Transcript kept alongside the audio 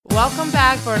welcome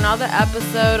back for another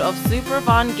episode of Super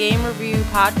Fun Game Review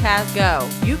Podcast Go.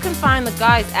 You can find the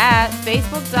guys at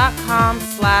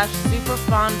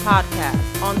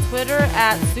facebook.com/superfunpodcast, on Twitter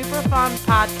at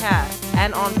superfunpodcast,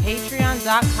 and on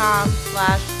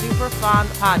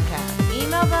patreon.com/superfunpodcast.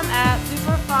 Email them at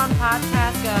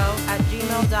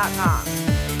superfunpodcastgo@gmail.com.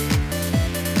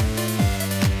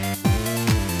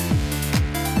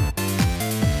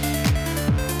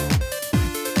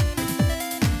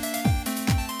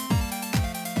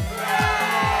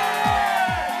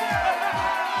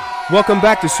 Welcome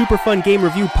back to Super Fun Game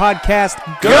Review Podcast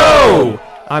Go!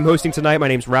 I'm hosting tonight. My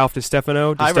name's Ralph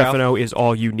DiStefano. DiStefano is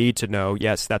all you need to know.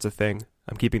 Yes, that's a thing.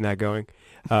 I'm keeping that going.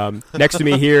 Next to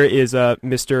me here is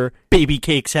Mr. Baby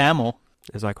Cakes Hamill,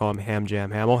 as I call him, Ham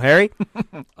Jam Hamill. Harry?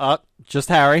 Just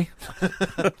Harry.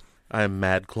 I'm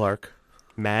Mad Clark.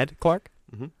 Mad Clark?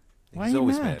 Why He's are you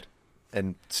always mad?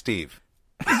 And Steve.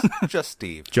 Just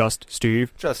Steve. Just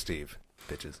Steve. Just Steve.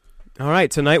 Bitches. All right,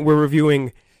 tonight we're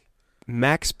reviewing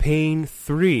Max Payne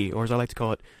 3, or as I like to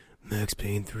call it, Max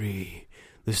Payne 3.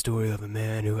 The story of a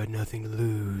man who had nothing to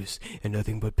lose, and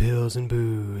nothing but pills and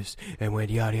booze, and went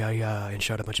yada yada yada, and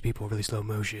shot a bunch of people in really slow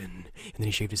motion, and then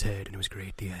he shaved his head, and it was great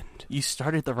at the end. You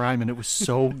started the rhyme, and it was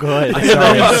so good.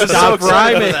 Sorry. Stop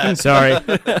rhyming. Sorry.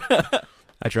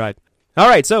 I tried. All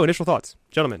right, so initial thoughts.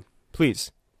 Gentlemen,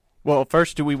 please. Well,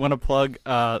 first, do we want to plug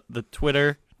the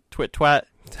Twitter, Twit-Twat,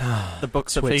 the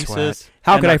books of Twit-twat. faces?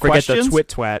 How and could I our forget questions? the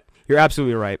Twit-Twat? You're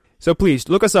absolutely right. So please,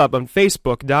 look us up on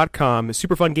Facebook.com,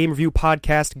 Superfun Game Review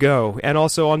Podcast Go, and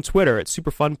also on Twitter at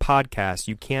Superfun Podcast.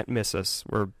 You can't miss us.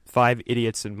 We're 5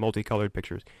 idiots in multicolored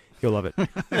pictures. You'll love it.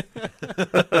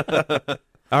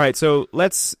 All right, so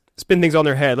let's spin things on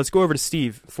their head. Let's go over to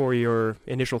Steve for your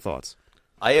initial thoughts.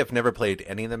 I have never played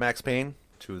any of the Max Payne,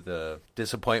 to the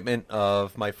disappointment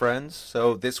of my friends.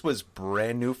 So this was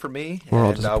brand new for me, We're all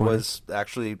and I disappointed. was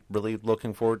actually really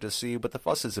looking forward to see what the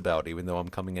fuss is about, even though I'm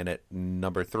coming in at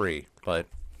number 3. But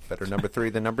better number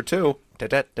 3 than number 2.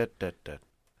 Da-da-da-da-da.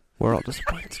 We're all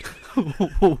disappointed.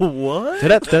 What?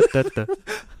 Da-da-da-da-da.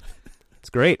 It's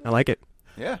great. I like it.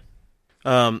 Yeah.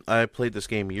 I played this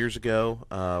game years ago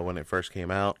when it first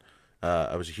came out.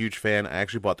 I was a huge fan. I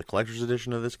actually bought the collector's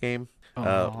edition of this game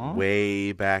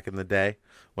way back in the day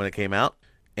when it came out.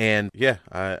 And yeah,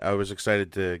 I was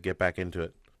excited to get back into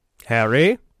it.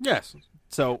 Harry? Yes.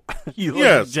 So, You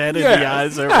look dead in the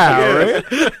eyes over Harry.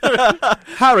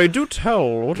 Harry, do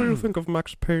tell. What do you think of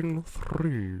Max Payne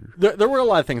 3? there were a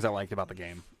lot of things I liked about the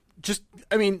game.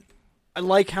 I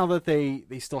like how that they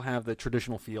still have the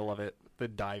traditional feel of it, the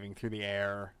diving through the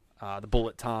air, the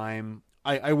bullet time.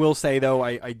 I will say, though,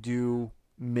 I do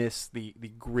miss the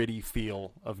gritty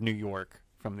feel of New York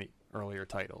from the earlier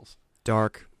titles.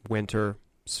 Dark, winter,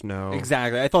 snow.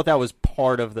 Exactly. I thought that was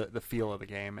part of the feel of the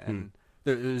game, and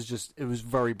it was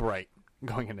very bright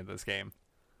going into this game,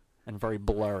 and very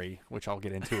blurry, which I'll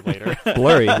get into later.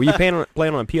 Blurry. Were you playing on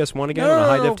a PS1 again on a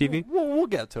high-def TV? We'll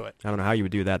get to it. I don't know how you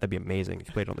would do that. That'd be amazing if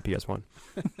you played it on the PS1.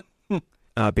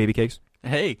 Baby cakes?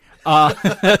 Hey.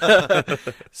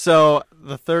 So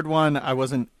the third one I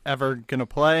wasn't ever going to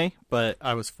play, but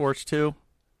I was forced to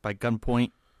by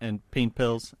gunpoint and pain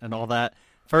pills and all that.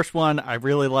 First one I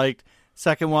really liked.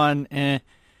 Second one,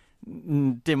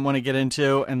 didn't want to get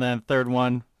into. And then third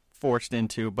one, forced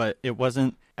into. But it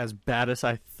wasn't as bad as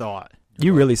I thought.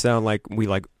 You really sound like we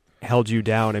held you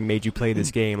down and made you play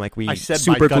this game. Like we I said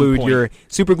by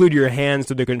superglued your hands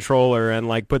to the controller and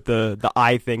put the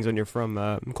eye things on you from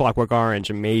Clockwork Orange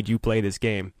and made you play this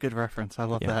game. Good reference. I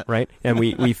love that. Right? And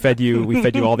we fed you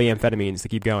all the amphetamines to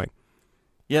keep going.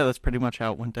 Yeah, that's pretty much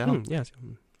how it went down. Yes.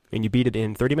 And you beat it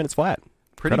in 30 minutes flat.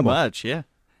 Pretty Incredible. much, yeah.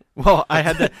 Well, I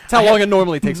had to. That's how long it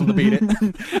normally takes them to beat it.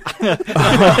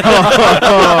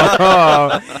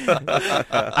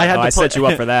 I set you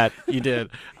up for that. You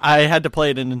did. I had to play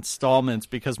it in installments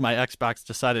because my Xbox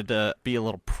decided to be a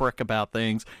little prick about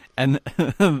things, and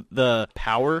the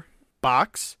power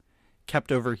box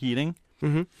kept overheating.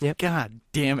 Mm-hmm. Yep. God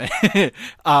damn it!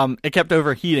 It kept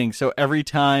overheating, so every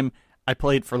time I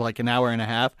played for like an hour and a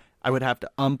half, I would have to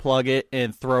unplug it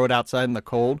and throw it outside in the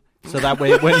cold. So that way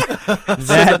it wouldn't...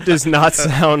 That does not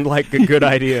sound like a good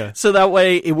idea. So that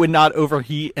way it would not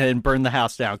overheat and burn the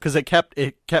house down. Because it kept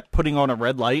putting on a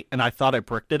red light, and I thought I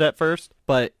bricked it at first,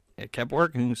 but it kept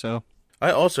working, so... I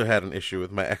also had an issue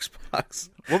with my Xbox.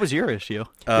 What was your issue?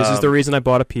 This is the reason I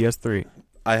bought a PS3.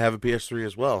 I have a PS3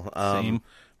 as well. Same.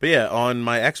 But yeah, on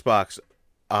my Xbox,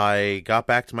 I got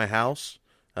back to my house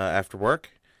after work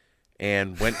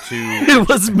and went to... It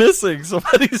was missing.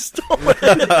 Somebody stole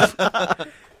it.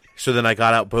 So then I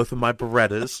got out both of my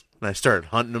Berettas and I started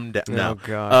hunting them down. Oh,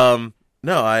 God.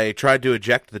 No, I tried to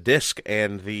eject the disc,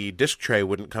 and the disc tray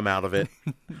wouldn't come out of it.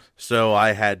 So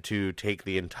I had to take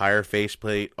the entire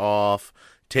faceplate off,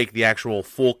 take the actual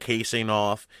full casing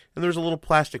off, and there was a little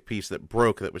plastic piece that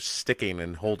broke that was sticking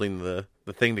and holding the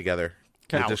thing together.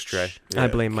 The Ouch. disc tray. I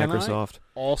blame Can Microsoft.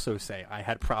 I also say I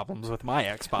had problems with my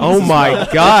Xbox. Oh as my well.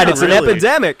 God, it's an Really?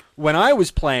 epidemic. When I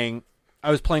was playing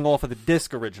off of the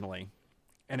disc originally,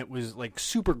 and it was like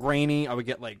super grainy. I would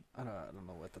get like I don't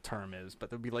know what the term is, but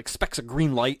there'd be like specks of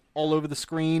green light all over the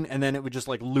screen, and then it would just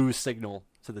like lose signal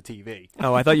to the TV.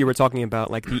 Oh, I thought you were talking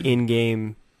about like the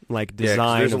in-game like Yeah, 'cause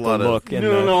design there's a of the lot of- look and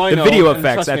No, I the know. video And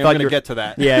effects. trust me, I I'm thought gonna you were get to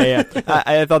that. Yeah.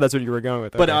 I thought that's what you were going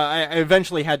with. But Okay. I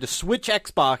eventually had to switch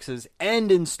Xboxes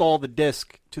and install the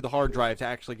disc to the hard drive to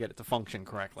actually get it to function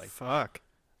correctly. Fuck.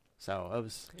 So it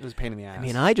was a pain in the ass. I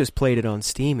mean, I just played it on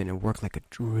Steam and it worked like a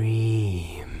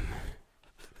dream.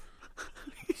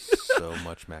 So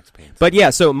much Max Payne. But yeah,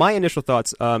 so my initial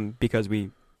thoughts, because we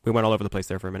went all over the place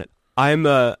there for a minute. I'm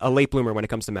a late bloomer when it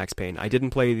comes to Max Payne. I didn't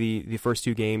play the first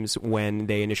two games when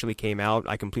they initially came out.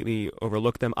 I completely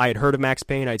overlooked them. I had heard of Max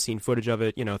Payne. I'd seen footage of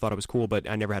it, thought it was cool, but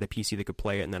I never had a PC that could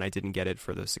play it, and then I didn't get it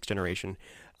for the 6th generation.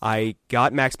 I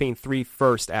got Max Payne 3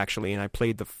 first, actually, and I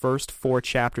played the first 4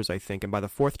 chapters, I think, and by the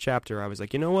 4th chapter, I was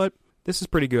like, you know what? This is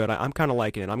pretty good. I'm kind of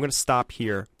liking it. I'm going to stop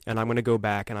here, and I'm going to go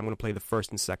back, and I'm going to play the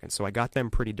 1st and 2nd. So I got them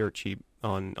pretty dirt cheap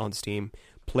on Steam,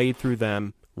 played through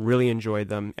them, really enjoyed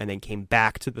them, and then came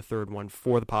back to the 3rd one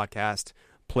for the podcast,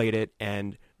 played it,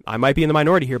 and I might be in the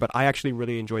minority here, but I actually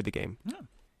really enjoyed the game. Yeah.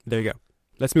 There you go.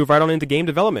 Let's move right on into game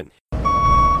development.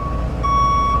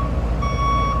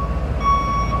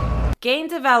 Game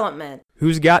development.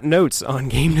 Who's got notes on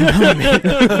game development?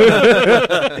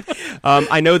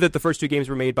 I know that the first 2 games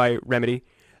were made by Remedy,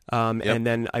 and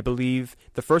then I believe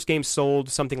the first game sold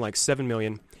something like 7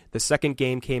 million. The second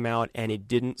game came out, and it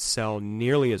didn't sell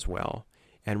nearly as well.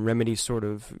 And Remedy sort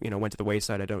of, went to the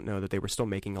wayside. I don't know that they were still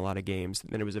making a lot of games.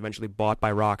 Then it was eventually bought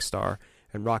by Rockstar,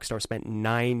 and Rockstar spent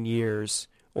 9 years,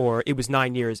 or it was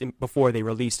 9 years before they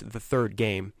released the 3rd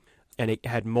game, and it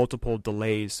had multiple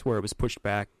delays where it was pushed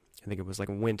back. I think it was like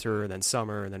winter, and then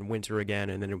summer, and then winter again,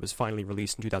 and then it was finally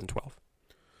released in 2012.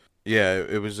 Yeah,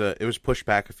 it was pushed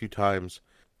back a few times.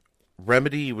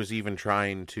 Remedy was even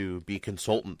trying to be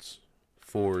consultants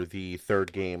for the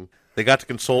 3rd game. They got to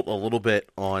consult a little bit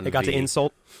on. They got to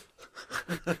insult?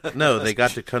 No, they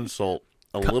got to consult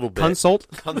a little bit. Consult?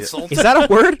 Consult. Is that a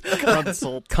word?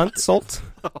 Consult. Consult?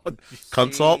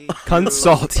 Consult?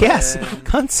 Consult, yes.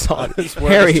 Consult.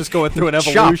 Harry, just going through an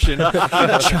evolution.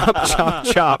 Chop, chop,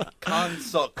 chop.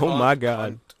 Consult. Oh my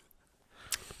God.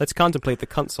 Let's contemplate the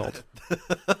consult.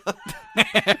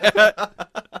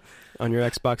 On your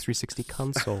Xbox 360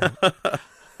 console.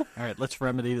 All right, let's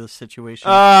remedy the situation.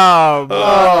 Oh,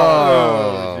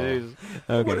 Oh.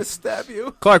 I'm gonna Okay. stab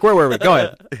you. Clark, where were we? Go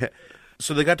ahead.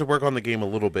 So they got to work on the game a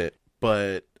little bit,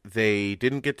 but they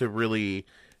didn't get to really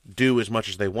do as much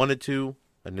as they wanted to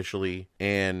initially.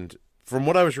 And from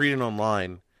what I was reading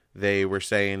online, they were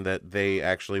saying that they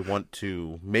actually want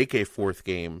to make a 4th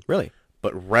game, Really?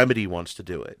 but Remedy wants to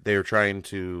do it. They're trying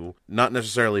to not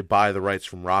necessarily buy the rights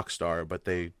from Rockstar, but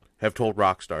they have told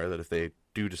Rockstar that if they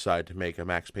do decide to make a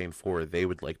Max Payne 4, they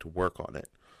would like to work on it.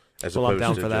 As Well, I'm opposed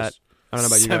down to for that. just, I don't know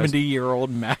about you guys. 70-year-old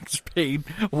Max Payne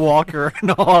Walker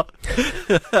and all.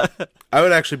 I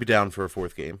would actually be down for a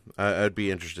 4th game. I'd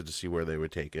be interested to see where they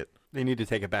would take it. They need to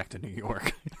take it back to New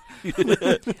York.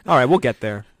 All right, we'll get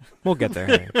there. We'll get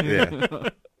there. Yeah.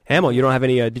 Hamill, you don't have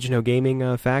any Did You Know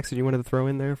Gaming facts that you wanted to throw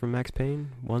in there from Max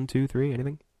Payne? 1, 2, 3,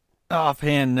 anything?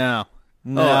 Offhand, no.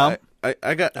 No. Oh,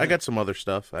 I got some other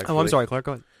stuff. Actually. Oh, I'm sorry, Clark.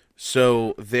 Go ahead.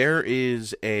 So there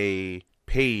is a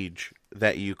page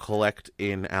that you collect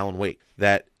in Alan Wake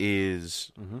that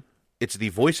is it's the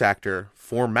voice actor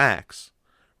for Max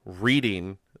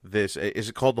reading this. Is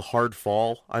it called The Hard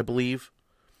Fall, I believe?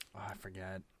 Oh, I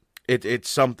forget. It's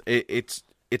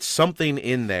something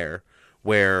in there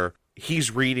where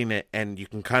he's reading it and you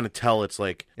can kind of tell it's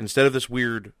like, instead of this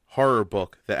weird horror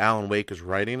book that Alan Wake is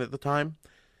writing at the time,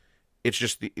 it's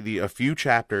just a few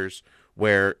chapters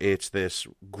where it's this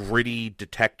gritty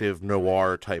detective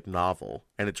noir type novel,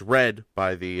 and it's read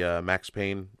by the Max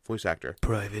Payne voice actor.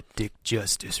 Private Dick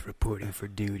Justice reporting for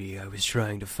duty. I was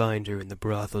trying to find her in the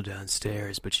brothel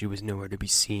downstairs, but she was nowhere to be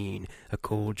seen. A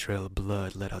cold trail of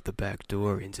blood led out the back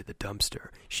door into the dumpster.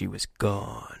 She was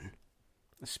gone.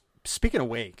 Speaking of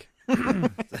Wake,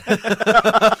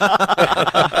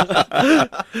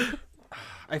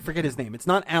 I forget his name. It's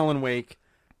not Alan Wake,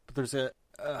 but there's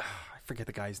I forget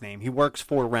the guy's name. He works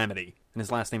for Remedy, and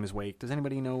his last name is Wake. Does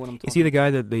anybody know what I'm talking about? Is he the guy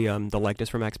that the likeness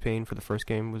for Max Payne for the first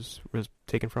game was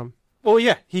taken from? Well,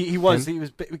 yeah, he was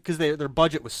because their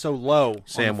budget was so low.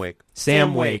 Sam Wake.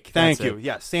 Sam Wake. Thank that's you. it.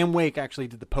 Yeah, Sam Wake actually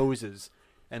did the poses,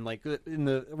 and like in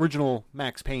the original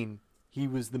Max Payne, he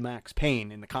was the Max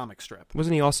Payne in the comic strip.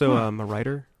 Wasn't he also a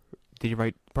writer? Did he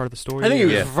write part of the story? I think he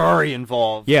was Yeah. very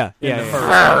involved. Yeah, in yeah, the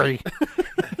yeah.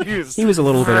 first. He was a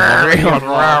little bit involved.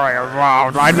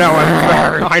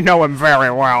 I know him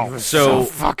very well. So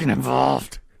fucking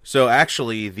involved. So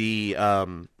actually, the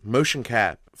motion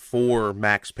cap for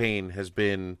Max Payne has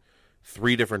been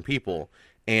 3 different people,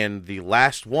 and the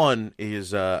last one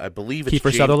is, I believe, it's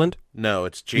Kiefer Sutherland? No,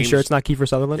 it's You James. sure it's not Kiefer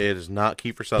Sutherland? It is not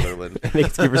Kiefer Sutherland. I think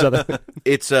it's Kiefer Sutherland.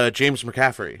 It's James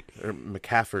McCaffrey or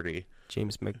McCafferty.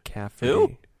 James McCaffrey.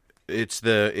 Who? It's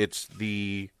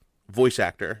the voice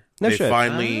actor. No They shit.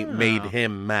 finally made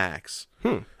him Max.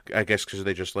 Hmm. I guess because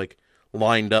they just like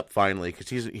lined up finally because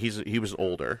he was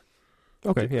older.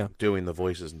 Okay, yeah. Doing the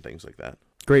voices and things like that.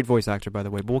 Great voice actor, by the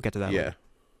way, but we'll get to that Yeah. later.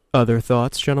 Other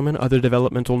thoughts, gentlemen? Other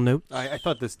developmental notes? I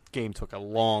thought this game took a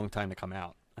long time to come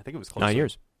out. I think it was close 9 to-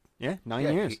 years. Yeah, 9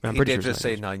 Yeah, years. I'm He pretty did sure it's just 9 say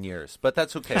years. 9 years, but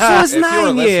that's okay. So it's If you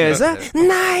were 9 years, huh? listening-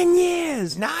 9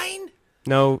 years! 9?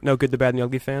 No, Good, the Bad, and the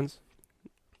Ugly fans?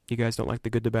 You guys don't like the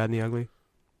Good, the Bad, and the Ugly?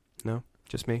 No?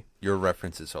 Just me? Your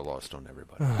references are lost on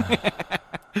everybody.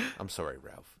 I'm sorry,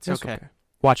 Ralph. It's okay.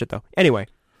 Watch it, though. Anyway,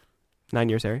 9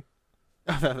 years, Harry.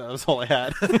 That was all I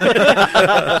had.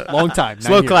 Long time. 9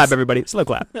 Slow years. clap, everybody. Slow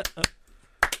clap.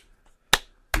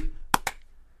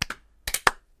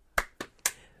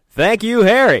 Thank you,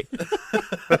 Harry.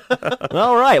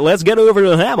 All right, let's get over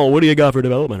to Hamill. What do you got for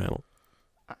development, Hamill?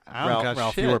 I don't got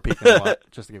Ralph, shit. you were peeking a lot,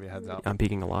 just to give you a heads up. I'm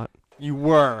peeking a lot. You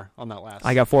were on that last.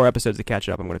 I got 4 episodes to catch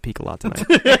up. I'm going to peek a lot tonight.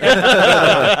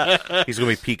 He's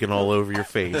gonna be peeking all over your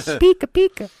face. Pika,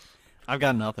 pika. I've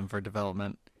got nothing for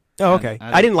development. Oh, okay.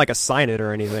 I- I didn't like assign it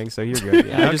or anything, so you're good.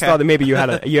 Yeah, I just Okay. thought that maybe you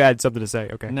had something to say.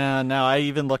 Okay. No, I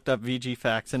even looked up VG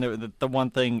facts, and the one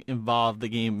thing involved the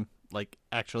game, like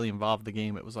actually involved the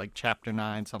game. It was like Chapter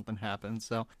 9, something happened.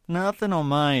 So nothing on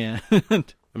my end.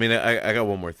 I mean, I got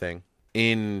one more thing.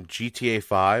 In GTA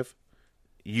 5,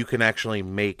 you can actually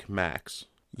make Max.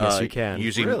 Yes, you can.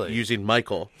 Using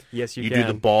Michael. Yes, you You can. do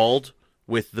the bald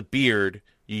with the beard.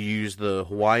 You use the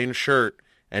Hawaiian shirt,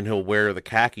 and he'll wear the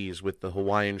khakis with the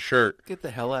Hawaiian shirt. Get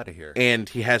the hell out of here. And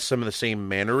he has some of the same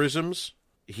mannerisms.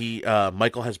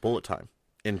 Michael has bullet time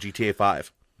in GTA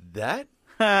 5. That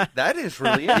is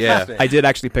really Yeah. interesting. I did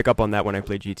actually pick up on that when I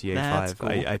played GTA That's 5.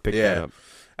 cool. I picked Yeah. that up.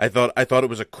 I thought it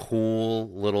was a cool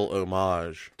little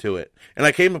homage to it, and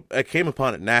I came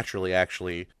upon it naturally,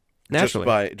 actually.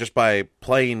 Naturally. Just by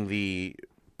playing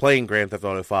Grand Theft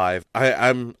Auto 5.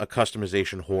 I'm a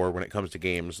customization whore when it comes to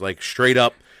games. Like straight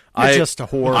up, You're just a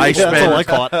whore. I That's all I spend-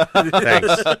 caught.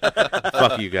 Thanks.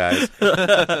 Fuck you guys.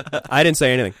 I didn't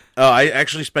say anything. I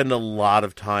actually spend a lot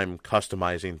of time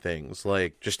customizing things.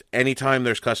 Like just anytime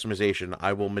there's customization,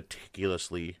 I will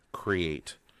meticulously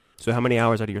create. So how many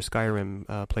hours out of your Skyrim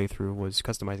playthrough was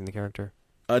customizing the character?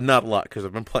 Not a lot because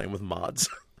I've been playing with mods.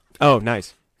 Oh,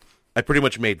 nice. I pretty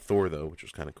much made Thor though, which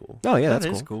was kind of cool. Oh, yeah, That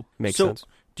that's is cool. Makes So, sense.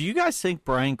 do you guys think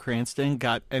Bryan Cranston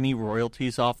got any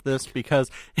royalties off this? Because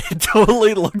it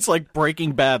totally looks like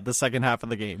Breaking Bad the second half of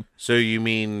the game. So you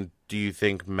mean, do you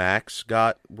think Max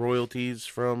got royalties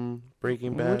from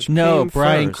Breaking Bad? Which No, came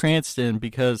Bryan first? Cranston,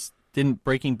 because didn't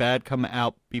Breaking Bad come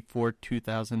out before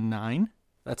 2009?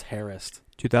 That's harassed.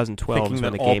 2012 Thinking is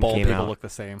when that the all game bald came people out. look the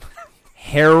same.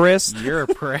 Harassed? You're a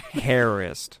prick.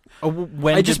 Harassed.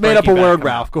 When I did just made up a Breaking Bad word, come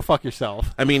Ralph. out? Go fuck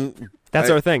yourself. I mean, That's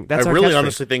our thing. That's I our really catchphrase.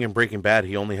 honestly think in Breaking Bad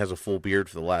he only has a full beard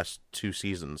for the last 2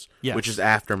 seasons, Yes. which is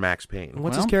after Max Payne.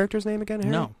 What's Well, his character's name again,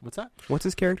 Harry? No. What's that? What's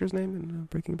his character's name in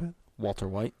Breaking Bad? Walter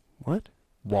White. What?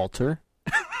 Walter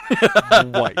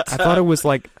White. I thought it was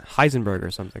like Heisenberg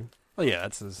or something. Oh yeah,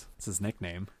 that's his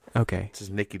nickname. Okay. It's his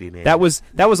nickety name. That was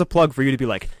a plug for you to be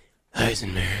like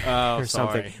Heisenberg Oh, or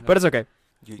something. sorry. But it's okay.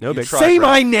 You, No you big- tried, Say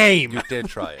Ralph. my name. You did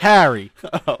try it. Harry.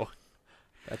 Oh,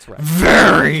 that's right.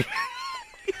 Very.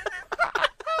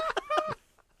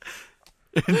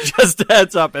 Just a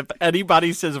heads up, if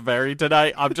anybody says very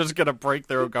tonight, I'm just going to break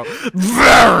through and go,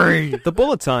 very, The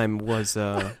bullet time was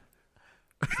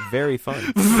very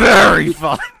fun. very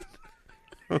fun.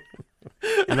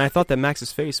 And I thought that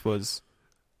Max's face was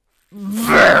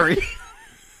Very.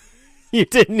 You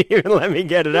didn't even let me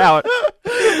get it out.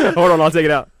 Hold on, I'll take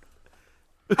it out.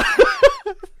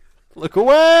 Look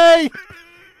away.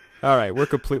 All right, we're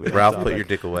completely Ralph, off put topic. your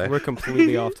dick away. We're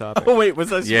completely off topic. Oh, wait, was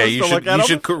I supposed Yeah, you to should look at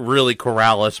him? really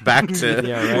corral us back to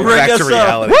Yeah, right. back Ring to us up.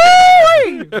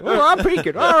 reality. Well, I'm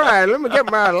peeking. All right, let me get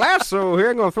my lasso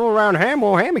here. I'm going to throw around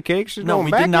hammy cakes. She's No, going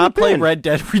we back did in not the play pen. Red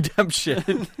Dead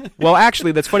Redemption. Well,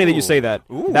 actually, that's funny that you say that.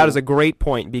 That is a great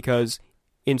point because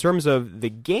in terms of the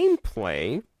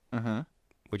gameplay, Uh-huh.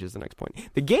 which is the next point,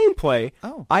 the gameplay,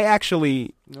 Oh. I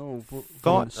actually No,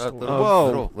 thought...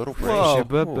 Little break. Whoa.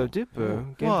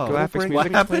 Graphics, music.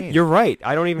 What happened? You're right.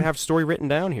 I don't even have story written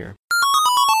down here.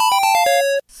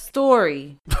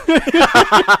 Story.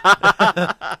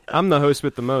 I'm the host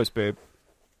with the most, babe.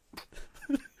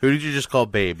 Who did you just call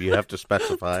babe? You have to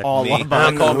specify. All Me. about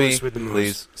I'm Call the me, host with the most.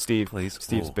 please. Steve. Please.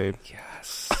 Steve's Oh, babe.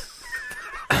 Yes.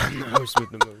 I'm the host with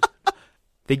the most.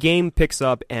 The game picks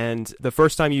up, and the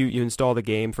first time you install the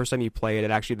game, first time you play it,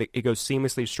 it goes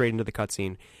seamlessly straight into the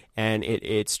cutscene, and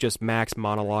it's just Max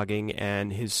monologuing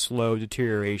and his slow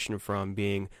deterioration from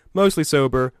being mostly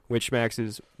sober, which Max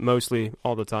is mostly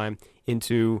all the time,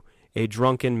 into a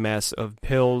drunken mess of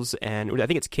pills, and I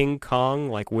think it's King Kong,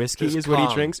 like whiskey Just is what he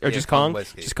Kong. drinks, or Yeah, just Kong Kong?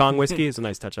 whiskey. Just Kong whiskey is a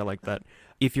nice touch, I like that.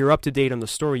 If you're up to date on the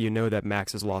story, you know that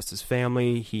Max has lost his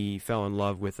family, he fell in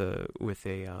love with a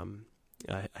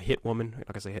hit woman,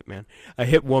 like I say hit man, a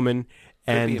hit woman,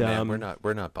 Could be, and man.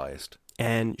 We're not biased.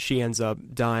 and she ends up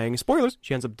dying. Spoilers,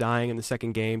 she ends up dying in the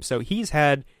second game. So he's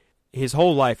had, his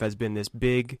whole life has been this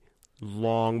big,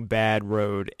 long, bad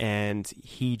road, and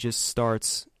he just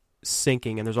starts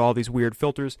sinking, and there's all these weird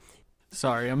filters.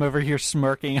 Sorry, I'm over here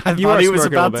smirking. I You thought are he was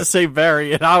smirking a about little to bit. say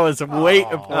Barry, and I was waiting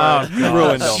for Oh, it. you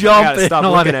ruined it. I Jumping gotta stop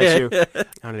on looking at it. you.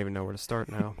 I don't even know where to start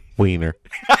now. Wiener.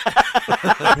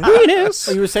 Venus!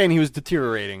 He was saying he was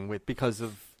deteriorating because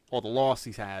of all the loss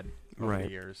he's had over Right.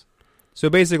 the years. So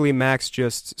basically, Max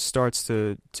just starts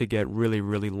to get really,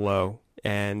 really low.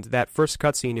 And that first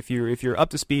cutscene, if you're up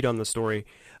to speed on the story,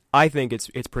 I think it's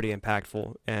pretty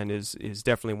impactful and is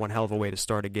definitely one hell of a way to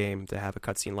start a game, to have a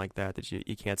cutscene like that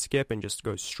you can't skip and just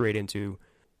go straight into.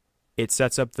 It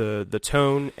sets up the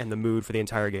tone and the mood for the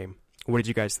entire game. What did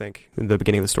you guys think in the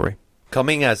beginning of the story?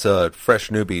 Coming as a fresh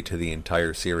newbie to the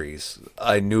entire series,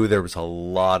 I knew there was a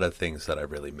lot of things that I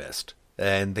really missed.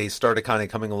 And they started kind of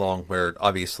coming along where,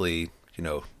 obviously, you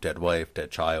know, dead wife, dead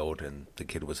child, and the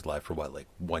kid was alive for, what, like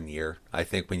 1 year? I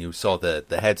think when you saw the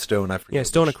headstone, I forget. Yeah,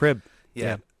 still in a which- crib.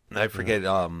 Yeah. I forget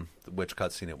which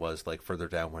cutscene it was, like further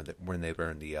down when they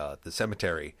were in the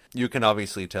cemetery. You can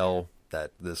obviously tell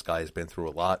that this guy's been through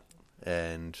a lot.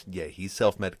 And, yeah, he's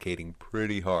self-medicating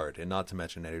pretty hard. And not to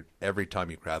mention, every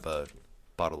time you grab a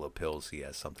bottle of pills, he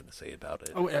has something to say about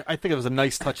it. Oh, I think it was a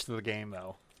nice touch to the game,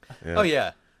 though. Yeah. Oh,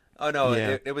 yeah. Oh, no,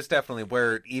 Yeah. it was definitely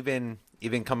where even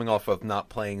coming off of not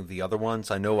playing the other ones,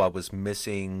 I know I was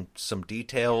missing some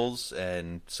details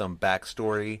and some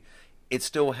backstory. It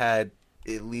still had,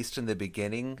 at least in the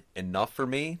beginning, enough for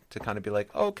me to kind of be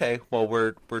like, okay, well,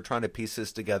 we're trying to piece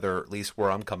this together, at least where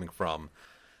I'm coming from.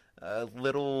 A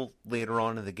little later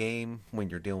on in the game, when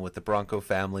you're dealing with the Bronco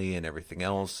family and everything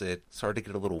else, it started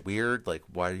to get a little weird. Like,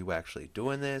 why are you actually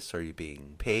doing this? Are you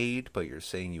being paid, but you're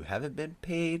saying you haven't been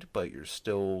paid, but you're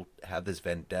still have this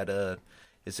vendetta?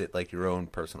 Is it like your own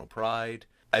personal pride?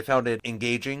 I found it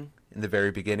engaging in the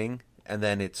very beginning, and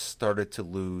then it started to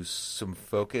lose some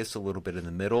focus a little bit in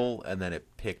the middle, and then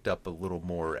it picked up a little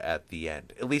more at the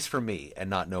end, at least for me, and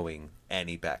not knowing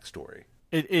any backstory.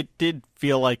 It did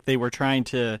feel like they were trying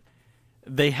to.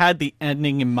 They had the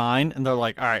ending in mind, and they're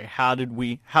like, all right, how do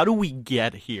we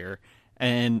get here?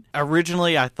 And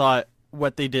originally I thought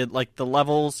what they did, like the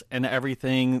levels and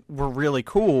everything, were really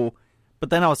cool.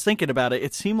 But then I was thinking about it.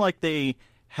 It seemed like they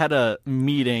had a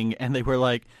meeting, and they were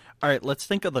like, all right, let's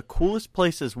think of the coolest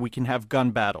places we can have gun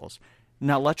battles.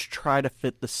 Now let's try to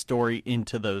fit the story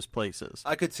into those places.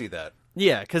 I could see that.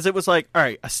 Yeah, because it was like, all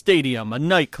right, a stadium, a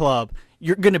nightclub,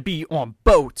 you're going to be on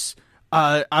boats.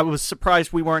 I was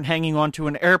surprised we weren't hanging onto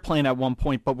an airplane at one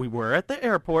point, but we were at the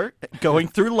airport going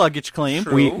through luggage claim.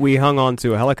 True. We hung on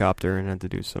to a helicopter and had to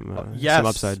do some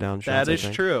upside down shots. That I is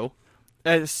think. true.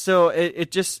 So it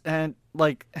just, and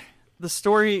like, the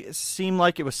story seemed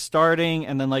like it was starting,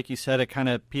 and then, like you said, it kind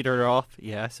of petered off.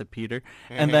 Yeah, I said Peter.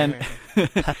 And then,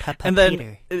 and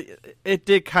then it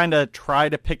did kind of try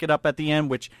to pick it up at the end,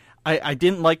 which I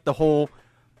didn't like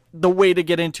the way to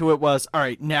get into it was, all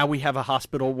right, now we have a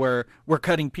hospital where we're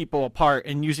cutting people apart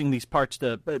and using these parts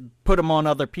to put them on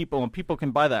other people, and people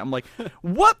can buy that. I'm like,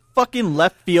 what fucking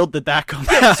left field did that come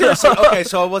out? Seriously, okay,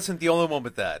 so I wasn't the only one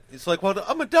with that. It's like, well,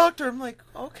 I'm a doctor. I'm like,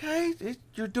 okay,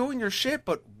 you're doing your shit,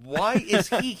 but why is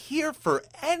he here for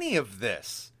any of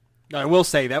this? I will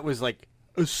say that was like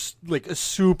a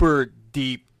super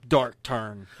deep, dark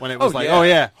turn when it was Oh,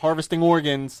 yeah. harvesting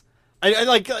organs. I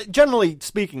like, generally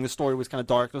speaking, the story was kind of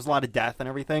dark. There was a lot of death and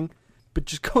everything, but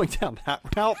just going down that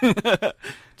route,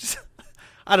 just,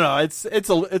 I don't know. It's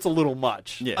a little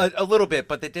much. Yeah. A little bit,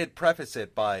 but they did preface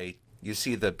it by you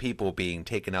see the people being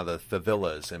taken out of the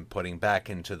villas and putting back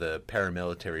into the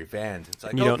paramilitary vans. It's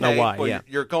like, You don't know why, well, yeah.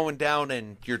 you're going down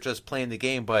and you're just playing the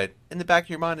game, but in the back of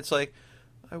your mind, it's like,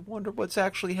 I wonder what's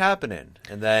actually happening.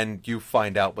 And then you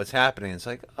find out what's happening. It's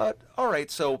like, all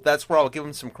right, so that's where I'll give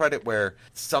them some credit, where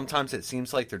sometimes it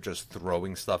seems like they're just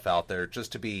throwing stuff out there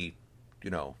just to be,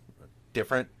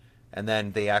 different. And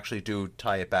then they actually do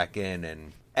tie it back in.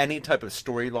 And any type of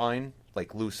storyline,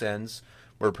 like loose ends,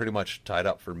 were pretty much tied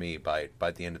up for me by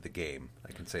the end of the game.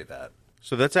 I can say that.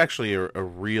 So that's actually a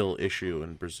real issue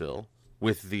in Brazil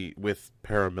with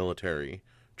paramilitary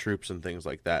troops and things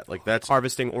like that. Like that's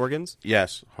Harvesting organs?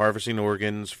 yes, harvesting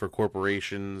organs for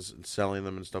corporations and selling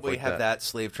them and stuff We like have that. that,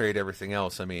 slave trade, everything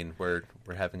else. I mean, we're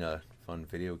having a fun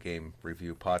video game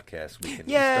review podcast. We can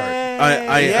start.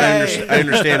 I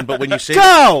understand, but when you say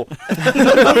Go!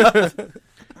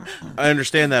 I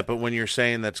understand that, but when you're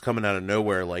saying that's coming out of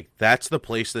nowhere, like that's the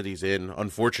place that he's in.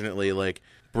 Unfortunately, like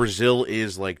Brazil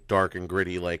is like dark and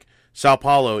gritty. Like Sao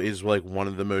Paulo is like one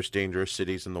of the most dangerous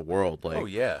cities in the world. Like, Oh,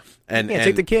 yeah. and Yeah,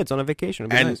 take the kids on a vacation.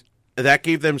 It'd be and nice. that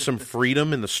gave them some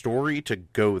freedom in the story to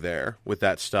go there with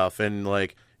that stuff. And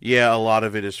like, yeah, a lot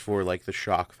of it is for like the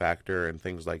shock factor and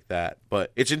things like that.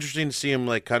 But it's interesting to see him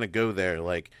like kind of go there,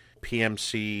 like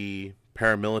PMC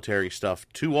paramilitary stuff.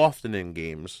 Too often in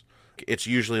games, it's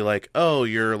usually like, oh,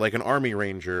 you're like an army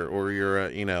ranger, or you're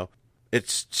a,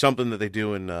 it's something that they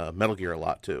do in Metal Gear a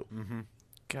lot too.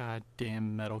 God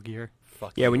damn Metal Gear.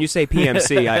 Fuck Yeah, you. when you say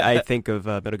PMC, I think of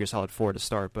Metal Gear Solid 4 to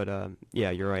start, but yeah,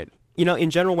 you're right.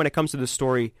 In general, when it comes to the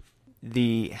story,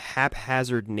 the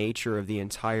haphazard nature of the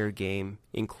entire game,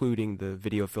 including the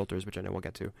video filters, which I know we'll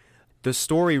get to, the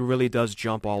story really does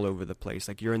jump all over the place.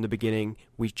 Like, you're in the beginning,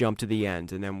 we jump to the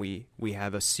end, and then we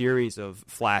have a series of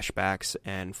flashbacks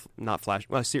and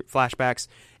flashbacks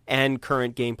and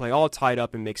current gameplay all tied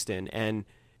up and mixed in. And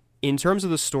in terms of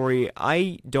the story,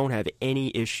 I don't have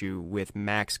any issue with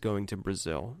Max going to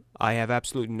Brazil. I have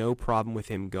absolutely no problem with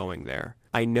him going there.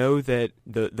 I know that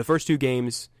the first two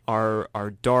games are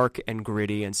dark and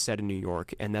gritty and set in New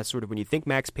York, and that's sort of, when you think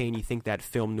Max Payne, you think that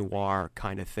film noir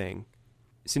kind of thing.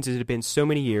 Since it had been so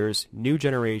many years, new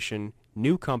generation,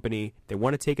 new company, they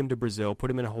want to take him to Brazil, put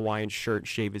him in a Hawaiian shirt,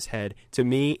 shave his head. To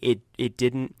me,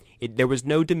 there was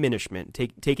no diminishment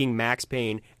taking Max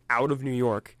Payne out of New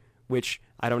York, which,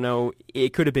 I don't know,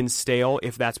 it could have been stale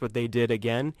if that's what they did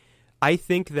again. I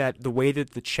think that the way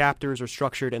that the chapters are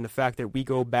structured and the fact that we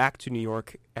go back to New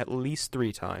York at least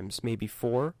 3 times, maybe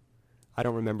 4. I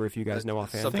don't remember if you guys know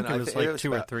offhand. I think it was like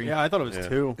 2 or 3. Yeah, I thought it was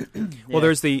 2. Well,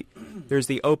 there's the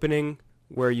opening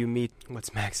where you meet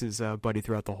what's Max's buddy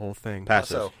throughout the whole thing.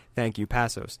 Passos. Thank you,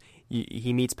 Passos.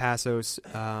 He meets Passos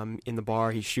in the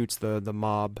bar. He shoots the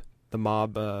mob. The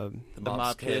mob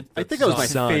kid. I think that was my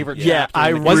Son. favorite. Yeah, chapter I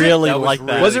in the game. really That was liked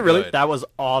that. Was it really? That was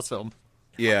awesome.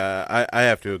 Yeah, I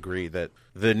have to agree that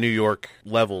the New York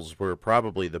levels were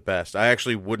probably the best. I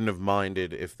actually wouldn't have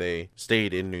minded if they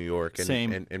stayed in New York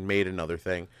and made another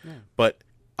thing. Yeah. But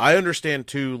I understand,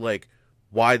 too, like,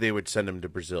 why they would send him to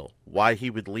Brazil, why he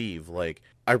would leave. Like,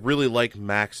 I really like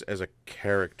Max as a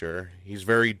character. He's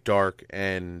very dark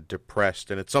and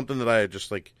depressed, and it's something that I just,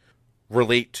 like,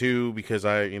 relate to because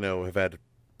I, have had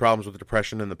problems with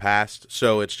depression in the past.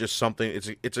 So it's just something,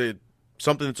 it's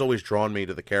something that's always drawn me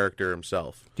to the character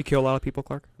himself. Do you kill a lot of people,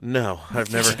 Clark? No,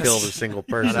 I've never killed a single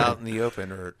person. Not out in the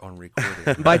open or on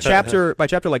recording. By chapter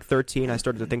like 13, I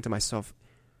started to think to myself,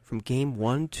 from game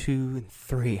 1, 2, and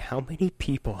 3, how many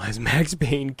people has Max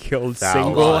Payne killed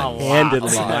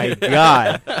single-handedly? My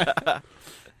God.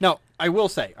 Now, I will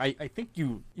say, I think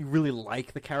you really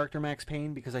like the character Max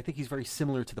Payne because I think he's very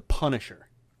similar to the Punisher.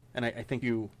 And I think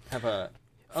you have a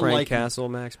Frank liking. Castle,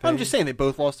 Max Payne. I'm just saying, they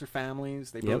both lost their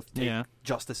families. They Yep. both take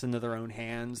justice into their own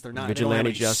hands. They're not Vigilante they don't have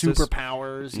any justice.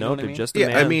 superpowers. You know No, what I they're mean? just a Yeah,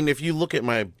 man. I mean, if you look at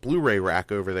my Blu-ray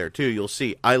rack over there, too, you'll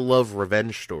see I love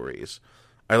revenge stories.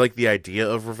 I like the idea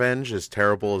of revenge, as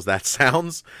terrible as that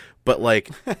sounds. But, like,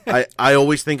 I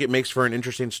always think it makes for an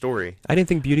interesting story. I didn't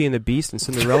think Beauty and the Beast and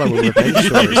Cinderella were revenge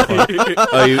stories. Clark.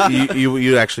 Oh,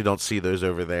 you actually don't see those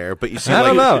over there. But you see, I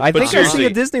don't know. I but think I see seriously, a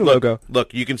Disney logo.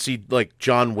 Look, you can see, like,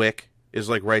 John Wick is,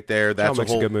 like, right there. That's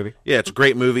Wick's a good movie. Yeah, it's a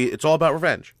great movie. It's all about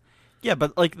revenge. Yeah,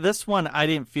 but like this one, I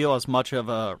didn't feel as much of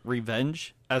a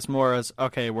revenge as more as,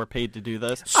 okay, we're paid to do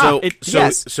this.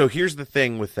 So here's the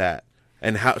thing with that,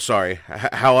 and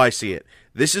how I see it.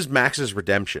 This is Max's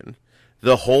redemption.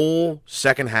 The whole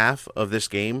second half of this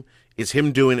game is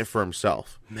him doing it for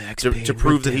himself to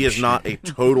prove that he is not a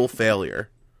total failure.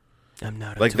 I'm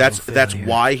not Like that's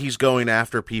why he's going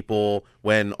after people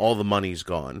when all the money's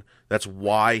gone. That's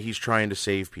why he's trying to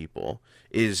save people.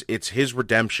 It's his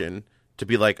redemption to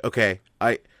be like, okay,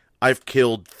 I've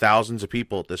killed thousands of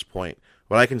people at this point,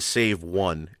 but I can save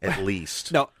one at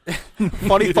least. No,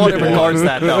 funny thought in regards to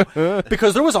that though,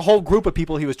 because there was a whole group of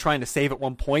people he was trying to save at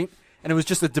one point, and it was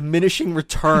just a diminishing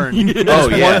return.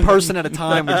 One person at a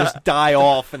time would just die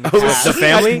off, and The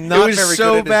family? Not It was very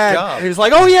so good at his bad. job. And he was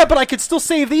like, "Oh yeah, but I could still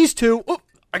save these two. Oh,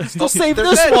 I can still save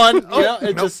this one."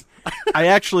 Just I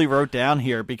actually wrote down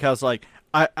here because like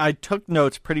I took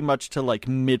notes pretty much to like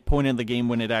midpoint in the game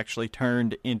when it actually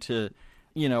turned into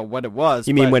what it was.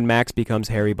 You mean but when Max becomes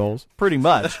Harry Bowles? pretty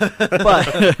much.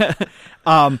 But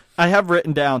I have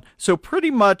written down so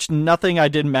pretty much nothing I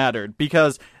did mattered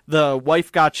because the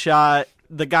wife got shot.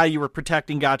 The guy you were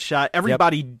protecting got shot.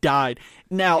 Everybody died.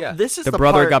 Now, Yeah. this is The the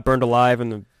brother part... got burned alive in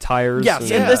the tires. Yes,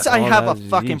 and and this I all have a that.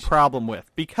 fucking Yeesh. problem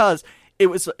with because it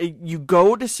was you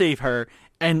go to save her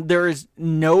and there is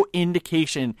no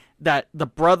indication that the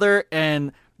brother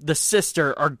and the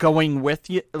sister are going with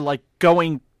you, like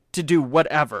going to do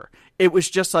whatever. It was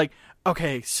just like,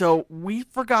 okay, so we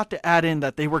forgot to add in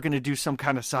that they were going to do some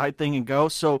kind of side thing and go,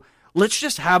 so let's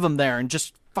just have them there and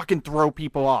just fucking throw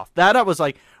people off. That I was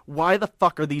like, why the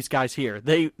fuck are these guys here?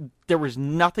 There was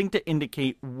nothing to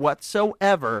indicate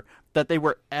whatsoever that they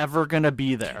were ever gonna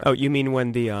be there. Oh, you mean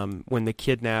when the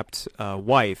kidnapped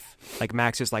wife, like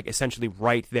Max is like essentially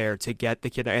right there to get the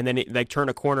kidnap, and then it, like turn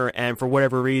a corner, and for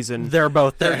whatever reason They're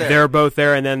both there. they're both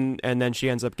there, and then she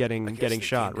ends up getting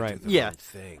shot. Right. Yeah.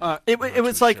 It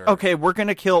was like, okay, we're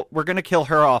gonna kill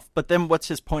her off, but then what's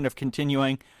his point of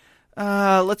continuing?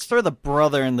 Let's throw the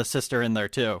brother and the sister in there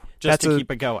too, just to keep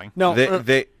it going. no.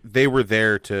 They were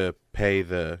there to pay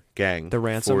the gang The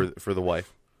ransom? for the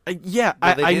wife. Yeah,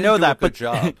 Well, they I didn't know do a that, good but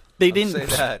job. they I'll didn't. say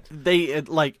that. They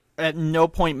like at no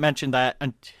point mentioned that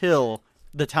until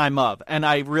the time of, and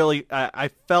I really, I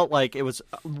felt like it was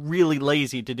really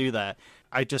lazy to do that.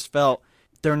 I just felt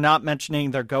they're not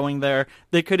mentioning they're going there.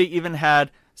 They could have even had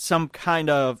some kind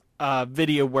of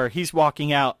video where he's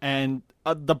walking out and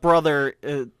the brother.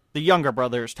 The younger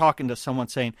brother is talking to someone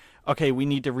saying, okay, we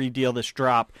need to redeal this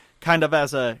drop, kind of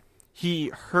as he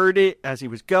heard it as he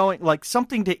was going, like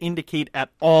something to indicate at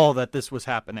all that this was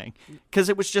happening. Because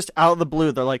it was just out of the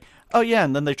blue. They're like, oh yeah,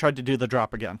 and then they tried to do the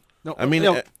drop again. No, I mean,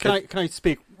 can I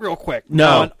speak real quick?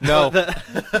 No.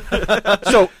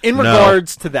 So, in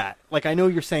regards to that, like I know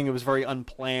you're saying it was very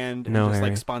unplanned and No, just Harry.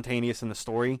 like spontaneous in the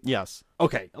story. Yes.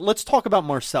 Okay, let's talk about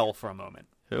Marcel for a moment.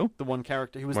 Who? The one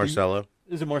character who was Marcello.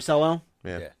 Is it Marcello?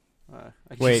 Yeah. Yeah.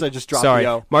 Wait, I just dropped sorry. the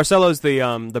O. Marcello's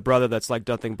the brother that's like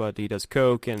nothing but he does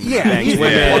coke and Yeah, bangs he's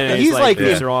women. the- and he's like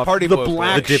beats the her off. party The boy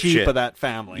black The sheep dipshit. of that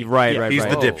family. Right, Yeah. right, He's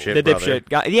right. the dipshit. The brother. dipshit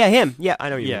guy. Yeah, him. Yeah, I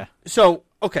know you. Yeah. mean. So,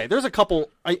 okay, there's a couple.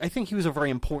 I think he was a very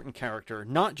important character,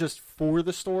 not just for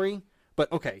the story, but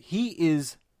okay, he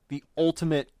is the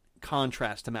ultimate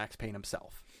contrast to Max Payne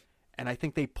himself. And I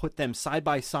think they put them side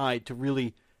by side to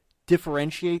really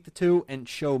differentiate the two and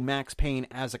show Max Payne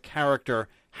as a character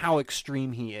how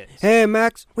extreme he is. Hey,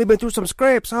 Max, we've been through some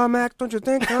scrapes, huh, Max? Don't you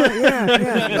think? Huh?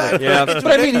 Yeah. Yeah. But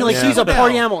I mean, like, Yeah. he's a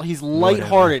party animal. He's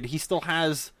lighthearted. He still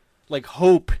has, like,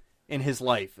 hope in his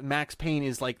life. Max Payne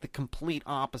is, like, the complete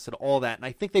opposite of all that. And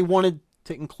I think they wanted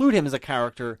to include him as a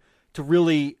character to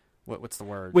really, what's the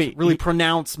word? Wait, To really he-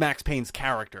 pronounce Max Payne's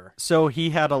character. So he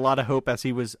had a lot of hope as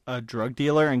he was a drug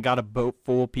dealer and got a boat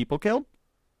full of people killed?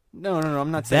 No,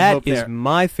 I'm not saying That hope is there.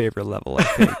 my favorite level, I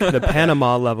think. The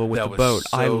Panama level with That the was boat.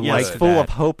 I so like good. Full that. of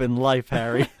hope in life,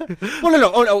 Harry. Well,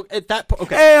 no. Oh, no. At that point,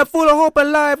 okay. Hey, I'm full of hope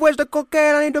and life. Where's the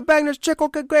cocaine? I need to bang this chick.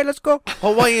 Okay, great. Let's go.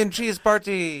 Hawaiian cheese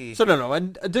party. So, no.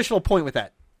 An additional point with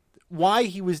that. Why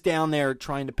he was down there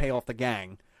trying to pay off the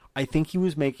gang, I think he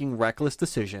was making reckless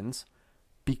decisions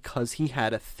because he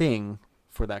had a thing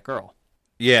for that girl.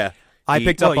 Yeah. I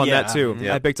picked up on yeah. that too.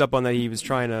 Yeah. I picked up on that he was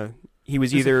trying to. He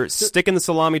was either sticking the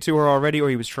salami to her already, or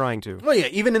he was trying to. Well, yeah,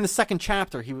 even in the second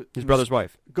chapter, His brother's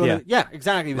wife. Yeah,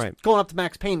 exactly. He was Right. going up to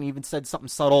Max Payne and even said something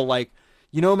subtle like,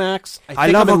 you know, Max, I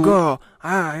think love I'm a in- girl.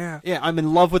 Ah, yeah. Yeah, I'm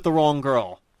in love with the wrong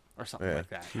girl. Or something Yeah. like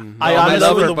that. I I honestly,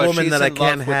 love her, the but woman she's that I in love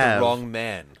can't with have. the wrong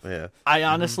man. Yeah. I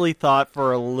honestly thought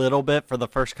for a little bit, for the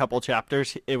first couple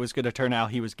chapters, it was going to turn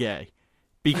out he was gay.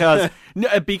 Because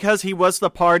he was the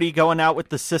party going out with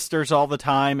the sisters all the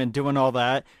time and doing all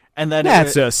that. And then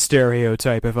That's a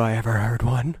stereotype if I ever heard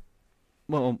one.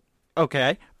 well,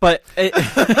 okay. But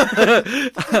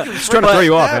Just trying to throw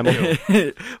you off, Emily.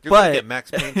 You're But- gonna get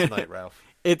Max Payne tonight, Ralph.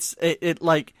 it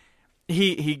like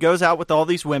he goes out with all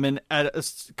these women at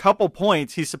a couple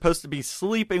points he's supposed to be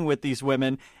sleeping with these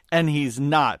women and he's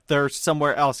not. They're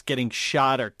somewhere else getting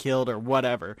shot or killed or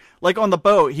whatever. Like on the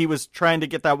boat he was trying to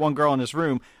get that one girl in his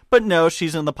room, but no,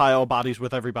 she's in the pile of bodies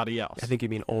with everybody else. I think you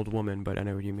mean old woman, but I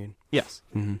know what you mean. Yes.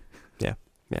 Mm-hmm. Yeah.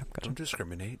 Yeah. Gotcha. Don't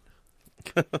discriminate.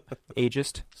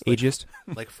 Ageist.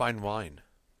 Like fine wine.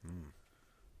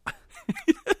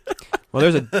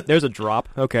 Well, there's a drop.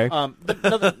 Okay.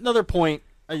 Another point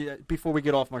before we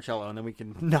get off Marcello, and then we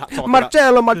can not talk not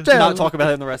talk about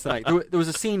it in the rest of the night. There was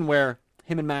a scene where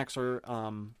him and Max are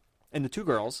and the two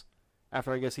girls,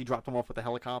 after I guess he dropped them off with a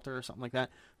helicopter or something like that.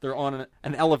 They're on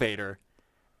an elevator,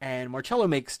 and Marcello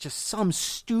makes just some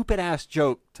stupid ass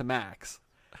joke to Max,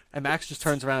 and Max just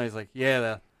turns around and he's like,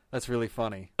 "Yeah, that's really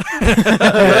funny,"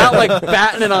 without like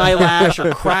batting an eyelash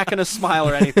or cracking a smile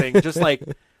or anything. Just like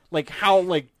how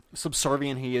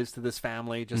subservient he is to this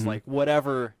family, just like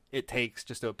whatever it takes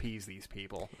just to appease these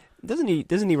people. Doesn't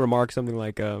he remark something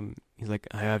like he's like,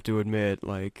 I have to admit,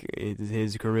 like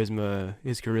his charisma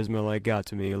like got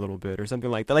to me a little bit or something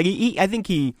like that. Like I think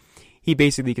he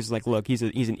basically is like, look, he's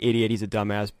an idiot, he's a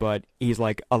dumbass, but he's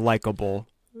like a likable,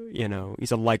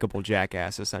 he's a likable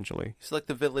jackass essentially. He's like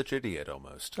the village idiot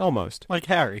almost. Like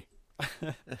Harry.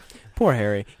 Poor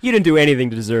Harry. You didn't do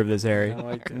anything to deserve this, Harry.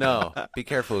 No, be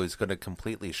careful. He's going to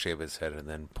completely shave his head and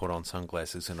then put on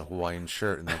sunglasses and a Hawaiian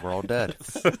shirt, and then we're all dead.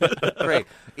 Great.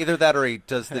 Either that or he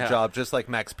does the job just like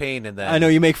Max Payne, and then... I know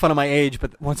you make fun of my age,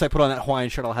 but once I put on that Hawaiian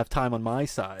shirt, I'll have time on my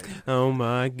side. Oh,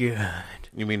 my God.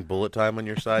 You mean bullet time on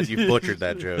your side? You butchered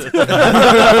that joke.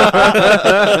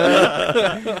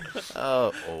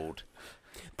 Oh, old.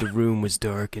 The room was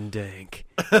dark and dank.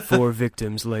 4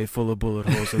 victims lay full of bullet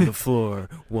holes on the floor.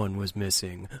 One was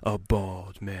missing, a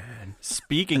bald man.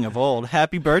 Speaking of old,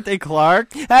 happy birthday,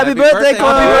 Clark. Happy birthday,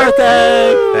 Clark! Happy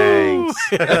birthday! Thanks.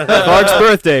 Clark's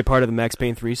birthday, part of the Max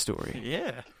Payne 3 story.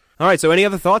 Yeah. All right, so any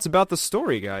other thoughts about the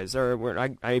story, guys? Or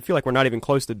I feel like we're not even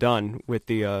close to done with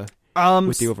the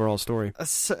overall story.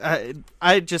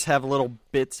 I just have little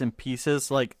bits and pieces,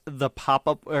 like the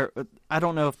pop-up, or I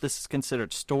don't know if this is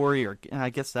considered story, or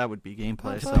I guess that would be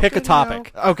gameplay. So. Pick a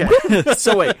topic. Okay.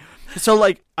 So wait. So,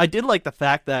 like, I did like the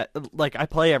fact that, like, I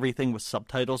play everything with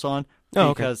subtitles on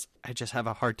because I just have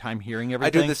a hard time hearing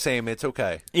everything. I do the same. It's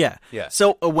okay. Yeah. Yeah.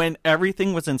 So when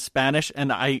everything was in Spanish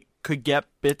and I could get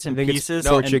bits and pieces.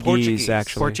 Portuguese, and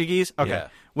actually. Portuguese? Okay. Yeah.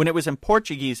 When it was in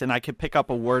Portuguese and I could pick up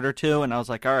a word or two, and I was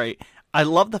like, all right. I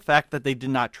love the fact that they did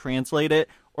not translate it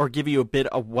or give you a bit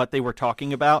of what they were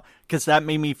talking about, because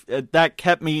that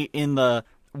kept me in the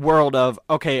world of,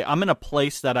 okay, I'm in a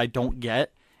place that I don't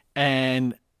get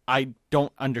and I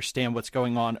don't understand what's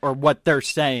going on or what they're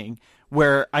saying,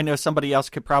 where I know somebody else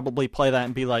could probably play that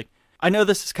and be like, I know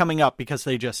this is coming up because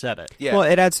they just said it. Yeah. Well,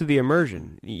 it adds to the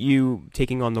immersion. You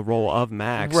taking on the role of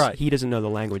Max, right. He doesn't know the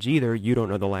language either. You don't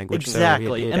know the language.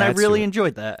 Exactly. So it and I adds really to it.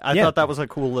 enjoyed that. I thought that was a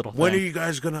cool little thing. When are you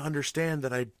guys going to understand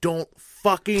that I don't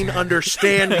fucking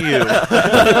understand you?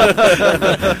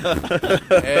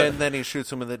 And then he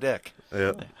shoots him in the dick.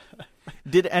 Yeah.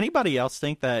 Did anybody else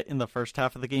think that in the first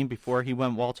half of the game, before he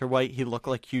went Walter White, he looked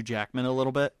like Hugh Jackman a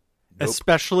little bit? Nope.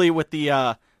 Especially with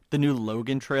the new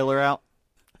Logan trailer out.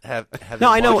 No,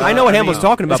 I know what Hamill's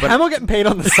talking about. Is Hamill getting paid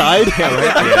on the side?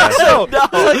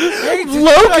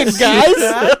 Logan,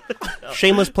 guys!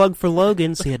 Shameless plug for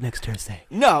Logan. See you next Thursday.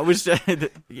 No, it was just,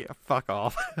 yeah, fuck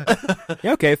off.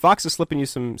 Yeah, okay. Fox is slipping you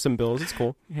some bills. It's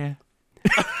cool. Yeah.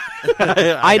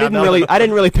 I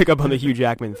didn't really pick up on the Hugh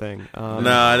Jackman thing.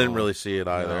 No, I didn't really see it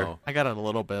either. No. I got it a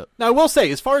little bit. Now, I will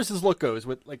say, as far as his look goes,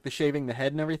 with like the shaving the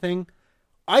head and everything,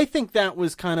 I think that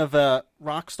was kind of a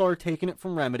Rockstar taking it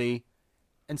from Remedy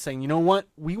and saying, you know what,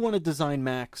 we want to design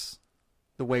Max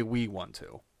the way we want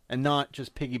to, and not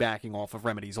just piggybacking off of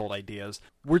Remedy's old ideas.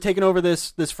 We're taking over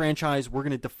this franchise. We're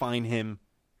going to define him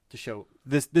to show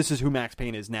this is who Max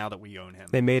Payne is now that we own him.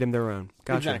 They made him their own.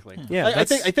 Gotcha. Exactly. Yeah, I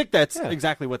think that's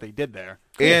exactly what they did there.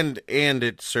 And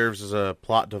it serves as a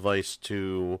plot device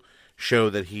to show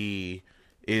that he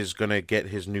is going to get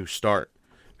his new start,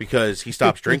 because he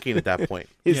stops drinking at that point.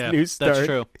 His new start. That's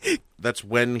true. That's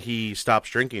when he stops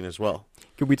drinking as well.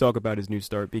 Could we talk about his new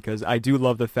start? Because I do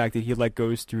love the fact that he like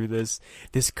goes through this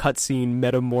cutscene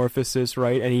metamorphosis,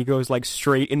 right? And he goes like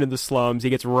straight into the slums.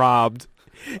 He gets robbed,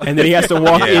 and then he has to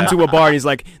walk into a bar. And he's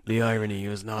like, "The irony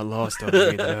was not lost on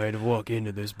me that I had to walk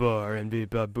into this bar and beep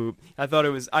bop boop." I thought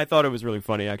it was really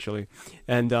funny actually,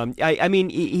 and I mean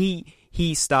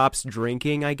he stops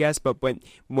drinking, I guess, but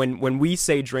when we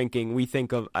say drinking, we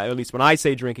think of, at least when I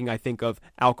say drinking, I think of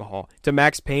alcohol. To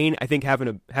Max Payne, I think having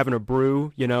a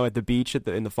brew, at the beach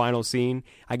in the final scene,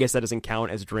 I guess that doesn't count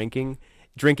as drinking.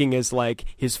 Drinking is like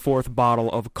his 4th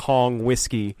bottle of Kong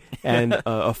whiskey and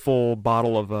a full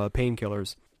bottle of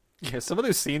painkillers. Yeah, some of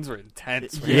those scenes were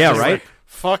intense. Yeah, Just right? like,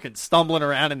 fucking stumbling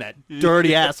around in that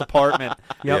dirty ass apartment.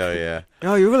 Yeah, yeah.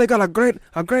 Oh, you really got a great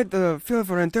feel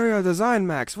for interior design,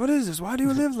 Max. What is this? Why do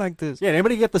you live like this? Yeah,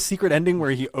 anybody get the secret ending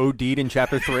where he OD'd in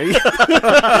chapter 3?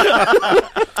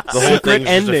 The whole Secret thing's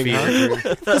ending, just a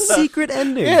fever. The secret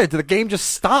ending. Yeah, the game just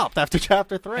stopped after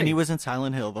chapter 3. And he was in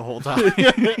Silent Hill the whole time.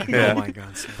 Yeah. Oh my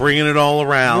god. Bringing it all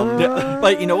around.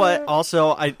 But you know what?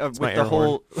 Also, with my the air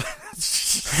whole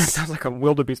Sounds like a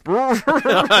wildebeest.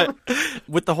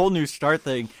 with the whole new start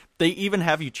thing, they even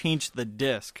have you change the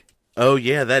disc. Oh,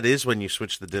 yeah, that is when you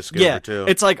switch the disc Yeah, over, too.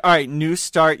 it's like, all right, new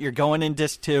start. You're going in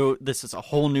disc 2. This is a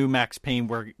whole new Max Payne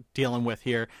we're dealing with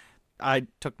here. I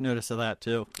took notice of that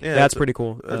too. Yeah, That's pretty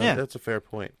cool. Yeah. That's a fair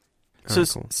point. So,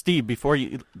 cool. Steve, before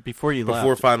you Before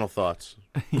left, final thoughts.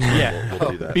 yeah,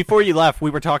 We'll do that. before you left, we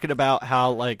were talking about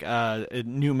how like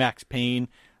new Max Payne,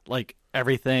 like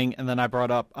everything, and then I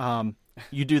brought up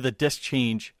you do the disc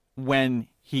change when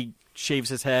he shaves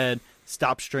his head,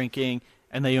 stops drinking,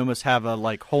 and they almost have a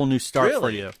like whole new start for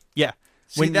Really? you. Yeah,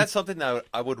 See, that's something that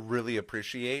I would really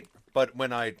appreciate. But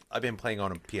when I've been playing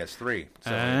on a PS3,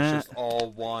 so it's just all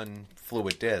one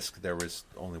fluid disc. There was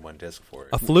only one disc for it.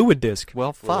 A fluid disc.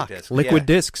 well, Fluid fuck. disc. Liquid Yeah.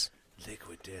 discs.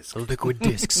 Liquid disc. A liquid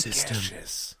disc system.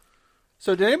 Gaseous.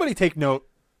 So did anybody take note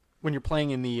when you're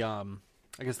playing in the, I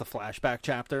guess the flashback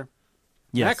chapter?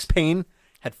 Yes. Max Payne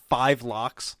had 5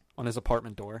 locks on his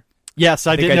apartment door. Yes,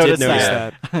 I, I think did I notice did notice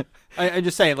that. that. I'm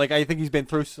just saying, like, I think he's been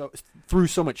through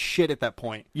so much shit at that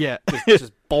point. Yeah.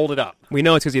 Just bolted up. We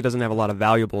know it's because he doesn't have a lot of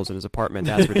valuables in his apartment.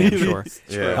 That's for damn sure.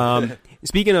 Yeah.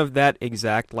 Speaking of that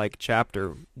exact like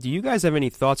chapter, do you guys have any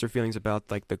thoughts or feelings about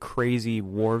like the crazy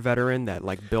war veteran that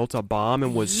like built a bomb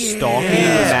and was stalking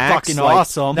Max? Fucking Like,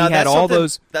 awesome. He had all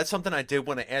those. That's something I did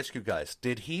want to ask you guys.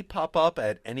 Did he pop up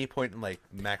at any point in like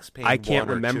Max Payne? I can't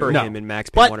 1 or remember 2? him in Max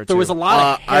Payne 1 or But 2. there was a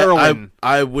lot of heroin.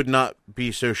 I would not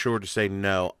be so sure to say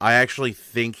no. I actually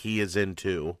think he is in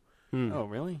 2. Oh,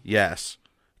 really? Yes.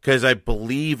 Because I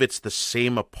believe it's the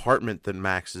same apartment that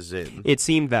Max is in. It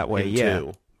seemed that way, In yeah.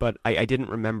 2. But I didn't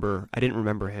remember. I didn't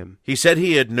remember him. He said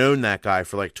he had known that guy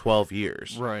for like 12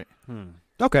 years. Right.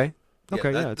 Okay. Yeah,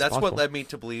 Okay. Yeah, it's that's possible. what led me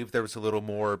to believe there was a little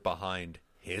more behind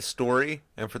his story,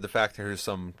 and for the fact that there's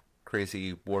some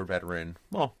crazy war veteran.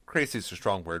 Well, crazy is a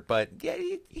strong word, but yeah,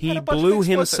 he had He a bunch of blew explosives.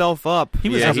 himself up. He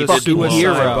was as a a fucking superhero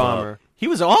hero. bomber. He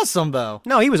was awesome though.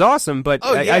 No, he was awesome, but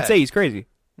Oh, yeah. I'd say he's crazy.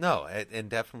 No, and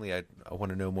definitely I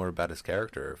want to know more about his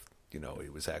character. If he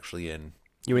was actually in.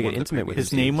 You want to one get of the intimate with previous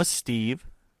His name was Steve.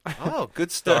 Oh,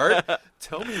 good start.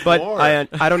 Tell me But more.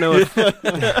 I don't know if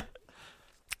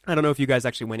I don't know if you guys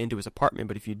actually went into his apartment,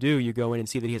 but if you do, you go in and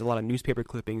see that he has a lot of newspaper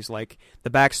clippings, like the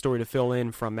backstory to fill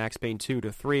in from Max Payne 2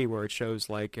 to 3, where it shows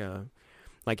like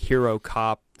hero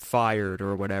cop fired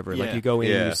or whatever. Like Yeah. you go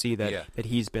in and Yeah. you see that Yeah. that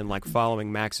he's been like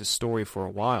following Max's story for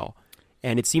a while,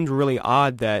 and it seemed really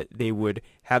odd that they would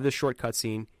have this short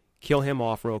cutscene, kill him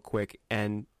off real quick,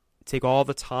 and take all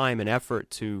the time and effort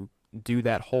to do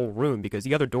that whole room, because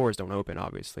the other doors don't open,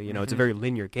 obviously. It's a very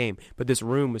linear game, but this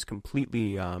room was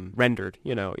completely rendered.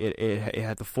 It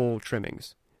had the full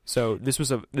trimmings. So this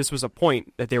was a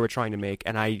point that they were trying to make,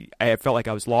 and I felt like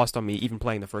I was lost on me even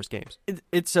playing the first games.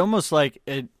 It's almost like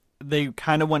they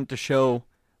kind of wanted to show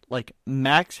like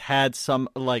Max had some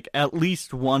like at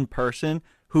least one person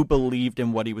who believed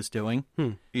in what he was doing.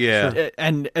 Yeah.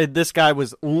 And this guy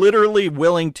was literally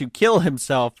willing to kill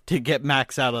himself to get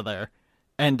Max out of there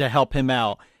and to help him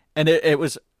out. And it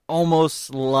was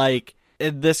almost like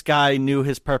this guy knew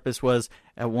his purpose was,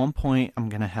 at one point, I'm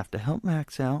going to have to help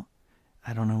Max out.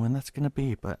 I don't know when that's going to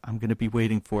be, but I'm going to be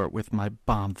waiting for it with my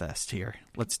bomb vest here.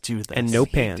 Let's do this. And no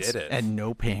He pants. did it. And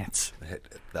no pants.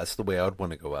 That's the way I would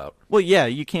want to go out. Well, yeah,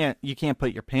 you can't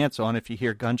put your pants on if you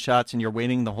hear gunshots and you're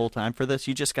waiting the whole time for this.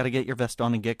 You just got to get your vest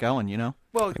on and get going, you know?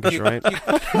 Well, That's right. You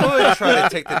could try to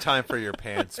take the time for your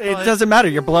pants. It but doesn't matter.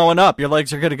 You're blowing up. Your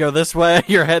legs are going to go this way,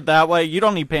 your head that way. You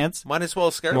don't need pants. Might as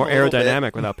well scare More him a little bit.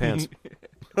 aerodynamic without pants.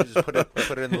 You just put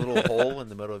it in the little hole in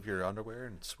the middle of your underwear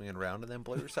and swing it around, and then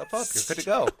blow yourself up. You're good to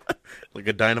go. Like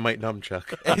a dynamite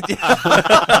nunchuck.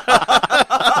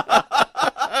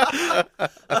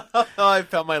 I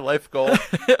found my life goal.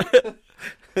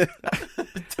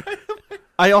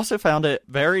 I also found it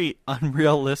very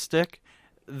unrealistic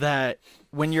that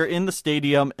when you're in the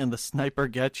stadium and the sniper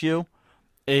gets you,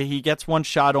 he gets one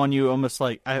shot on you almost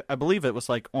like, I believe it was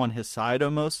like on his side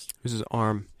almost. It was his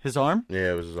arm. His arm?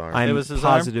 Yeah, it was his arm. I'm was his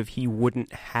arm? positive he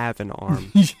wouldn't have an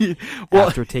arm Well,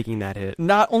 after taking that hit.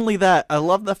 not only that, I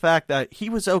love the fact that he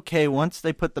was okay once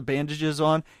they put the bandages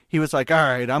on. He was like, all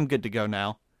right, I'm good to go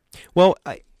now. Well,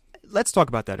 let's talk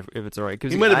about that if it's all right.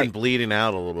 Because he might have been bleeding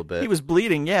out a little bit. He was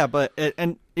bleeding, yeah, but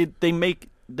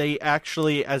they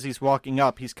actually, as he's walking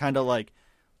up, he's kind of like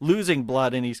losing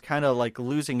blood, and he's kind of like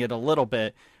losing it a little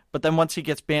bit. But then once he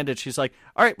gets bandaged, she's like,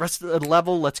 all right, rest of the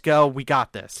level, let's go. We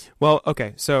got this. Well,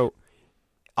 okay, so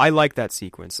I like that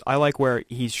sequence. I like where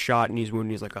he's shot and he's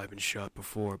wounded. He's like, I've been shot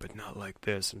before, but not like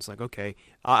this. And it's like, okay.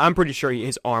 I'm pretty sure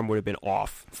his arm would have been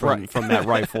off from that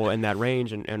rifle and that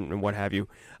range and what have you.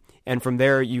 And from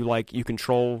there, you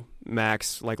control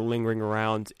Max like lingering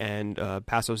around, and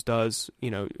Passos does,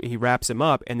 he wraps him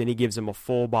up, and then he gives him a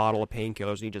full bottle of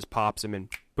painkillers, and he just pops him, and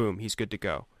boom, he's good to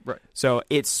go. Right. So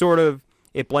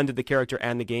it blended the character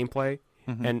and the gameplay,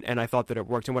 and I thought that it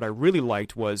worked. And what I really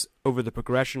liked was over the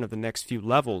progression of the next few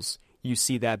levels, you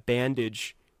see that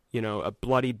bandage, a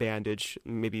bloody bandage,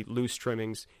 maybe loose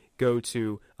trimmings, go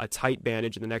to a tight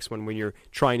bandage in the next one when you're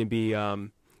trying to be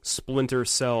Splinter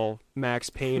Cell Max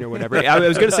Payne or whatever. I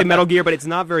was going to say Metal Gear, but it's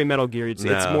not very Metal Gear. It's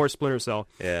more Splinter Cell.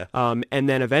 Yeah. And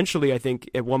then eventually, I think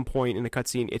at one point in the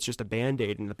cutscene, it's just a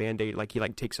Band-Aid, and the Band-Aid, he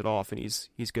takes it off, and he's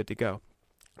good to go.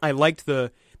 I liked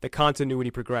the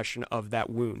continuity progression of that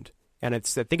wound, and I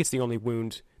think it's the only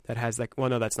wound that has that. Well,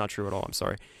 no, that's not true at all. I'm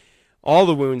sorry. All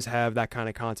the wounds have that kind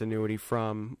of continuity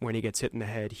from when he gets hit in the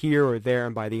head here or there,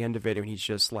 and by the end of it, when he's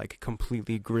just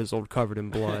completely grizzled, covered in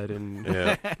blood, and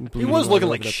he was looking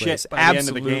like shit by the end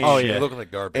of the game. Oh yeah, He looked like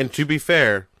garbage. And to be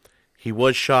fair, he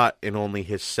was shot in only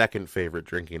his second favorite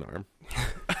drinking arm.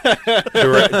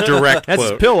 Direct That's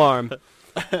quote. his pill arm.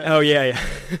 Oh yeah.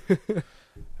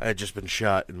 I had just been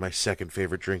shot in my second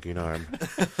favorite drinking arm.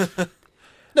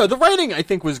 No, the writing I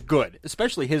think was good,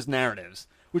 especially his narratives,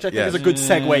 which I think is a good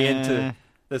segue into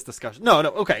this discussion. No,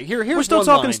 okay. Here's we're still one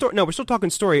talking line. story. No, we're still talking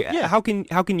story. Yeah. How can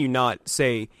you not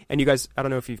say? And you guys, I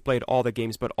don't know if you've played all the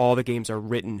games, but all the games are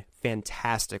written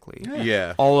fantastically.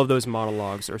 Yeah. All of those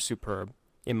monologues are superb,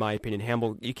 in my opinion.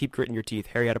 Hamble, you keep gritting your teeth.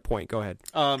 Harry had a point. Go ahead.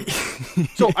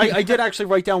 So I did actually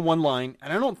write down one line,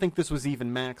 and I don't think this was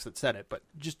even Max that said it, but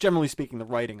just generally speaking, the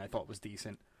writing I thought was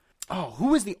decent. Oh, who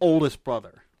was the oldest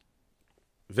brother?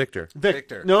 Victor.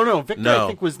 Victor. No, Victor No. I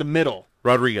think was the middle.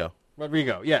 Rodrigo.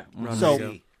 Rodrigo, yeah.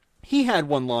 So he had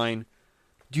one line.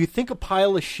 Do you think a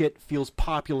pile of shit feels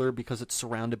popular because it's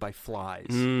surrounded by flies?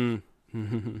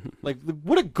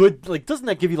 What a good, doesn't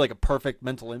that give you a perfect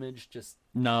mental image? Just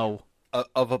no.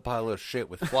 Of a pile of shit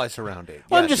with flies around it.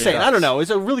 Well, I'm Yes, just it saying, does. I don't know.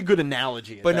 It's a really good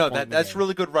analogy. But no, point in the that's game.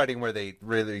 really good writing where they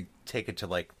really take it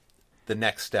to the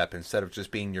next step instead of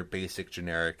just being your basic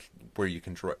generic where you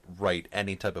can write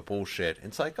any type of bullshit.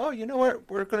 It's like, oh, you know what?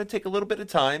 We're going to take a little bit of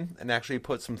time and actually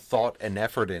put some thought and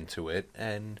effort into it,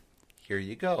 and here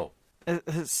you go.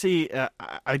 See,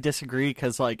 I disagree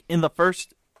because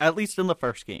at least in the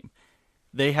first game,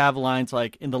 they have lines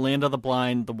like, in the land of the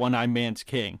blind, the one-eyed man's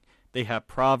king. They have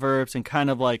proverbs and kind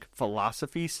of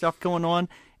philosophy stuff going on.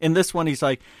 In this one, he's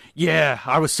like, yeah,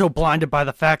 I was so blinded by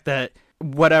the fact that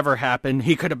whatever happened,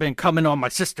 he could have been coming on my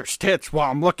sister's tits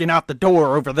while I'm looking out the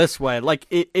door over this way.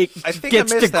 It I think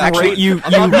gets I missed to that great. one.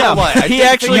 I'm not gonna lie. I He did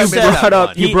actually think I missed said- that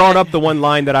one. You brought up the one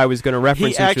line that I was going to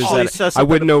reference, He which is actually that says I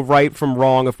wouldn't something- know right from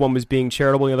wrong if one was being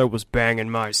charitable and the other was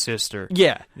banging my sister.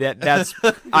 Yeah. That's.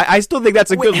 I still think that's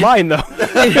a good line, though.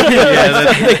 Yeah,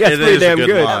 I think that's it pretty is damn a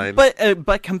good. line.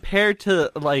 But compared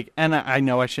to and I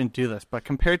know I shouldn't do this, but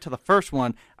compared to the first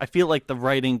one, I feel like the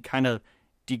writing kind of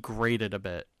degraded a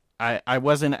bit. I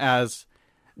wasn't as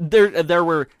there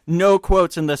were no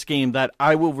quotes in this game that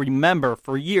I will remember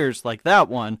for years like that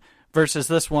one versus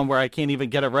this one where I can't even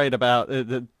get it right about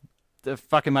the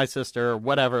fucking my sister or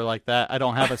whatever like that. I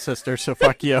don't have a sister, so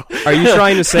fuck you. Are you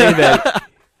trying to say that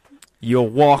 "you'll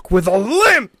walk with a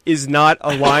limp" is not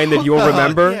a line that you'll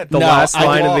remember? Yeah, the no, last I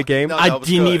line of the walk- game. no, I that was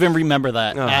didn't good. even remember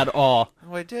that Oh. at all.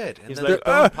 Oh, I did. And He's then like, the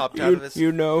bone popped out of his...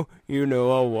 you know,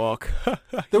 I'll walk.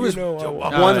 There was I'll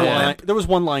walk. one yeah. line. There was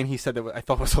one line he said that I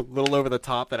thought was a little over the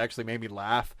top that actually made me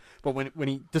laugh. But when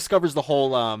he discovers the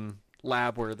whole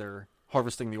lab where they're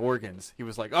harvesting the organs, he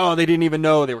was like, "Oh, they didn't even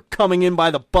know they were coming in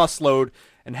by the busload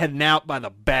and heading out by the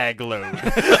bag load."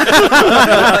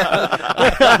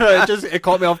 It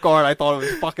caught me off guard. I thought it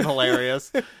was fucking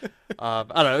hilarious. I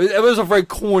don't know. It was a very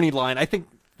corny line. I think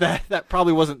that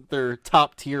probably wasn't their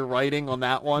top tier writing on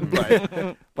that one,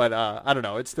 but I don't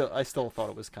know. I still thought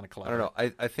it was kind of I clever. don't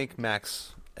know. I think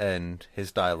Max and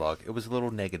his dialogue, it was a little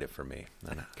negative for me.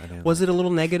 I didn't Was like it a little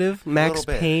negative? A Max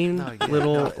little bit. Payne, No, yeah,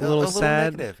 little no, little a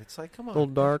sad, negative. It's like, come a on. little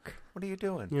dark. What are you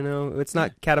doing? You know, it's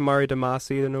not Katamari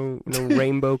Damacy. No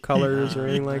rainbow colors or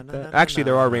anything like that. Actually,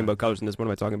 there are rainbow colors in this. What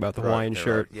am I talking about? The Hawaiian There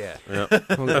shirt. are-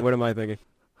 Yeah. What am I thinking?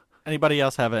 Anybody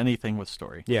else have anything with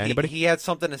story? Yeah, anybody? He had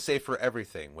something to say for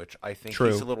everything, which I think True.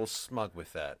 he's a little smug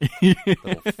with that.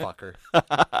 Little fucker.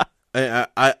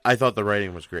 I thought the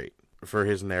writing was great for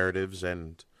his narratives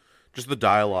and just the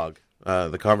dialogue.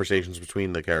 The conversations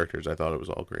between the characters, I thought it was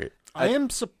all great. I am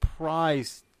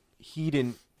surprised he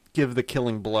didn't give the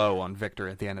killing blow on Victor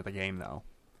at the end of the game, though.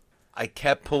 I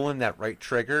kept pulling that right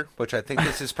trigger, which I think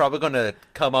this is probably going to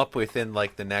come up within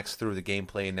like the next through the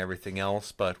gameplay and everything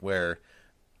else. But where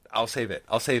I'll save it.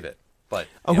 But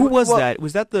who was that?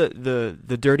 Was that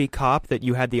the dirty cop that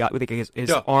you had the his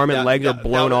arm and legs are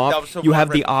blown off? You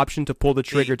have the option to pull the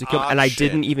trigger to kill him, and I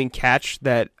didn't even catch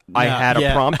that I had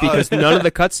a prompt because none of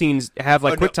the cutscenes have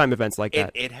like QuickTime events like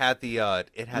that. It had the dot.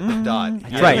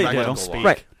 Right.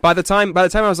 Right. By the time I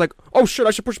was like, oh shit,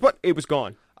 I should push the button. It was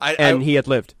gone, and he had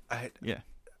lived. Did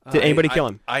anybody kill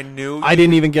him? I knew. I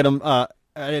didn't even get him.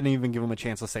 I didn't even give him a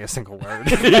chance to say a single word.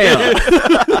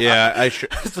 Yeah,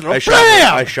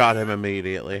 I shot him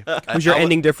immediately. Was your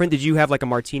ending different? Did you have like a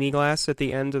martini glass at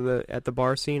the end of the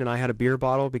bar scene, and I had a beer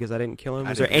bottle because I didn't kill him?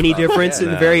 Was there any difference in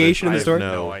the variation of the story?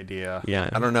 No idea. Yeah,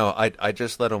 I don't know. I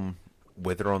just let him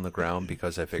wither on the ground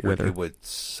because I figured he would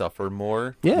suffer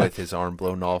more with his arm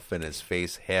blown off and his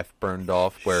face half burned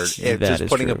off. Where just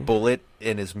putting a bullet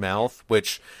in his mouth,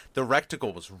 which the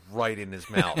reticle was right in his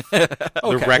mouth. The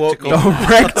recticle.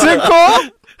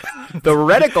 The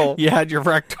reticle. You had your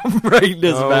rectum right in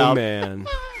his mouth. Oh man.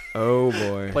 Oh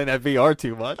boy. Playing that VR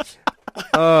too much.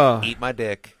 Eat my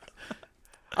dick.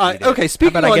 Okay,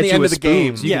 speaking on the end of the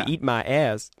game, so you can eat my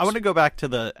ass. I want to go back to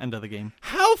the end of the game.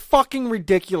 How fucking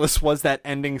ridiculous was that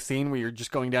ending scene where you're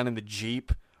just going down in the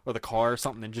Jeep or the car or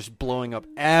something and just blowing up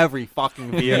every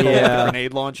fucking vehicle with a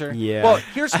grenade launcher? Yeah. Well,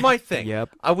 here's my thing. Yep.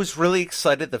 I was really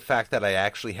excited the fact that I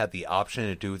actually had the option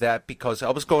to do that because I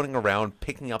was going around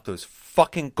picking up those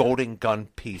fucking golden gun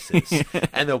pieces.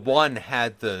 And the one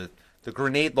had the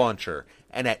grenade launcher.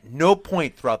 And at no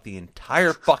point throughout the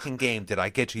entire fucking game did I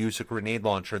get to use a grenade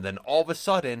launcher. And then all of a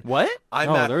sudden, what?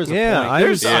 There's a yeah, point.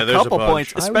 There's a couple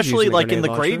points, I was especially using a like in the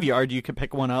grenade launcher. graveyard. You could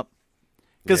pick one up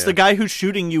because the guy who's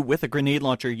shooting you with a grenade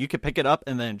launcher, you could pick it up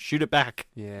and then shoot it back.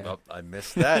 Yeah. Oh, I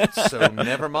missed that, so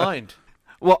never mind.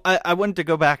 Well, I wanted to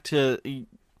go back to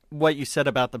what you said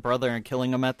about the brother and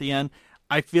killing him at the end.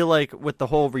 I feel like with the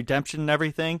whole redemption and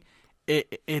everything,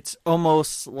 it's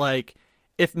almost like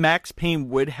if Max Payne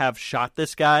would have shot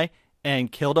this guy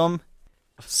and killed him.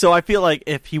 So I feel like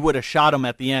if he would have shot him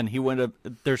at the end, he would have.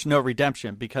 There's no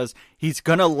redemption because he's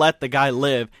gonna let the guy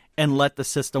live and let the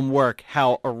system work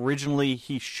how originally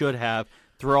he should have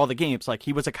through all the games. Like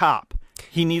he was a cop.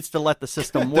 He needs to let the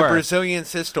system The work. Brazilian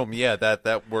system,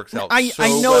 that works out. I so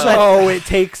know well. that- So it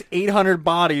takes 800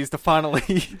 bodies to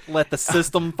finally let the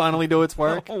system finally do its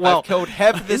work. Well, I've killed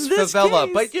half this in this favela,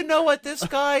 case- but you know what? This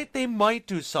guy, they might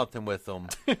do something with him.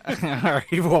 all right,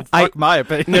 well, fuck my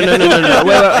opinion. No.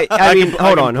 Wait, I mean,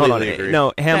 hold on. completely agree.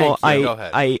 No, Hamill, Thank you. Go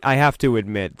ahead. I have to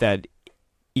admit that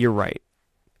you're right.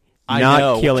 I Not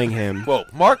know. killing him. Whoa,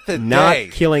 mark the Not day.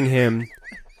 killing him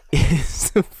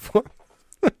is a form.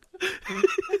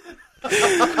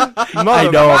 I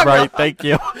know I'm right. Thank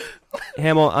you.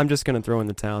 Hamill, I'm just gonna throw in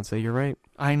the towel and say you're right.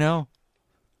 I know.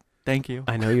 Thank you.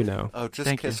 I know you know. Oh, just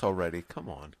Thank kiss already. Come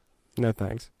on. No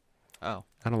thanks. Oh,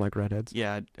 I don't like redheads.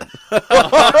 yeah.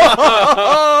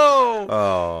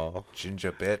 Oh.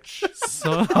 Ginger bitch.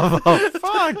 Son of a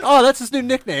Fuck. Oh, that's his new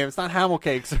nickname. It's not Hamel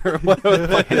Cakes or whatever the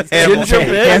fuck it is. ginger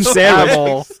bitch. Ham sandwich.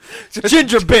 Hamel.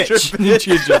 Ginger bitch.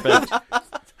 Ginger bitch.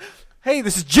 Hey,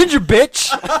 this is Ginger bitch.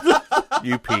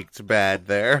 You peaked bad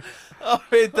there. Oh,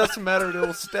 it doesn't matter.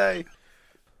 It'll stay.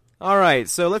 All right,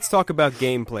 so let's talk about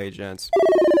gameplay, gents.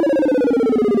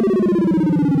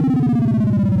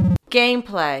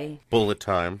 Gameplay. Bullet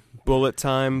time. Bullet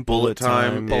time. Bullet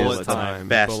time Bullet is time.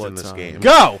 best bullet in this time. game.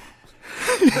 Go.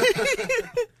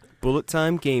 Bullet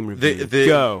time game review. The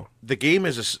Go. The game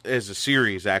as a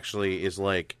series actually is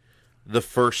like the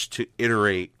first to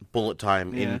iterate bullet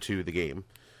time into the game,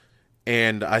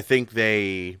 and I think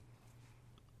they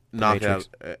knock out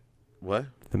what?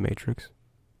 The Matrix.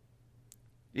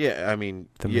 Yeah, I mean,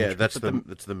 The yeah, Matrix.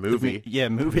 that's the movie.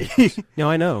 Movie. No,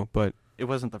 I know, but It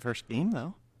wasn't the first game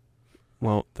though.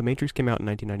 well, The Matrix came out in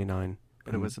 1999.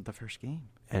 But it wasn't the first game.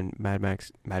 And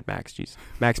Max, jeez,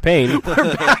 Max Payne,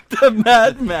 We're back to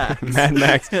Mad Max.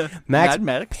 Max Mad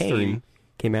Max Payne 3.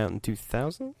 came out in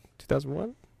 2000,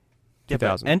 2001. Yeah, but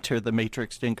 2000. Enter the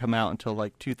Matrix didn't come out until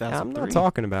like 2003. I'm not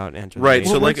talking about Enter the Right.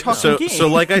 Matrix. So we're like talking so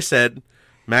game. like I said,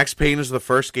 Max Payne is the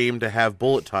first game to have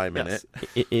bullet time in Yes.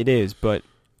 it. It is, but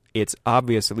it's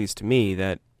obvious, at least to me,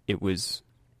 that it was.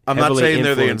 I'm not heavily saying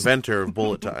they're the influenced- inventor of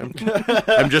bullet time.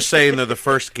 I'm just saying they're the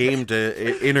first game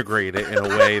to integrate it in a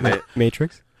way that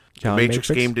Matrix. John the Matrix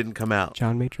game didn't come out.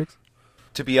 John Matrix.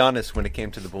 To be honest, when it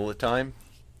came to the bullet time,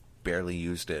 barely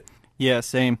used it. Yeah,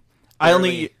 same.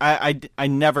 Barely. I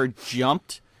never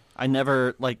jumped. I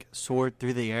never like soared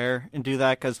through the air and do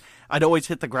that because I'd always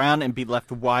hit the ground and be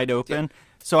left wide open. Yeah.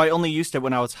 So I only used it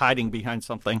when I was hiding behind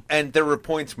something. And there were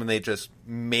points when they just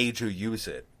made you use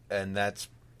it, and that's,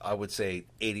 I would say,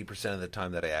 80% of the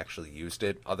time that I actually used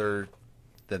it. Other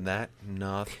than that,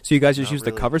 no. So you guys just used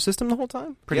really. the cover system the whole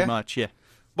time? Pretty much, yeah.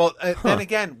 Well, then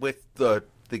again, with the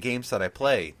games that I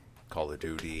play, Call of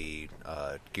Duty,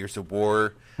 Gears of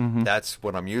War, that's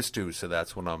what I'm used to. So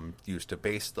that's what I'm used to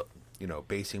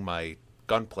basing my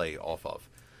gunplay off of.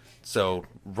 So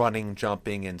running,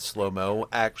 jumping, and slow-mo,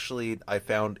 actually, I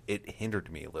found it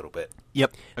hindered me a little bit.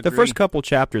 Yep. The first couple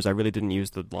chapters, I really didn't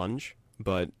use the lunge,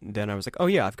 but then I was like, oh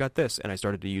yeah, I've got this, and I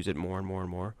started to use it more and more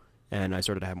and more, and I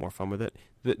started to have more fun with it.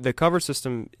 The cover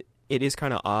system, it is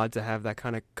kind of odd to have that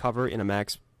kind of cover in a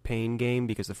Max Payne game,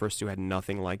 because the first two had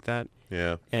nothing like that.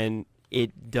 Yeah. And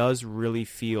it does really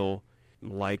feel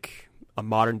like a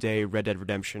modern-day Red Dead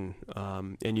Redemption,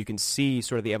 and you can see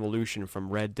sort of the evolution from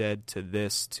Red Dead to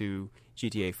this to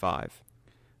GTA 5.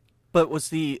 But was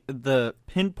the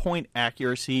pinpoint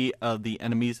accuracy of the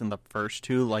enemies in the first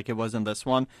two like it was in this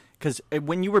one? Because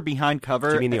when you were behind cover...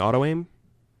 Do you mean the auto-aim?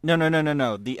 No.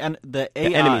 The AI. The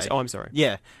enemies. Oh, I'm sorry.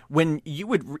 Yeah. When you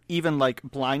would even like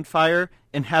blind fire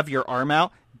and have your arm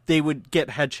out, they would get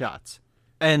headshots.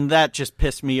 And that just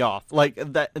pissed me off. Like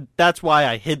that's why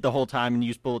I hid the whole time and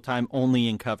used bullet time only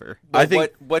in cover. Well, I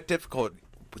think what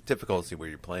difficulty were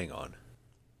you playing on?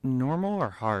 Normal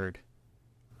or hard?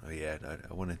 Oh yeah,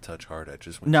 I wouldn't touch hard. I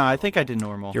just I think I did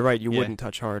normal. You're right. You wouldn't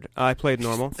touch hard. I played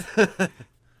normal.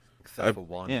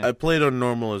 I played on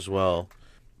normal as well,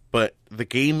 but the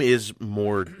game is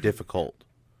more difficult,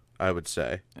 I would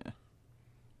say. Yeah.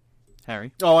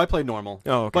 Harry? Oh, I played normal.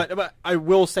 Oh, okay. But I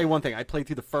will say one thing. I played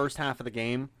through the first half of the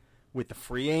game with the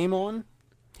free aim on.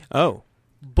 Oh.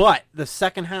 But the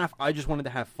second half, I just wanted to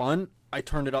have fun. I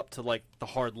turned it up to, like, the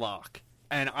hard lock.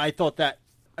 And I thought that...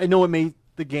 I know it made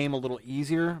the game a little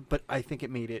easier, but I think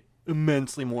it made it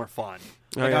immensely more fun.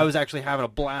 Like, I was actually having a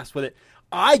blast with it.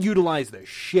 I utilized the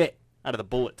shit out of the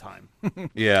bullet time.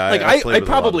 Yeah, like, I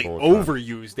probably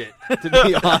overused it, to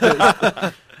be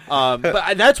honest.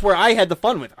 But that's where I had the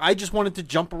fun with. I just wanted to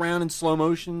jump around in slow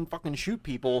motion, fucking shoot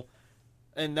people,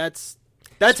 and that's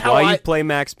how why you play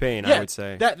Max Payne. Yeah, I would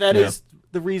say that is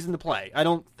the reason to play. I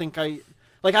don't think I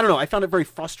don't know. I found it very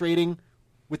frustrating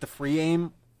with the free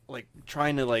aim, like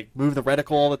trying to like move the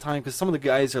reticle all the time because some of the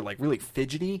guys are like really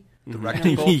fidgety. The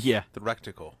reticle, yeah, the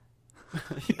reticle,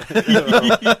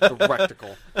 the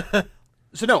reticle.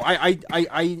 So no,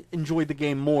 I enjoyed the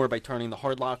game more by turning the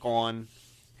hard lock on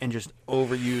and just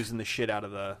overusing the shit out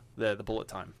of the bullet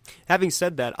time. Having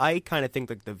said that, I kind of think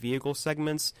like the vehicle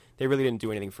segments, they really didn't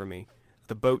do anything for me.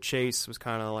 The boat chase was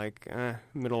kind of like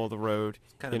middle of the road.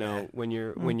 Kinda when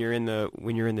you're in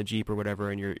the Jeep or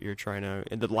whatever, and you're trying to,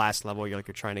 in the last level, you're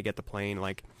trying to get the plane.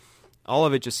 Like all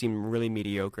of it just seemed really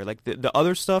mediocre. Like the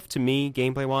other stuff to me,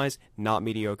 gameplay wise, not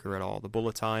mediocre at all. The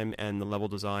bullet time and the level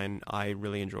design, I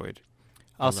really enjoyed.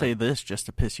 I'll say this just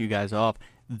to piss you guys off.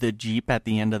 The Jeep at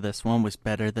the end of this one was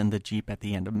better than the Jeep at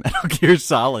the end of Metal Gear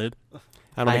Solid.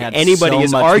 I don't think anybody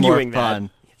is arguing that.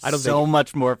 I don't think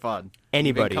much more fun.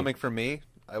 Anybody coming from me,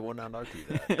 I will not argue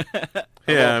that.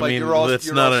 Yeah, I mean,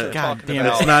 it's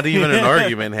not even an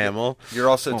argument, Hamill. You're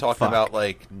also talking about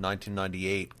like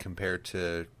 1998 compared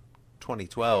to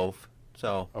 2012.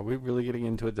 So are we really getting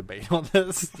into a debate on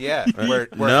this? Yeah.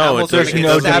 No, there's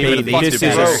no debate. This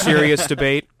is a serious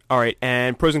debate. All right,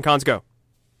 and pros and cons go.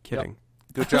 Kidding.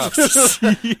 Yep. Good job.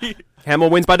 Hamill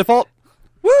wins by default.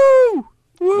 Woo!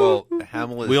 Well,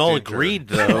 Hamill is we all ginger. agreed,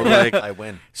 though. Like, I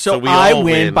win. So we I all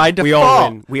win by default. We all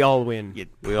win. We all win.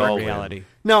 We all in reality.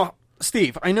 Now,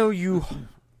 Steve, I know you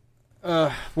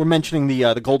were mentioning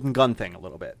the golden gun thing a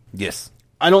little bit. Yes.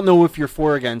 I don't know if you're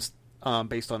for or against,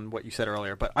 based on what you said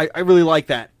earlier, but I really like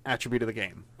that attribute of the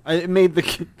game. It made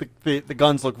the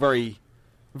guns look very,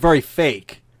 very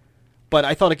fake. But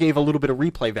I thought it gave a little bit of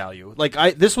replay value.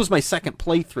 Like this was my second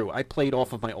playthrough. I played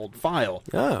off of my old file,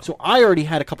 so I already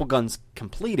had a couple guns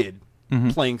completed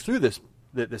playing through this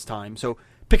time. So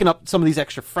picking up some of these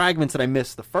extra fragments that I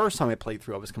missed the first time I played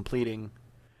through, I was completing.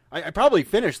 I probably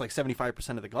finished like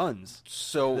 75% of the guns.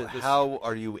 So how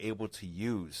are you able to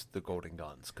use the golden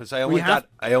guns? Because I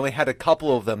only had a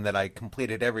couple of them that I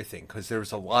completed everything because there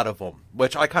was a lot of them,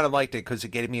 which I kind of liked it because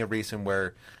it gave me a reason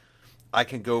where I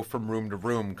can go from room to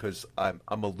room because I'm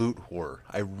a loot whore.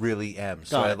 I really am.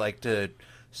 So I like to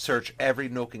search every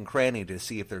nook and cranny to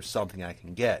see if there's something I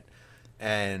can get.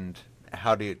 And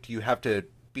how do you have to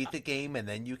beat the game and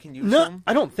then you can use them? No,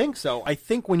 I don't think so. I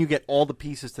think when you get all the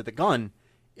pieces to the gun,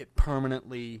 it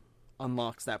permanently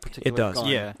unlocks that particular gun. It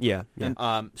does. Yeah.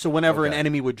 So whenever an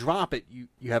enemy would drop it,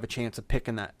 you have a chance of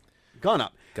picking that gun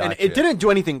up. And Gotcha. it didn't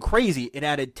do anything crazy. It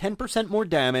added 10% more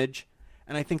damage,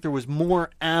 and I think there was more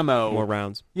ammo. More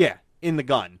rounds. Yeah, in the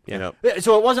gun. Yeah.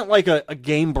 So it wasn't like a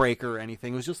game breaker or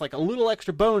anything. It was just like a little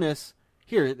extra bonus.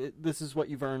 Here, this is what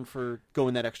you've earned for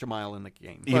going that extra mile in the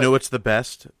game. You know what's the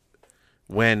best?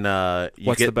 When you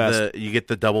What's get the best? you get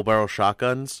the double barrel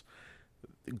shotguns,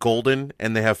 golden,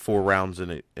 and they have 4 rounds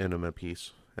in them a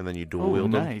piece, and then you dual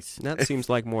wield them. Nice. That seems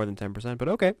like more than 10%, but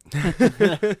okay.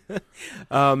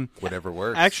 Whatever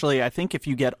works. Actually, I think if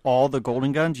you get all the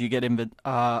golden guns, you get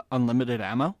unlimited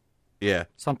ammo. Yeah,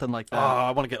 Something like that. I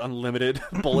want to get unlimited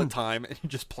bullet time and you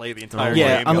just play the entire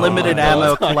yeah, game. unlimited Oh, ammo,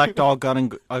 bullet time. collect all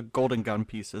golden gun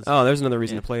pieces. Oh, there's another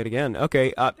reason to play it again.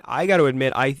 Okay, I got to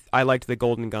admit, I liked the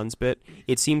Golden Guns bit.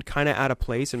 It seemed kind of out of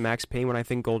place in Max Payne. When I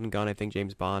think Golden Gun, I think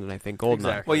James Bond, and I think GoldenEye.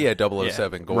 Exactly. well, yeah,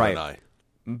 007, Right.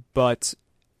 GoldenEye. But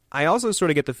I also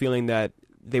sort of get the feeling that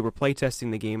they were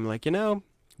playtesting the game like,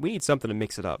 we need something to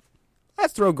mix it up.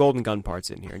 Let's throw Golden Gun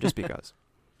parts in here, just because.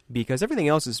 Because everything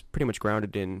else is pretty much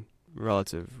grounded in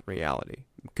relative reality.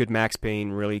 Could Max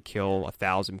Payne really kill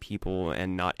 1,000 people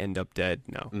and not end up dead?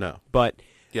 No. But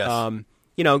Yes.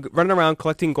 running around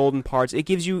collecting golden parts, it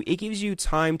gives you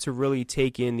time to really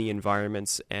take in the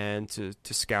environments and to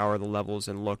scour the levels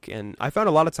and look. And I found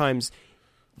a lot of times,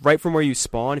 right from where you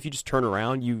spawn, if you just turn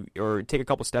around, or take a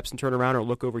couple steps and turn around, or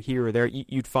look over here or there,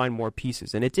 you'd find more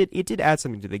pieces. And it did add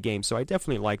something to the game. So I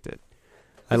definitely liked it.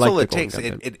 That's liked all the it Golden takes.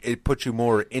 Gun bit. It puts you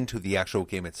more into the actual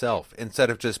game itself instead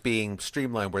of just being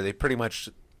streamlined, where they pretty much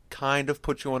kind of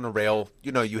put you on a rail.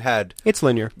 You had It's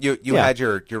linear. you Yeah. had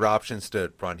your options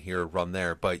to run here, run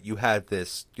there, but you had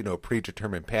this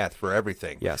predetermined path for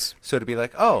everything. Yes. So to be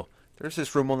like, oh, there's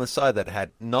this room on the side that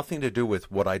had nothing to do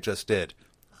with what I just did.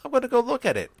 I'm gonna go look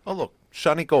at it. Oh look,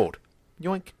 shiny gold.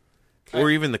 Yoink. or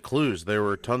even the clues. There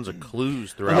were tons of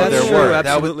clues throughout. That's there true, were.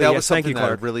 absolutely. That Yes, was thank something you, that I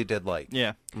Clark. really did like.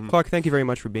 Yeah. Clark, thank you very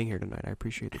much for being here tonight. I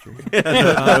appreciate that you're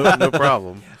here. no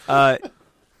problem.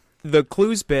 The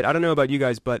clues bit, I don't know about you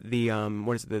guys, but the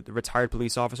what is it, the retired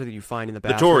police officer that you find in the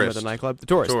bathroom tourist. of the nightclub? The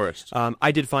tourist. Tourist.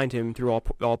 I did find him through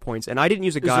all points, and I didn't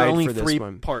use a Is there guide only for this 3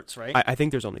 one. parts, right? I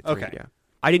think there's only 3, Okay. yeah.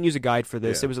 I didn't use a guide for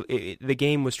this. Yeah. The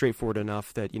game was straightforward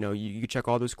enough that you check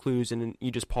all those clues and then you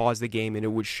just pause the game and it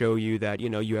would show you that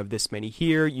you have this many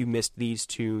here, you missed these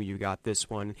 2, you got this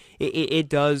one. It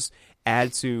does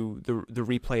add to the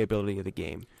replayability of the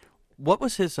game. What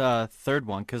was his third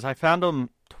one? Because I found him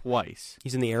twice.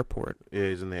 He's in the airport Yeah,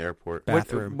 he's in the airport.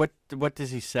 bathroom. What does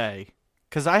he say?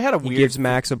 Because I had a He weird. gives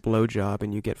Max a blowjob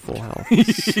and you get full health.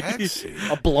 Sexy.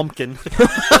 A Blumpkin.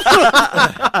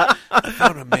 I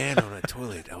found a man on a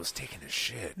toilet that was taking a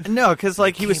shit. No, because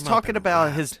He he was came up talking and about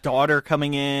rapped. his daughter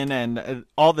coming in and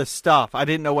all this stuff. I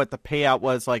didn't know what the payout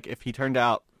was. Like if he turned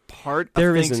out part of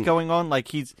There things isn't- going on, like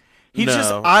he's No.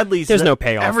 just oddly There's no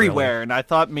payoff, everywhere. And I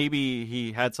thought maybe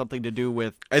he had something to do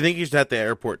with. I think he's at the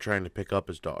airport trying to pick up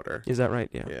his daughter. Is that right?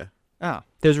 Yeah. Yeah. Oh,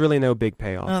 There's really no big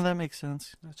payoff. oh, that makes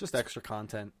sense. It's just extra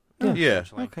content. Yeah.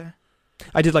 essentially. Okay.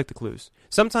 I did like the clues.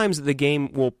 Sometimes the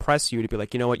game will press you to be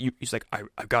like, you know what? He's like,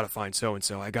 I've got to find so and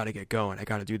so. I got to get going. I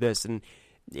got to do this. And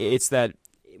it's that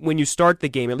when you start the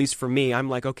game, at least for me, I'm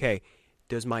like, okay,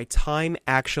 does my time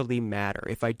actually matter?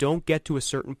 If I don't get to a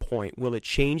certain point, will it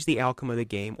change the outcome of the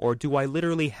game, or do I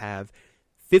literally have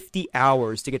 50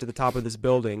 hours to get to the top of this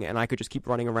building and I could just keep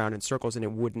running around in circles and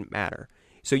it wouldn't matter?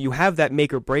 So you have that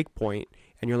make or break point,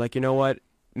 and you're like, you know what?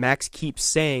 Max keeps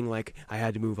saying like, I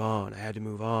had to move on,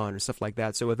 or stuff like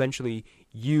that. So eventually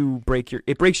it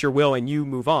breaks your will and you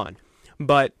move on.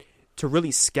 But to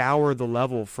really scour the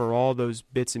level for all those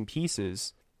bits and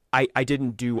pieces, I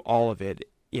didn't do all of it.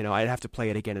 I'd have to play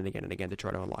it again and again and again to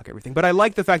try to unlock everything. But I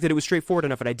like the fact that it was straightforward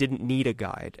enough and I didn't need a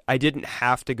guide. I didn't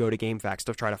have to go to GameFAQs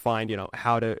to try to find,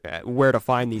 where to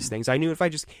find these things. I knew if I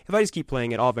just keep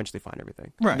playing it, I'll eventually find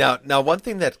everything. Right. Now, one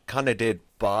thing that kind of did,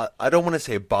 I don't want to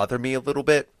say bother me a little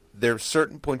bit. There's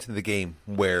certain points in the game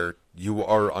where you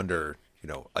are under,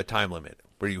 a time limit,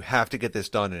 where you have to get this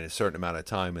done in a certain amount of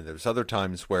time, and there's other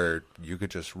times where you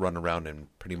could just run around and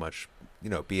pretty much,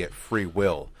 be at free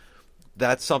will.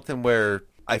 That's something where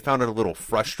I found it a little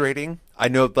frustrating. I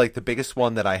know, like, the biggest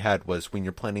one that I had was when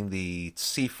you're planting the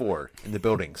C4 in the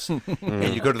buildings,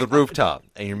 and you go to the rooftop,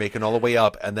 and you're making all the way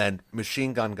up, and then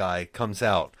machine gun guy comes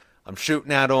out. I'm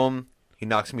shooting at him. He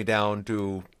knocks me down,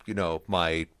 do,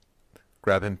 my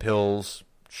grabbing pills,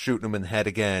 shooting him in the head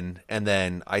again, and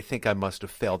then I think I must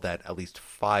have failed that at least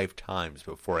 5 times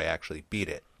before I actually beat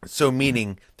it. So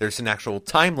meaning there's an actual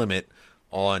time limit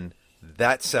on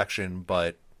that section,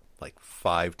 but like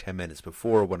 5-10 minutes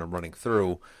before when I'm running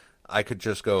through, I could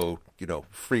just go,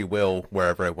 free will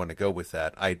wherever I want to go with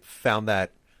that. I found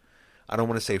that I don't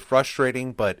want to say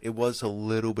frustrating, but it was a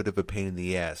little bit of a pain in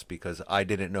the ass because I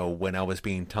didn't know when I was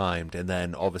being timed, and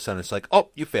then all of a sudden it's like, oh,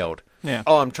 you failed. Yeah.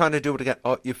 Oh, I'm trying to do it again.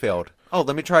 Oh, you failed. Oh,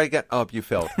 let me try again. Oh, you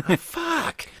failed.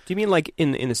 Fuck. Do you mean like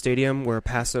in the stadium where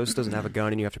Passos doesn't have a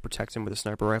gun and you have to protect him with a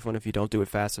sniper rifle, and if you don't do it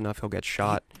fast enough, he'll get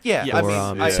shot? Yeah, Yeah,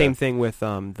 Or I same thing with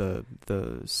the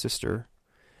sister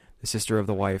of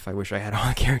the wife. I wish I had all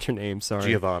the character names.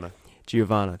 Sorry,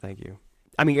 Giovanna. Thank you.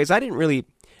 I mean, guys,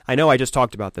 I know I just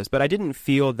talked about this, but I didn't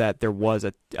feel that there was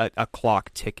a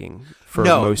clock ticking for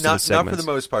most of the segments. Not for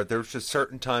the most part. There was just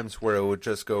certain times where it would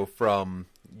just go from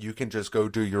you can just go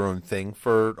do your own thing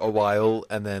for a while,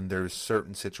 and then there's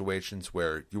certain situations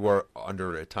where you are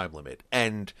under a time limit.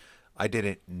 And I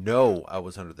didn't know I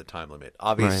was under the time limit.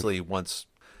 Obviously, once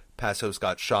Passos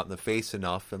got shot in the face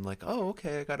enough, and like, oh,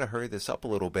 okay, I got to hurry this up a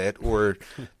little bit. Or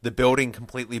the building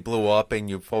completely blew up and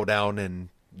you fall down and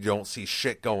you don't see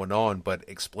shit going on, but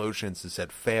explosions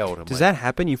instead failed. Does that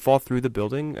happen? You fall through the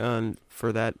building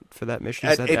for that mission?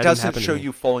 It doesn't show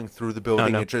you falling through the building. Oh,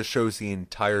 no. It just shows the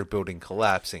entire building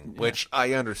collapsing, which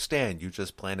I understand. You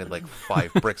just planted like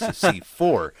 5 bricks of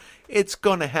C4. It's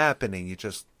going to happen, and you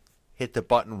just hit the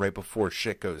button right before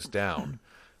shit goes down.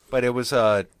 But it was,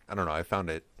 I don't know, I found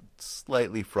it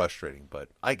slightly frustrating, but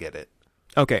I get it.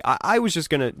 Okay, I was just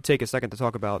going to take a second to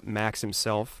talk about Max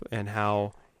himself and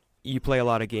how you play a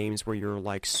lot of games where you're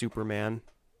like Superman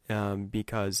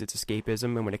because it's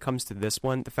escapism. And when it comes to this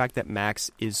one, the fact that Max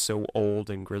is so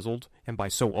old and grizzled, and by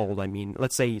so old, I mean,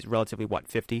 let's say he's relatively,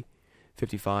 50,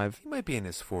 55? He might be in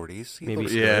his 40s. Maybe. I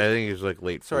think he's like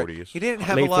late 40s. He didn't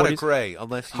have Late a lot 40s? of gray,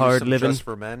 unless he Hard used some living. Just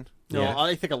for Men. No, Yeah.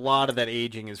 I think a lot of that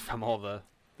aging is from all the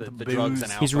drugs booze. and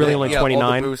alcohol. He's really only Yeah, all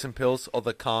 29. the booze and pills, all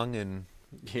the Kong and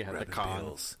the rabbit con.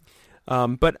 pills.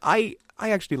 But I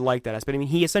actually like that aspect. I mean,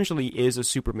 he essentially is a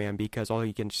Superman because all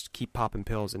he can just keep popping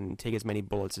pills and take as many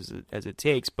bullets as it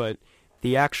takes. But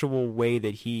the actual way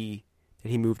that he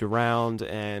moved around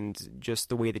and just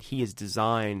the way that he is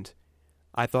designed,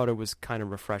 I thought it was kind of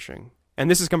refreshing. And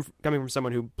this is coming from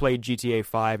someone who played GTA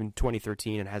 5 in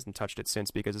 2013 and hasn't touched it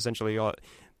since, because essentially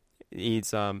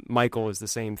Michael is the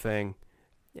same thing,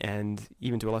 and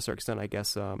even to a lesser extent, I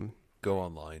guess. Go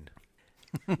online.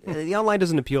 The online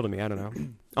doesn't appeal to me. I don't know.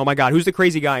 Oh my God, who's the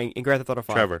crazy guy in Grand Theft Auto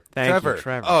 5? Trevor. Thank you,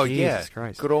 Trevor. Oh, Jesus yeah.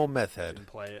 Christ. Good old meth head.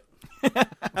 Play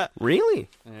it. Really?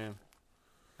 Yeah.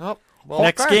 Oh, well,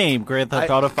 Next game, Grand Theft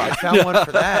Auto 5. I found one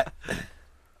for that.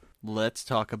 Let's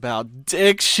talk about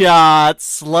dick shots.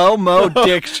 Slow-mo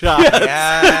dick shots.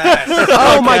 Yes.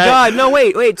 Oh my God! No,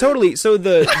 wait, totally. So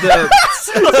the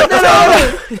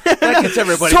That gets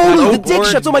everybody totally the on dick board.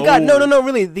 shots. Oh my God! No,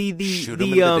 really Shoot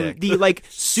 'em in the dick. the like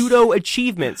pseudo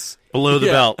achievements Below the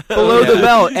belt. below the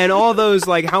belt, and all those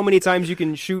like how many times you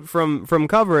can shoot from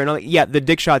cover, and the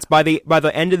dick shots by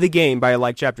the end of the game, by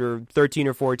like chapter 13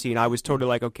 or 14, I was totally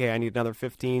like, okay, I need another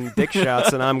 15 dick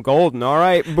shots, and I'm golden. All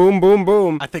right, boom, boom,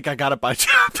 boom. I think I got it by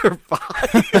chapter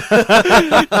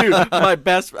 5. Dude, my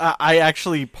best... I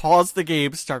actually paused the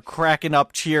game, start cracking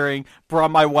up, cheering,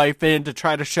 brought my wife in to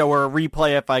try to show her a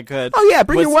replay if I could. Oh yeah,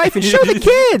 bring your wife and show the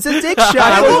kids a dick shot.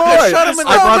 I, Come on. shut him in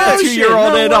I brought the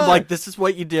 2-year-old in. I'm like, this is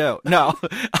what you do. No.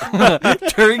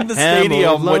 During the stadium.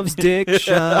 Hamill loves dick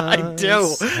shots. I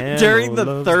do. Hamill During the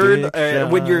loves third,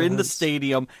 dick when you're in the shots.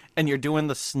 stadium and you're doing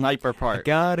the sniper part.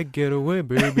 Gotta get away,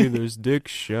 baby. There's dick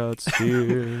shots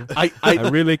here. I I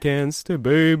really can't stay,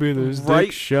 baby. There's Right.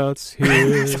 dick shots here.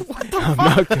 I'm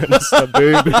not gonna stop,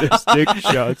 baby. There's dick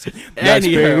shots. Max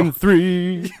Anywho. Payne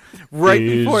 3. right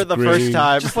is before the first great.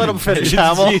 time. Just let him finish,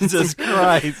 Hamill. Jesus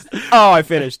Christ. Oh, I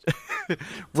finished.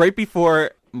 Right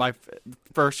before my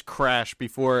first crash,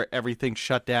 before everything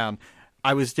shut down,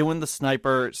 I was doing the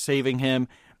sniper, saving him,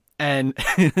 and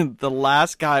the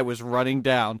last guy was running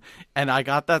down, and I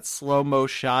got that slow-mo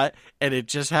shot, and it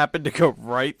just happened to go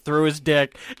right through his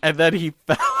dick, and then he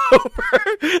fell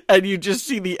over, and you just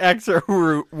see the exit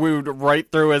wound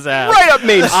right through his ass. Right up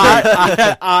Main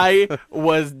Street. I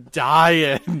was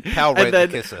dying. Pal right and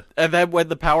then, the kisser. and then when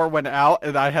the power went out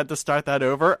and I had to start that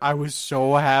over, I was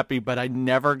so happy, but I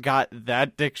never got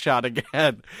that dick shot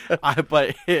again.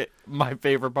 My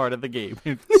favorite part of the game.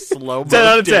 Slow-mo 10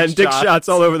 out of 10. dick Dick shots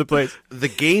all over the place. The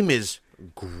game is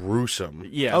gruesome.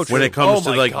 Yes. When it comes Oh to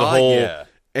my like God, the whole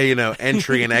yeah.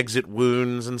 entry and exit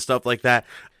wounds and stuff like that.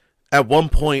 At one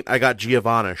point I got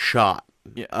Giovanna shot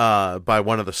by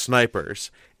one of the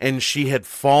snipers, and she had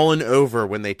fallen over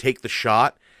when they take the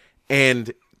shot,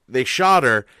 and they shot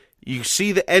her. You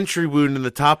see the entry wound in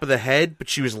the top of the head, but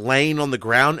she was laying on the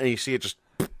ground, and you see it just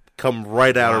come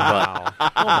right out her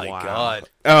butt. Oh my God.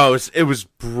 Oh, it was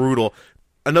brutal.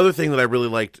 Another thing that I really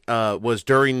liked was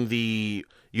during you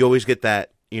always get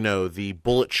that, the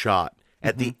bullet shot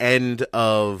at the end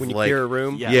of When you like clear a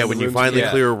room? yeah, when you Rooms- finally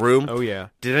yeah. clear a room. Oh, yeah.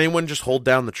 Did anyone just hold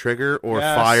down the trigger or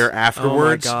Yes. fire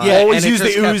afterwards? God. Yeah, Always and it use the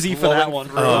just kept Uzi for that blowing one.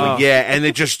 through. Oh yeah, and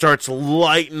it just starts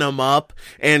lighting them up.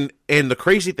 And the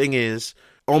crazy thing is,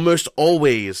 almost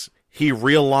always he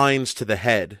realigns to the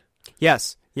head.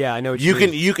 Yes. Yeah, I know what You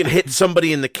mean. can hit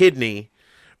somebody in the kidney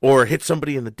or hit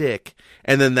somebody in the dick,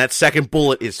 and then that second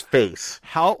bullet is face.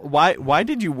 Why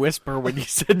did you whisper when you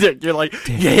said that? You're like,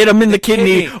 you hit him in the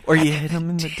kidney or you hit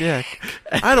him in the dick.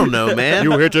 I don't know, man.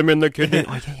 You hit him in the kidney.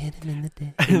 Oh, you hit him in the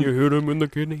dick. You hit him in the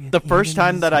kidney. The first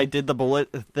time that I did the bullet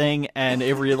thing and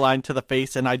it realigned to the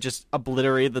face and I just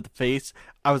obliterated the face,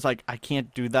 I was like, I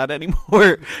can't do that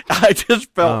anymore. I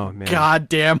just felt Oh, man.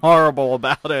 goddamn horrible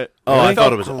about it. Oh, I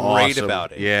thought it was great awesome.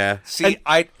 about it. Yeah. See,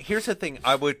 here's the thing.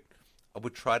 I would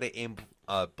try to aim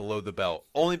below the belt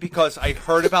only because I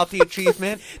heard about the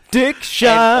achievement. Dick And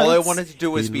shots. all I wanted to do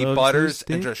was He be loves Butters his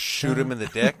and dick just shoot him in the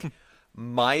dick.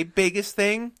 My biggest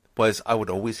thing was I would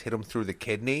always hit him through the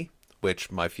kidney,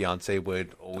 which my fiance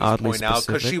would always Oddly point out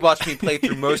because she specific. watched me play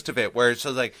through most of it, where it's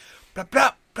just like, blop,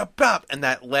 blop, blop, blop, and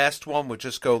that last one would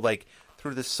just go like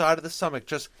through the side of the stomach,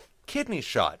 just kidney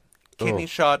shot,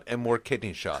 and more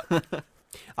kidney shot.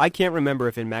 I can't remember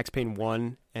if in Max Payne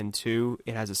 1 and 2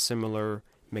 it has a similar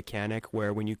mechanic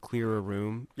where when you clear a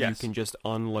room, you Yes. can just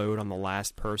unload on the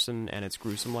last person and it's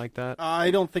gruesome like that. I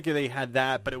don't think they had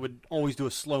that, but it would always do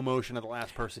a slow motion of the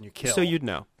last person you kill. So you'd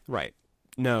know. Right.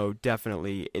 No,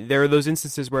 definitely. There are those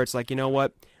instances where it's like, you know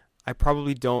what? I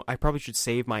probably should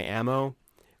save my ammo,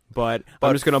 but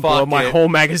I'm just going to blow fuck my it. whole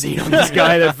magazine on this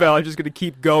guy that fell. I'm just going to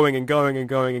keep going and going and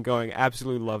going and going.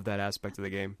 Absolutely love that aspect of the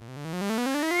game.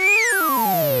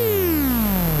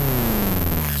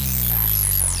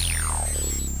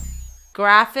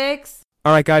 Graphics.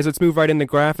 All right, guys, let's move right into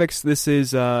graphics. This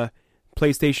is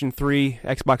PlayStation 3,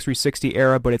 Xbox 360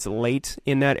 era, but it's late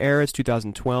in that era. It's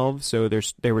 2012, so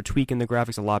they were tweaking the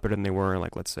graphics a lot better than they were in,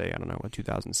 like, let's say,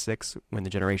 2006 when the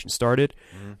generation started.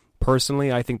 Mm-hmm.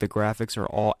 Personally, I think the graphics are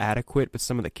all adequate, but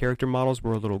some of the character models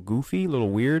were a little goofy, a little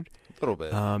weird. A little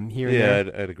bit. Here and Yeah,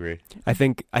 there. I'd agree. I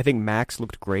think Max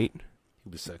looked great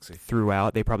He was sexy.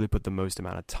 throughout. They probably put the most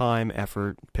amount of time,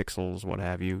 effort, pixels, what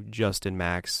have you, just in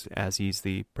Max as he's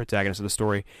the protagonist of the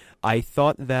story. I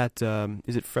thought that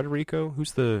is it Federico,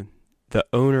 who's the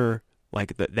owner,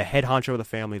 like the head honcho of the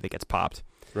family that gets popped.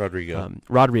 Rodrigo.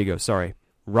 Rodrigo, sorry.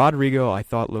 Rodrigo, I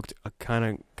thought looked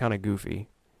kind of goofy,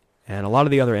 and a lot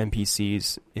of the other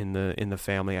NPCs in the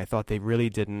family, I thought they really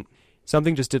didn't.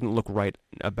 Something just didn't look right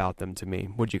about them to me.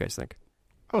 What do you guys think?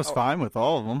 I was fine with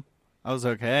all of them. I was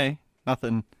okay.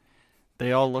 Nothing.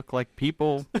 They all look like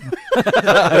people.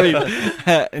 I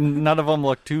mean, and none of them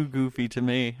look too goofy to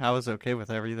me. I was okay with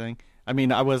everything. I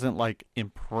mean, I wasn't like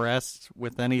impressed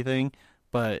with anything,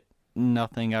 but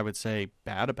nothing I would say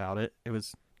bad about it. It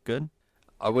was good.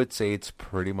 I would say it's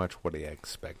pretty much what I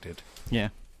expected. Yeah.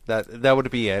 That would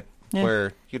be it. Yeah.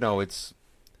 Where, it's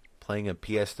playing a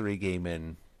PS3 game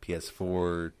in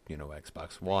PS4,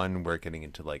 Xbox One. We're getting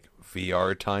into like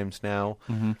VR times now.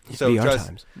 Mm-hmm. So VR just,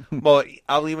 times. well,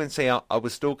 I'll even say I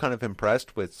was still kind of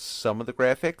impressed with some of the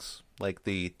graphics, like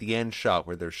the end shot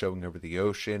where they're showing over the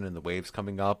ocean and the waves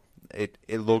coming up. It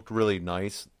looked really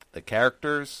nice. The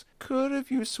characters could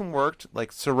have used some work,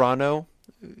 like Serrano.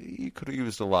 He could have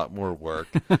used a lot more work.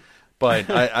 But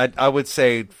I would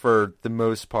say for the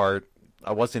most part,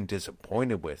 I wasn't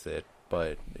disappointed with it,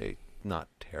 but not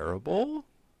terrible.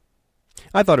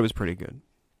 I thought it was pretty good.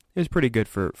 It was pretty good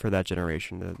for that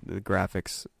generation. The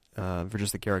graphics, for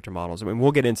just the character models. I mean,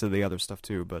 we'll get into the other stuff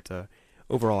too, but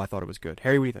overall, I thought it was good.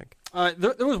 Harry, what do you think?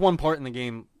 There was one part in the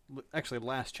game, actually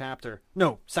last chapter,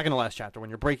 no, second to last chapter, when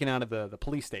you're breaking out of the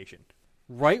police station.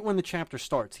 Right when the chapter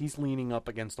starts, he's leaning up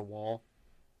against a wall,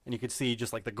 and you could see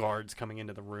just like the guards coming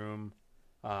into the room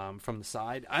from the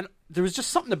side. There was just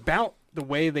something about the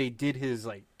way they did his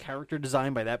like character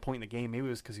design by that point in the game. Maybe it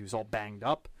was because he was all banged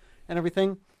up and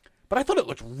everything, but I thought it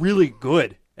looked really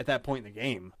good at that point in the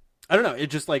game. I don't know. It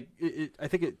just like I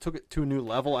think it took it to a new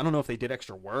level. I don't know if they did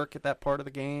extra work at that part of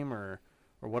the game or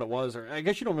what it was. Or I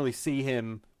guess you don't really see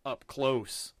him up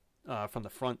close from the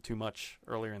front too much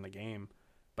earlier in the game.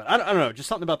 But I don't know. Just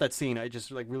something about that scene. I just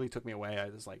like really took me away. I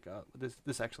was like,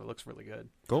 this actually looks really good.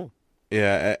 Cool.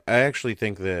 Yeah, I actually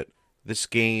think that this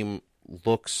game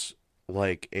looks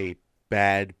like a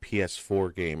bad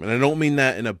PS4 game. And I don't mean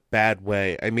that in a bad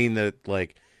way. I mean that,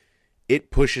 like, it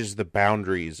pushes the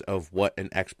boundaries of what an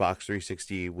Xbox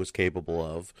 360 was capable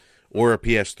of, or a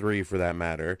PS3 for that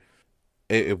matter.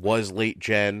 It was late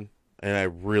gen, and I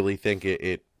really think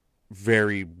it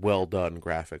very well done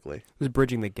graphically. It was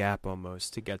bridging the gap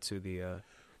almost to get to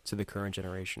the current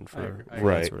generation for I agree. that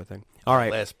Right. sort of thing. All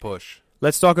right. Last push.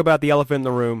 let's talk about the elephant in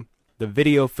the room. The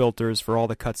video filters for all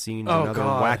the cutscenes and other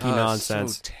God. wacky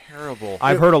nonsense. So terrible.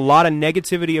 I've heard a lot of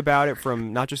negativity about it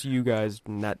from not just you guys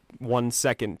in that 1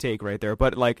 second take right there,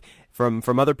 but like from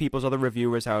other people's other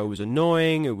reviewers, how it was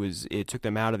annoying. It took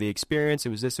them out of the experience. It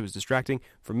was distracting.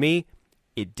 For me,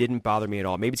 it didn't bother me at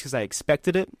all. Maybe it's because I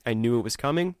expected it. I knew it was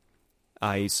coming.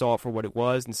 I saw it for what it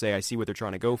was and say I see what they're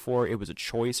trying to go for. It was a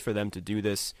choice for them to do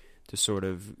this to sort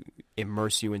of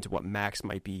immerse you into what Max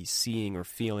might be seeing or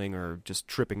feeling or just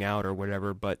tripping out or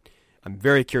whatever. But I'm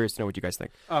very curious to know what you guys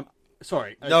think.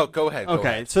 Sorry. No, go ahead. Go Okay,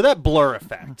 ahead. so that blur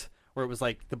effect, where it was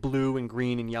like the blue and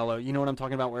green and yellow, you know what I'm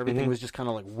talking about, where everything was just kind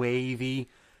of like wavy.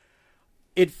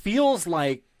 It feels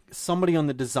like somebody on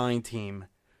the design team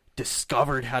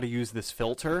discovered how to use this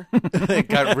filter.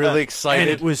 Got really And excited.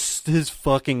 it was his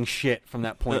fucking shit from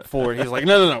that point forward. He's like,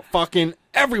 no, fucking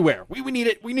everywhere. We need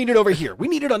it. We need it over here. We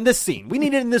need it on this scene. We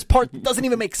need it in this part that doesn't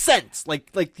even make sense.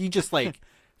 Like he just like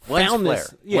Lens found flare.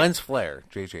 this. Yeah. Lens flare.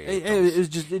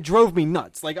 JJ. It drove me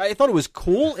nuts. Like I thought it was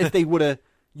cool if they would have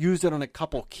used it on a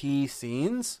couple key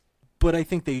scenes, but I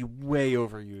think they way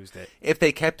overused it. If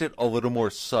they kept it a little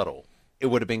more subtle, it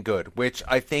would have been good. Which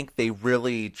I think they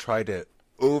really try to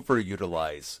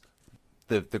overutilize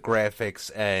the graphics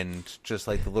and just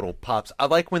like the little pops. I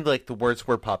like when like the words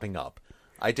were popping up.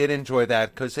 I did enjoy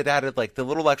that because it added like the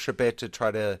little extra bit to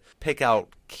try to pick out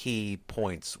key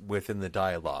points within the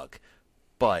dialogue.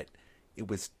 But it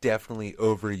was definitely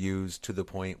overused to the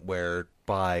point where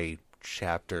by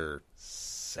chapter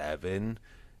 7,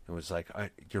 it was like,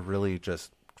 you're really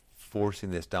just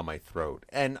forcing this down my throat.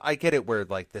 And I get it where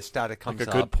like the static comes Like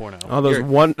a up. good porno. Oh,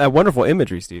 that wonderful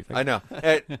imagery, Steve. I know.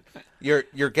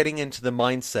 You're getting into the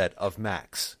mindset of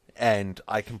Max, and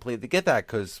I completely get that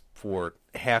because for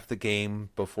half the game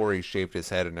before he shaved his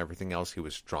head and everything else, he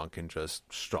was drunk and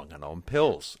just strung out on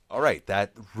pills. All right,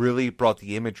 that really brought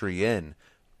the imagery in,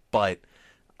 but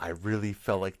I really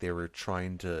felt like they were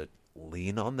trying to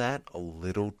lean on that a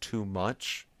little too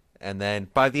much. And then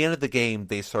by the end of the game,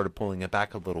 they started pulling it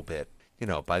back a little bit. You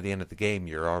know, by the end of the game,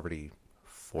 you're already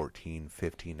 14,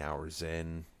 15 hours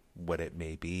in, what it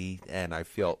may be. And I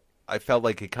felt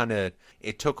like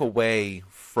it took away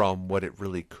from what it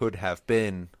really could have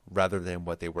been rather than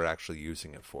what they were actually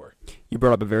using it for. You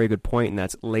brought up a very good point, and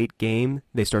that's late game.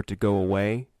 They start to go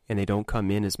away, and they don't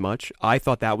come in as much. I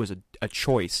thought that was a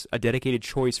choice, a dedicated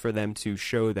choice for them to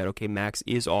show that, okay, Max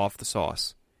is off the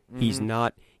sauce. He's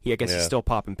not... I guess he's still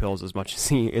popping pills as much as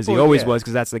he always was,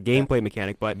 because that's the gameplay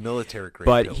mechanic. But military grade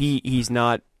but pills. he's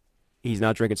not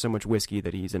drinking so much whiskey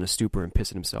that he's in a stupor and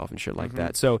pissing himself and shit like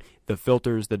that. So the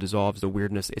filters, the dissolves, the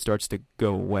weirdness, it starts to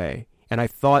go away. And I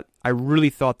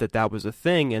really thought that was a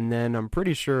thing. And then I'm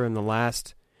pretty sure in the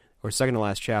last or second to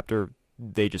last chapter,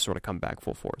 they just sort of come back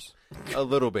full force. A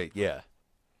little bit, yeah.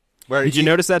 Where Did you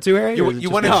notice that too, Harry? You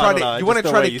want to try to you want to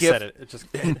try to give it just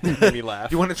made me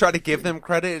laugh. you want to try to give them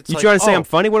credit. It's You like, trying to say I'm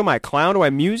funny? What am I, a clown? Do I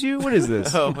amuse you? What is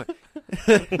this? Oh,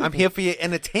 I'm here for your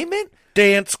entertainment.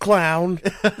 Dance clown.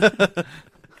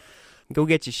 Go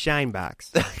get your shine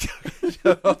box.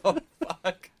 Oh,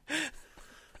 fuck.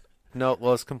 No,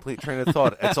 lost complete train of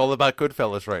thought. It's all about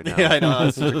Goodfellas right now. Yeah, I know.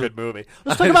 That's such a good movie.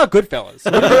 Let's talk about Goodfellas.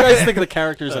 What do you guys think of the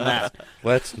characters in that?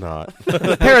 Let's not.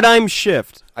 Paradigm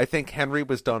shift. I think Henry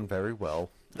was done very well.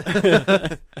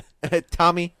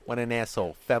 Tommy, what an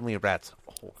asshole. Family of rats.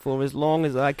 Oh. For as long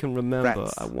as I can remember,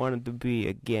 Rats. I wanted to be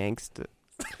a gangster.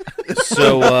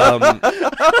 So, Well,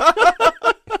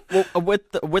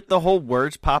 with the whole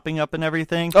words popping up and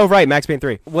everything, Oh, right, Max Payne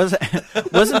 3. wasn't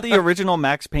the original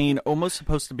Max Payne almost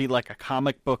supposed to be like a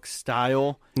comic book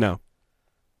style? No.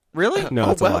 Really? No,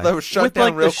 Oh, it's a wow, lie. that was shut With down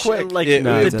like real the quick. like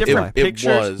No, the it's a different lie.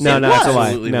 pictures. It was. No, It no, it's a was. lie.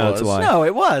 Absolutely No, it's a was. lie. No,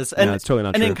 it was. And, No, it's totally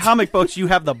not and true. in comic books, you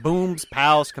have the booms,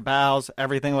 pows, kabows,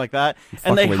 everything like that, fucking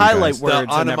and they with you highlight guys. The words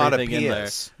and everything in there.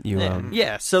 onomatopoeias.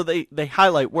 Yeah, so they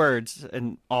highlight words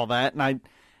and all that, and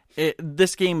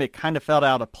this game it kind of felt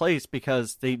out of place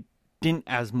because they didn't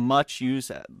as much use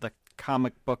the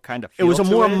comic book kind of It feel was a to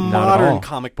more it. all. modern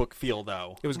comic book feel,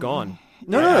 though. It was gone.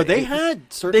 No, they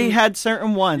had certain... They had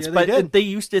certain ones, Yeah, they but did. they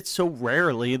used it so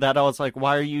rarely that I was like,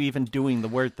 why are you even doing the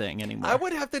word thing anymore? I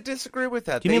would have to disagree with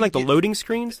that. Do you mean like the loading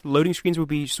screens? The loading screens would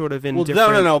be sort of in Well,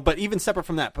 different... no. But even separate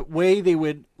from that, but way they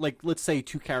would, like, let's say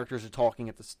two characters are talking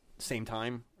at the same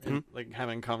time, and, like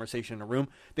having a conversation in a room.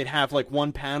 They'd have like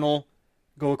one panel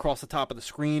go across the top of the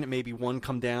screen, and maybe one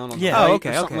come down on the Yeah. right Oh, or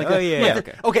okay, something okay. like Oh, that. yeah, Like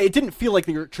okay. okay, it didn't feel like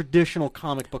your traditional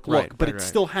comic book look, Right, but right, it right.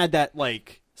 still had that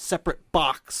like separate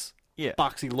boxy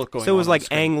look going on. So it was on like the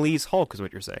screen. Ang Lee's Hulk is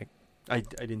what you're saying. I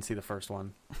didn't see the first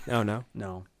one. Oh, no?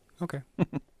 No. Okay.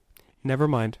 Never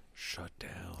mind. Shut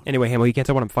down. Anyway, Hamill, you can't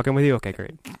tell when I'm fucking with you? Okay,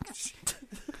 great.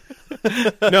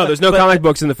 No, there's no comic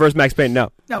books in the first Max Payne.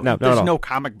 No, No, not there's at all. no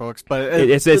comic books, but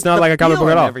It's not like a comic feel book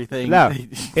at and all. Everything. No,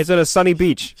 it's at a sunny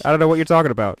beach. I don't know what you're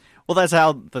talking about. Well, that's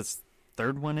how this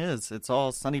third one is. It's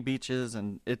all sunny beaches,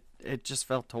 and it just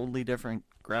felt totally different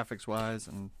graphics wise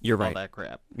and You're all right. that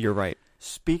crap. You're right.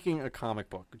 Speaking of comic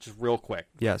book, just real quick,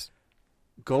 Yes.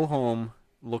 go home,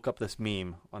 look up this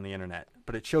meme on the internet,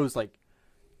 but it shows like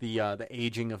the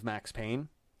aging of Max Payne,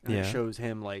 and Yeah. it shows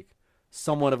him like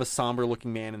somewhat of a somber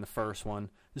looking man in the first one,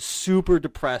 the super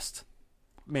depressed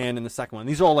man in the second one.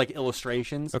 These are all like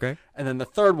illustrations. Okay. And then the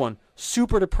third one,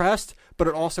 super depressed, but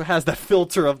it also has that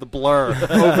filter of the blur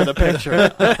over the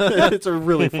picture. It's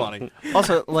really funny.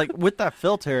 Also, like with that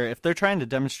filter, if they're trying to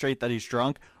demonstrate that he's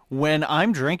drunk, when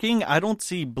I'm drinking, I don't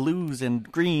see blues and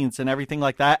greens and everything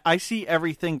like that. I see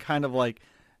everything kind of like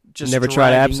just Never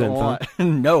tried dragging absinthe, on. huh?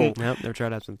 No. Nope, never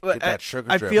tried absinthe. But Get that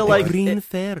sugar I drip, feel boy. like Green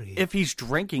fairy. if he's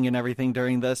drinking and everything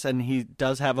during this and he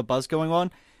does have a buzz going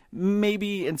on,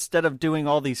 maybe instead of doing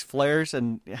all these flares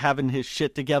and having his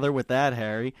shit together with that,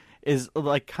 Harry, is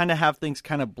like kind of have things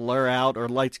kind of blur out or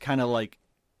lights kind of like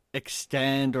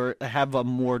extend or have a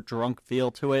more drunk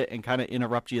feel to it and kind of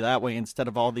interrupt you that way instead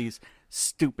of all these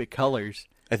stupid colors.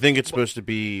 I think it's supposed to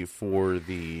be for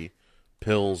the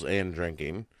pills and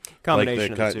drinking.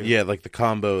 Combination like of the two. Yeah, like the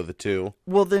combo of the two.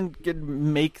 Well, then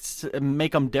make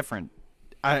them different.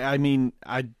 I mean,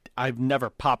 I've never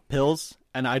popped pills,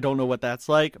 and I don't know what that's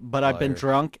like, but I've been Liar.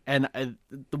 drunk, and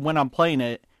when I'm playing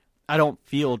it, I don't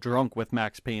feel drunk with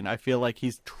Max Payne. I feel like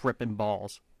he's tripping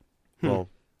balls. Well,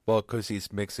 Well, because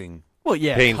he's mixing Well,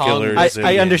 yeah, Painkillers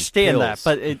I and understand that, pills.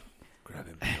 but it,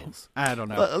 grabbing pills. I don't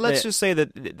know. Let's just say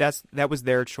that was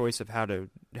their choice of how to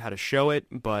show it,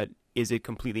 but is it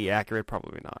completely accurate?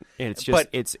 Probably not. And it's just But-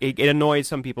 it annoys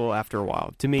some people after a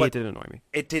while. To me, But- it didn't annoy me.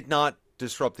 It did not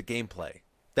disrupt the gameplay.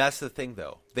 That's the thing,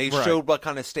 though. They Right. showed what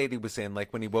kind of state he was in,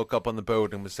 like when he woke up on the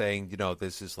boat and was saying,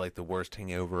 this is like the worst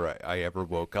hangover I ever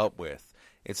woke up with.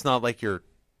 It's not like you're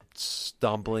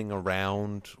stumbling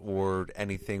around or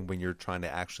anything when you're trying to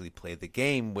actually play the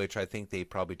game, which I think they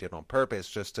probably did on purpose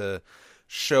just to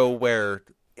show where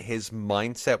his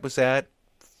mindset was at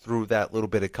through that little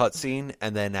bit of cutscene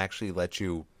and then actually let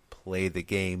you play the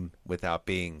game without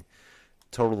being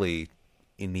totally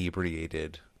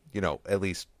inebriated. At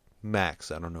least Max.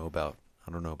 I don't know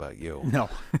about you. No.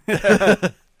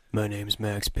 My name's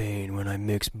Max Payne. When I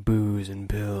mix booze and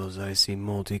pills, I see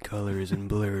multicolors and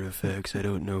blurred effects. I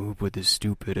don't know who put this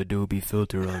stupid Adobe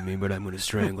filter on me, but I'm going to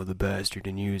strangle the bastard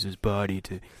and use his body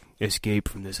to escape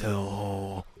from this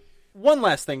hellhole. One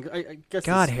last thing. I guess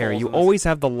God, this Harry, falls you on this- always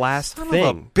have the last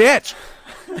thing. Bitch!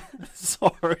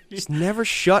 Sorry. Just never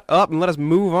shut up and let us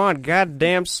move on.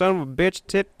 Goddamn son of a bitch.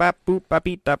 Tit, bop, boop, bop,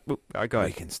 beep, bop, boop. All right, go We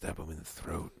ahead. can stab him in the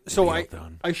throat. So Nail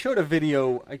done. I showed a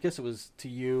video, I guess it was to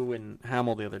you and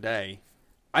Hamill the other day.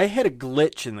 I had a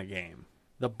glitch in the game.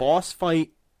 The boss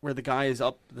fight where the guy is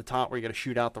up the top where you got to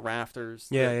shoot out the rafters.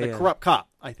 Yeah, the yeah. corrupt cop,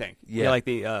 I think. Yeah, like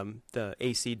the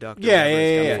AC duct. or Yeah, whatever,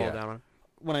 it's yeah, gotta yeah. fall down on.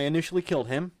 When I initially killed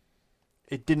him,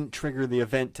 it didn't trigger the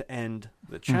event to end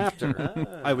the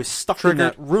chapter. I was stuck in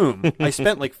that room. I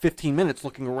spent like 15 minutes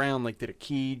looking around, like, did a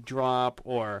key drop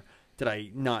or did I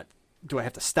not? Do I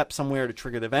have to step somewhere to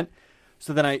trigger the event?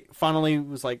 So then I finally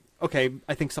was like, okay,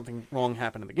 I think something wrong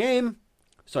happened in the game.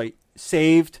 So I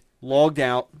saved, logged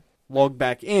out, logged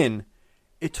back in.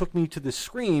 It took me to the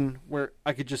screen where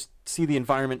I could just see the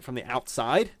environment from the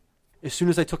outside. As soon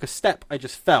as I took a step, I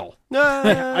just fell.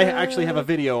 I actually have a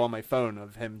video on my phone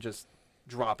of him just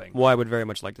dropping. Well, I would very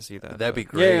much like to see that. That'd be Yeah,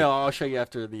 great. yeah, I'll show you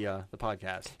after the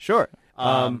podcast. Sure.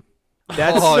 Um,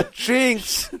 That's Oh,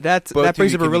 jinx! that Both of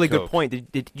brings you up a give me really good Coke.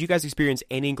 point. Did you guys experience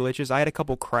any glitches? I had a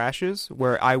couple crashes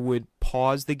where I would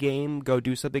pause the game, go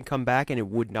do something, come back, and it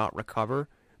would not recover.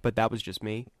 But that was just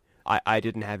me. I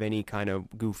didn't have any kind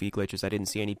of goofy glitches. I didn't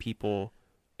see any people,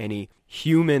 any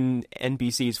human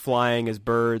NPCs flying as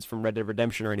birds from Red Dead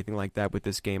Redemption or anything like that with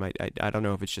this game. I don't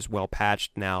know if it's just well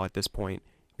patched now at this point,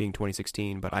 being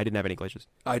 2016, but I didn't have any glitches.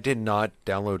 I did not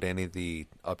download any of the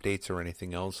updates or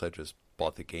anything else. I just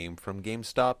bought the game from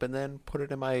GameStop and then put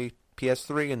it in my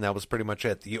PS3, and that was pretty much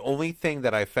it. The only thing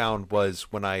that I found was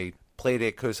when I played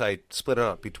it, because I split it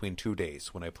up between 2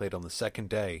 days. When I played on the second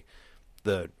day,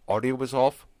 the audio was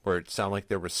off, where it sounded like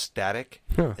there was static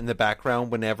in the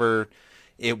background whenever...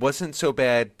 It wasn't so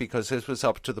bad because this was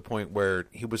up to the point where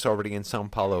he was already in Sao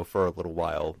Paulo for a little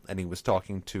while, and he was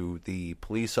talking to the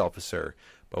police officer.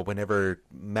 But whenever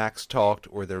Max talked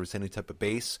or there was any type of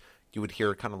bass, you would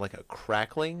hear kind of like a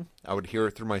crackling. I would hear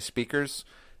it through my speakers,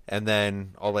 and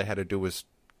then all I had to do was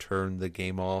turn the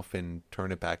game off and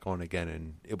turn it back on again,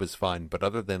 and it was fine. But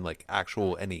other than like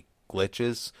actual any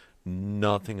glitches,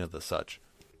 nothing of the such.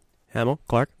 Hamill,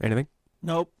 Clark, anything?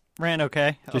 Nope, ran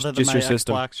okay. Just- other than just my your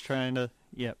system.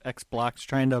 Xbox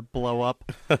trying to blow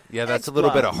up. Yeah, that's a little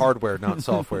bit of hardware, not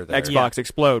software there. Xbox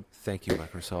explode. Thank you,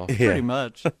 Microsoft. Yeah. Pretty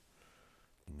much.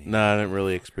 No, I didn't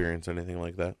really experience anything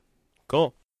like that.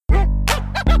 Cool.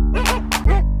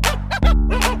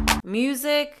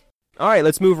 Music. All right,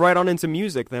 let's move right on into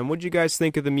music then. What did you guys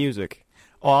think of the music?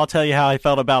 Oh, I'll tell you how I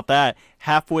felt about that.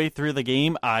 Halfway through the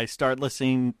game, I started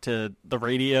listening to the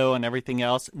radio and everything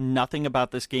else. Nothing about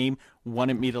this game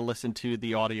wanted me to listen to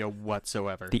the audio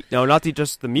whatsoever.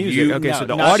 Just the music. Okay, No, so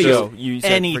the not audio, just you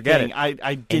said anything. forget it. I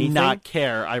did Anything? not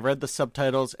care. I read the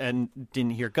subtitles and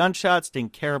didn't hear gunshots,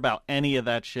 didn't care about any of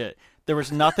that shit. There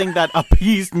was nothing that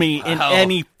appeased me in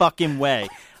any fucking way.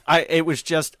 It was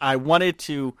just, I wanted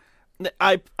to...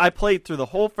 I played through the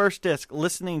whole first disc,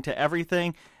 listening to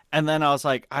everything, and then I was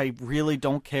like, I really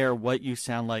don't care what you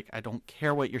sound like. I don't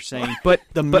care what you're saying. But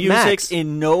music Max,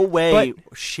 in no way,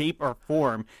 shape, or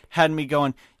form had me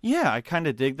going, yeah, I kind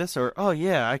of dig this, or, oh,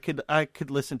 yeah, I could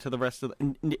listen to the rest of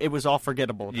it. It was all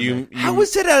forgettable to me. How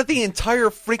is it out of the entire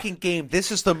freaking game?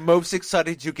 This is the most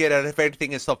excited you get out of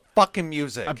anything is the fucking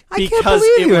music. Because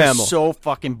believe it you, was Hamill. so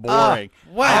fucking boring.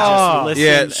 wow. I just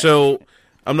Yeah, listened. so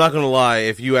I'm not going to lie.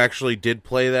 If you actually did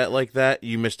play that like that,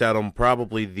 you missed out on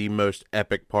probably the most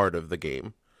epic part of the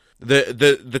game.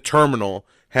 The terminal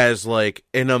has like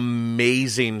an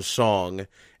amazing song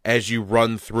as you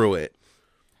run through it.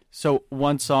 So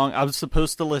one song, I was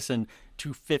supposed to listen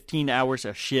to 15 hours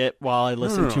of shit while I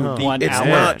listened to 1 It's hour.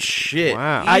 not shit.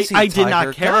 Wow. I Easy, did Tiger.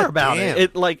 not care God about damn.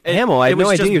 it. Hamill, I had it was no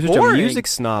idea just you're such a boring. music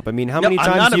snob. I mean, how No, many I'm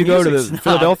times not do a you go to music the snob.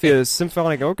 Philadelphia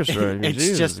Symphonic Orchestra? I mean, It's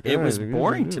Jesus just, it was Christ.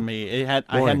 boring to me. I had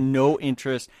Boring. no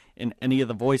interest in any of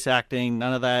the voice acting,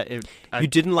 none of that. You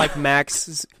didn't like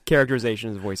Max's characterization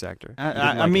as a voice actor. You didn't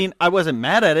I like mean, I wasn't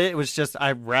mad at it. It was just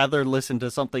I'd rather listen to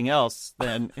something else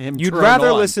than him. You'd drone rather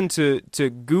on. listen to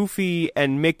Goofy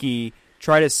and Mickey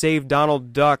try to save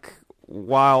Donald Duck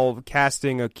while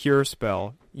casting a cure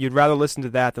spell. You'd rather listen to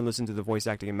that than listen to the voice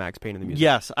acting in Max Payne and the music.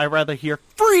 Yes, I'd rather hear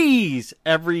freeze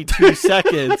every 2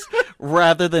 seconds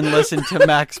rather than listen to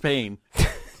Max Payne.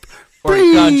 Or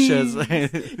gunshots.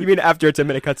 You mean after a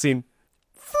 10-minute cutscene?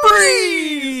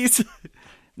 Freeze!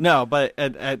 No, but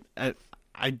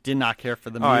I did not care for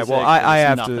the music. All right, well, It I was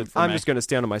have nothing to. for I'm me. just going to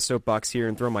stand on my soapbox here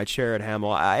and throw my chair at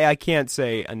Hamill. I can't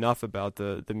say enough about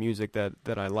the music that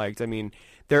I liked. I mean,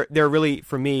 they're really,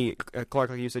 for me,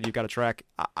 Clark, like you said, you've got a track.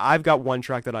 I've got one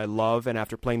track that I love, and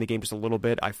after playing the game just a little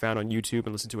bit, I found on YouTube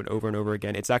and listened to it over and over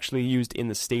again. It's actually used in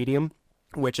the stadium,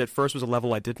 which at first was a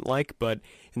level I didn't like, but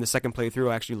in the second playthrough,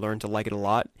 I actually learned to like it a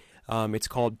lot. It's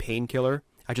called Painkiller.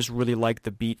 I just really like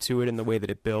the beat to it and the way that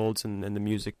it builds and the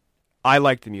music. I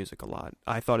liked the music a lot.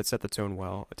 I thought it set the tone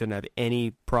well. I didn't have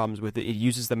any problems with it. It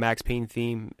uses the Max Payne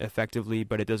theme effectively,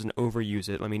 but it doesn't overuse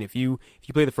it. I mean, if you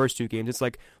play the first two games, it's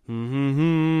like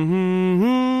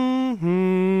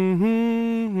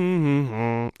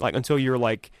until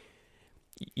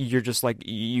you're just like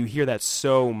you hear that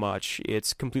so much,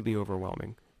 it's completely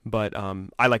overwhelming. But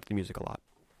I liked the music a lot.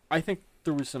 I think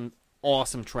there was some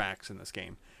awesome tracks in this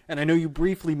game, and I know you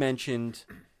briefly mentioned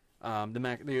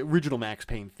the original Max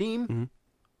Payne theme. Mm-hmm.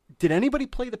 Did anybody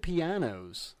play the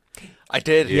pianos? I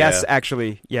did. Yeah. Yes,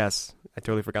 actually, yes. I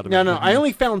totally forgot about No, I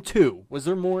only found 2. Was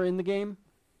there more in the game?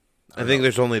 I think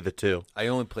there's only the 2. I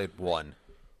only played one.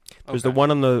 There's the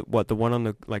one on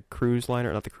the like cruise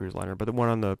liner, not the cruise liner, but the one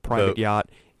on the private Boat. yacht,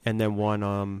 and then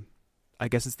one I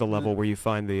guess it's the level where you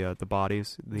find the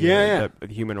bodies, Yeah. the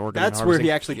human organ. That's where he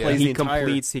harvesting. actually Yeah. plays he the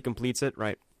entire... completes it,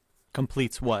 right?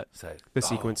 Completes what? The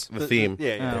sequence. The theme.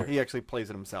 Yeah, Oh. he actually plays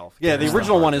it himself. Yeah, the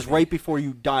original one is right before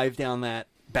you dive down that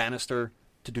banister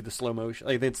to do the slow motion.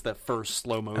 Like, it's the first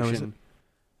slow motion.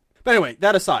 But anyway,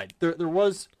 that aside, there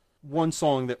was one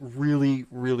song that really,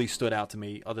 really stood out to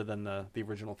me other than the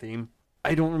original theme.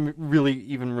 I don't really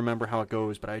even remember how it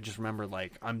goes, but I just remember,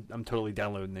 like, I'm totally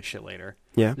downloading this shit later.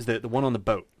 Yeah. Is the one on the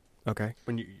boat. Okay.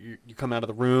 When you come out of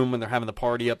the room when they're having the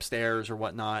party upstairs or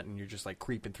whatnot, and you're just like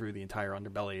creeping through the entire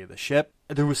underbelly of the ship.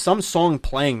 There was some song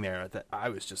playing there that I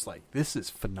was just like, this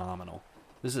is phenomenal.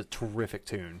 This is a terrific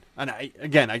tune. And I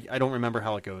don't remember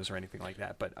how it goes or anything like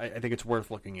that, but I think it's worth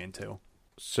looking into.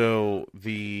 So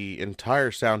the entire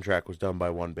soundtrack was done by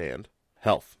one band,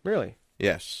 Health. Really?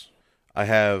 Yes. I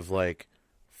have like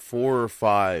 4 or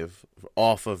 5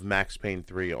 off of Max Payne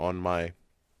 3 on my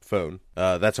phone.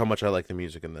 That's how much I like the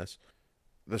music in this.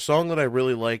 The song that I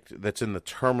really liked that's in the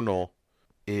terminal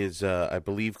is, I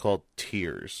believe, called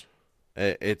Tears.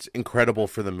 It's incredible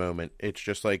for the moment. It's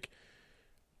just like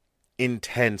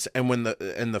intense. And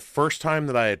the first time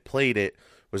that I had played it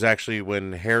was actually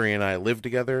when Harry and I lived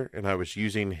together, and I was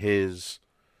using his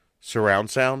surround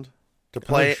sound to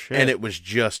play, shit. and it was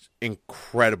just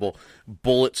incredible.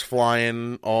 Bullets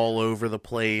flying all over the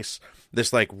place.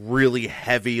 This like really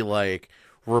heavy, like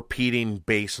repeating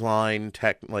bass line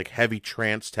like heavy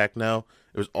trance techno.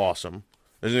 It was awesome.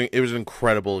 It was an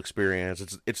incredible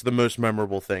experience. It's the most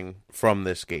memorable thing from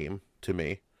this game to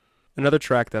me. Another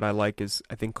track that I like is,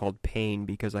 I think, called Payne,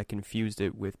 because I confused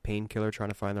it with Painkiller, trying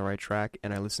to find the right track,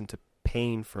 and I listened to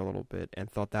Payne for a little bit and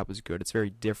thought that was good. It's very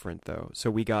different, though. So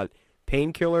we got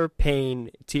Painkiller, Pain,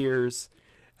 Tears.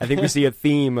 I think we see a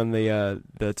theme on the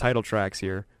title tracks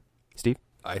here. Steve?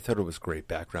 I thought it was great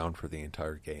background for the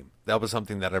entire game. That was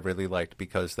something that I really liked,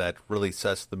 because that really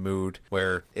sets the mood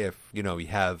where if, you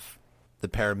have the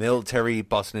paramilitary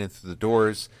busting in through the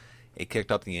doors, it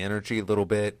kicked up the energy a little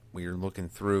bit. We were looking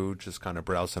through, just kind of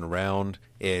browsing around.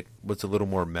 It was a little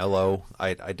more mellow.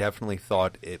 I definitely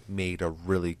thought it made a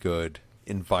really good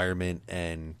environment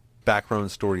and background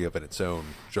story of its own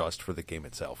just for the game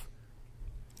itself.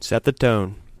 Set the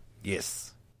tone.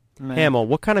 Yes. Man. Hamill,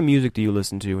 what kind of music do you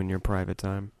listen to in your private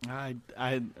time? I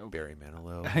Barry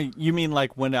Manilow. You mean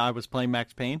like when I was playing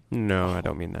Max Payne? No, I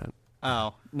don't mean that.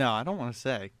 Oh, no, I don't want to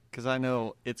say, because I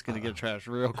know it's going to get trashed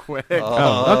real quick.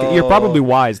 Oh, okay. You're probably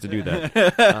wise to do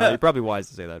that. You're probably wise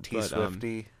to say that. T but,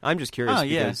 Swifty. I'm just curious. Oh,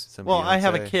 yeah. Because some Well, I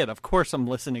have a Beyonce. kid. Of course I'm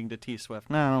listening to T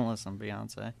Swift. No, I don't listen to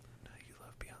Beyonce. No, you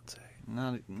love Beyonce.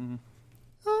 Not,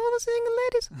 all the single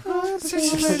ladies, all the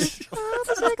single ladies, all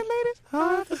the single ladies,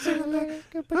 all the single ladies,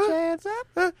 can put your hands up.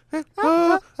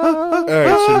 All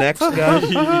right, so next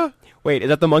guy. Wait, is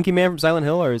that the Monkey Man from Silent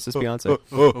Hill, or is this Beyonce?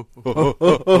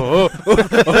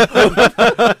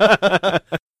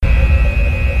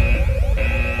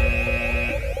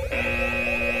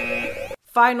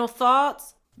 Final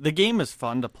thoughts? The game is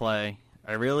fun to play.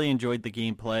 I really enjoyed the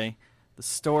gameplay. The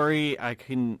story, I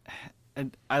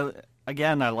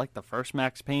like the first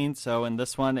Max Payne, so in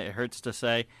this one, it hurts to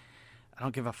say I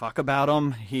don't give a fuck about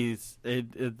him. He's a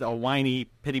whiny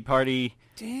pity party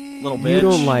little bitch. You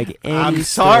don't like any I'm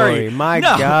sorry. story. My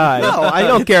No, God. no, You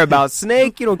don't care about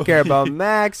Snake. You don't care about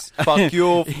Max. Fuck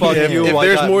you, fuck If you. I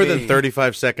there's got more me. than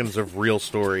 35 seconds of real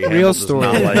story, Real Hamill does story.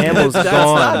 not like it. Hamill's That's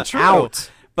gone. not true. Out.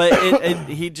 But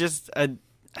he just, I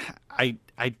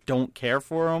don't care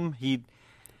for him.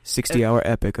 60-hour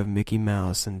epic of Mickey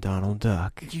Mouse and Donald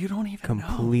Duck. You don't even know.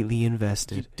 Completely You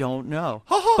invested. don't know.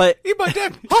 But eat my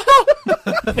dick.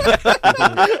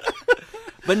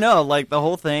 But no, like the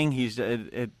whole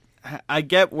thing, I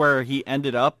get where he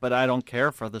ended up, but I don't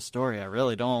care for the story. I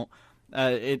really don't.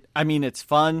 It's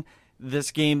fun.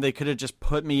 This game, they could have just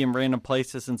put me in random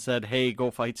places and said, "Hey, go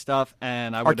fight stuff,"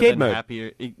 and I would Arcade have been mode.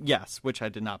 happier. Yes, which I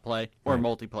did not play, or Right.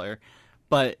 multiplayer.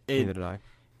 But Neither did I.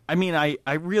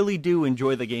 I really do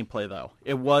enjoy the gameplay, though.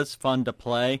 It was fun to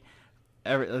play.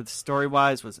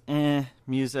 Story-wise was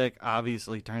music,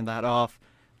 obviously turned that off.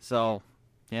 So,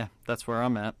 yeah, that's where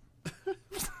I'm at.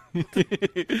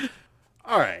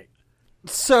 All right.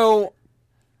 So,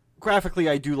 graphically,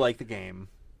 I do like the game.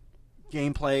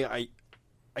 Gameplay,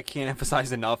 I can't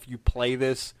emphasize enough. You play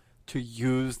this to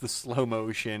use the slow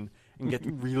motion and get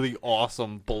really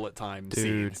awesome bullet time Dude.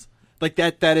 scenes. Like,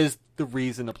 that is the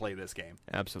reason to play this game.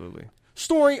 Absolutely.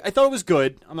 Story, I thought it was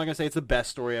good. I'm not going to say it's the best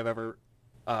story I've ever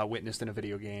witnessed in a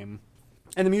video game.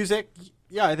 And the music,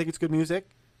 yeah, I think it's good music.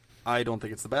 I don't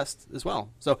think it's the best as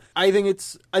well. So I think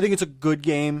it's a good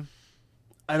game.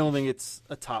 I don't think it's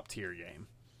a top tier game.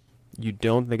 You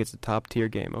don't think it's a top tier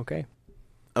game, okay?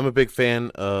 I'm a big fan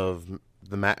of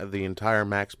the entire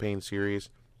Max Payne series.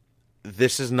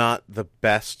 This is not the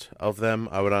best of them.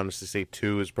 I would honestly say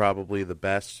 2 is probably the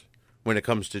best when it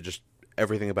comes to just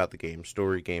everything about the game,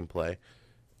 story, gameplay.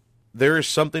 There is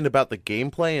something about the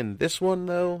gameplay in this one,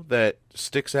 though, that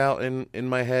sticks out in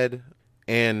my head.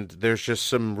 And there's just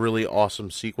some really awesome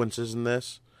sequences in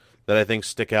this that I think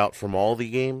stick out from all the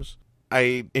games.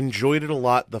 I enjoyed it a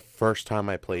lot the first time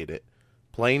I played it.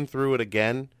 Playing through it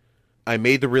again, I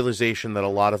made the realization that a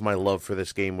lot of my love for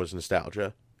this game was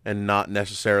nostalgia and not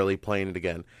necessarily playing it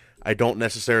again. I don't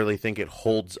necessarily think it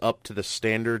holds up to the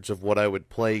standards of what I would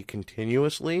play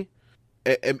continuously.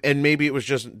 And maybe it was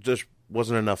just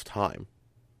wasn't enough time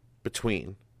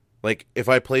between. Like, if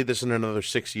I played this in another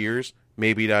 6 years,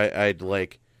 maybe I'd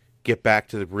like get back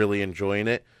to really enjoying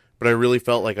it. But I really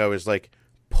felt like I was like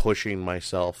pushing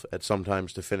myself at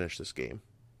sometimes to finish this game.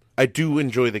 I do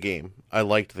enjoy the game. I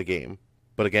liked the game.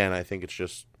 But again, I think it's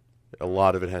just a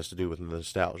lot of it has to do with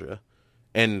nostalgia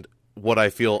and what I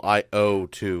feel I owe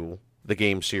to the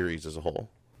game series as a whole.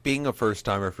 Being a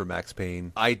first-timer for Max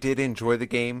Payne, I did enjoy the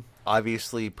game.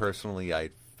 Obviously, personally, I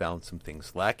found some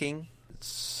things lacking.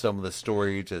 Some of the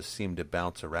story just seemed to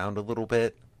bounce around a little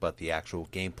bit, but the actual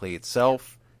gameplay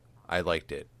itself, I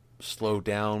liked it. slow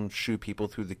down, shoot people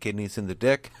through the kidneys and the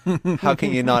dick. How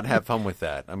can you not have fun with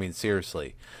that? I mean,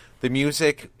 seriously. The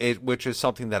music, which is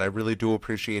something that I really do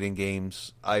appreciate in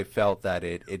games, I felt that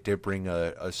it did bring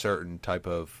a certain type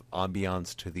of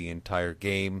ambiance to the entire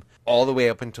game, all the way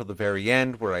up until the very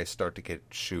end, where I start to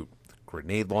shoot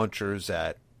grenade launchers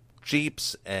at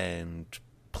jeeps and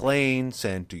planes,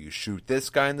 and do you shoot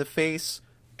this guy in the face?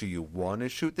 Do you want to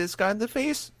shoot this guy in the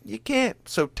face? You can't,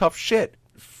 so tough shit.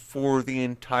 For the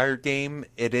entire game,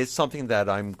 it is something that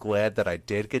I'm glad that I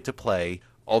did get to play,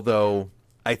 although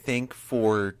I think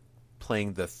for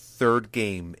playing the third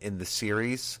game in the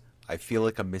series, I feel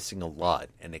like I'm missing a lot,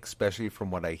 and especially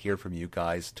from what I hear from you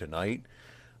guys tonight,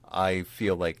 I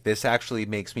feel like this actually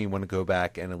makes me want to go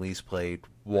back and at least play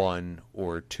 1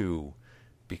 or 2,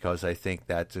 because I think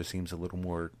that just seems a little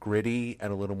more gritty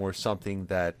and a little more something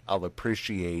that I'll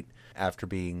appreciate after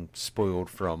being spoiled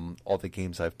from all the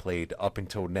games I've played up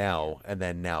until now, and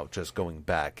then now just going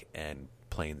back and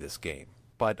playing this game.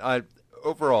 But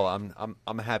overall,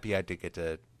 I'm happy I did get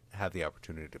to have the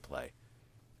opportunity to play.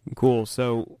 Cool.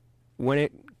 So when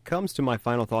it comes to my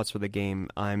final thoughts for the game,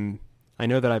 I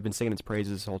know that I've been singing its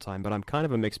praises this whole time, but I'm kind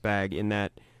of a mixed bag in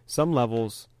that some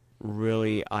levels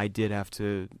really I did have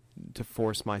to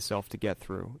force myself to get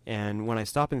through. And when I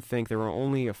stop and think, there are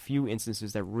only a few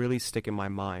instances that really stick in my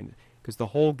mind, because the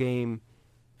whole game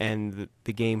and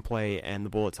the gameplay and the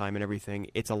bullet time and everything,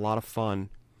 it's a lot of fun.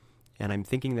 And I'm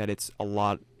thinking that it's a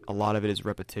lot of it is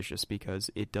repetitious because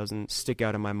it doesn't stick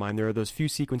out in my mind. There are those few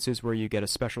sequences where you get a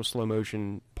special slow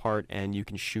motion part and you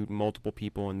can shoot multiple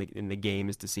people in the game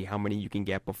is to see how many you can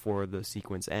get before the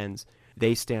sequence ends.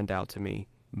 They stand out to me.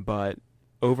 But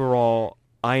overall,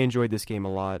 I enjoyed this game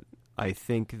a lot. I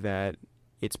think that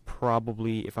it's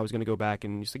probably, if I was going to go back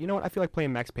and just like, you know what, I feel like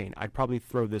playing Max Payne, I'd probably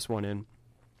throw this one in.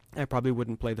 I probably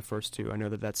wouldn't play the first two. I know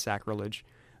that that's sacrilege.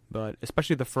 But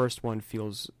especially the first one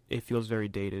feels very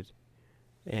dated.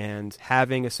 And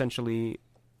having essentially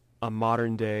a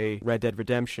modern-day Red Dead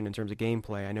Redemption in terms of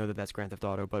gameplay, I know that that's Grand Theft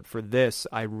Auto, but for this,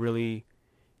 I really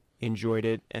enjoyed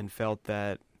it and felt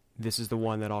that this is the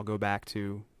one that I'll go back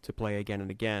to play again and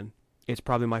again. It's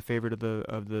probably my favorite of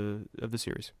the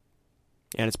series,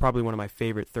 and it's probably one of my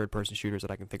favorite third-person shooters that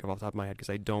I can think of off the top of my head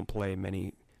because I don't play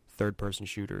many third-person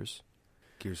shooters.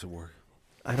 Gears of War.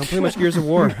 I don't play much Gears of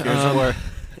War. Gears of War.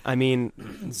 I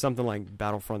mean, something like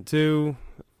Battlefront 2.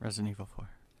 Resident Evil 4.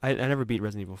 I never beat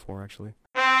Resident Evil 4, actually.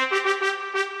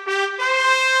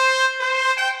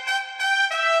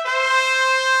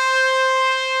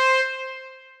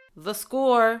 The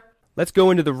score. Let's go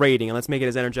into the rating, and let's make it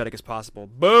as energetic as possible.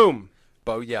 Boom!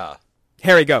 Booyah.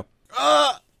 Harry, go.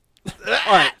 All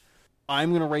right. I'm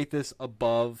going to rate this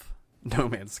above No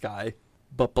Man's Sky,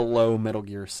 but below Metal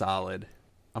Gear Solid.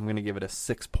 I'm going to give it a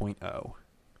 6.0.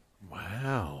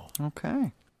 Wow.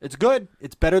 Okay. It's good.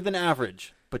 It's better than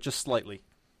average, but just slightly.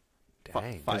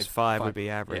 Dang. Because 5 would be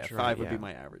average, Yeah, right? 5 would Yeah. be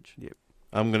my average. Yep.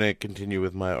 I'm going to continue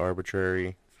with my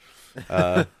arbitrary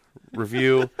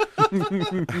review.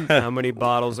 How many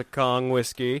bottles of Kong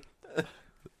whiskey?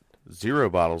 0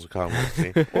 bottles of Kong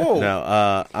whiskey.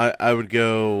 No, I would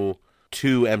go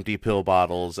 2 empty pill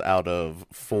bottles out of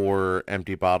 4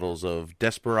 empty bottles of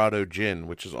Desperado gin,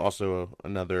 which is also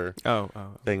another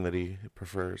thing that he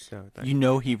prefers. You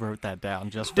know he wrote that down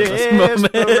just for this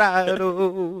moment.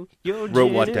 Desperado, your Wrote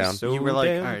gin what is down? so You were like,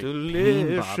 all damn right, Payne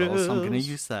delicious. bottles, I'm going to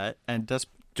use that. And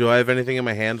Do I have anything in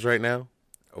my hands right now?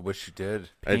 I wish you did.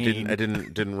 I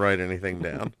didn't write anything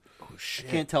down. Oh, shit.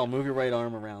 Can't tell. Move your right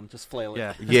arm around. Just flail it.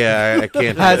 yeah. Yeah, I can't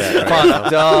do That's that right now.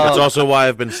 fucked up. It's also why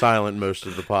I've been silent most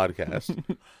of the podcast.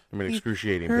 I'm in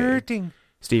excruciating pain. Hurting.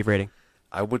 Steve, rating.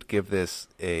 I would give this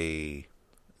a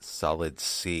solid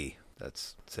C.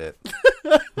 That's it.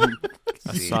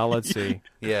 A solid C.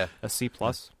 Yeah. A C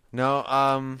plus?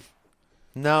 No,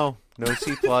 no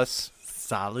C plus.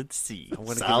 Solid C. I'm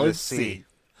gonna Solid give it a C.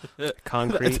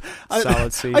 Concrete,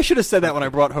 solid C. I should have said that when I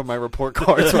brought home my report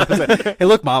cards. When I was like, hey,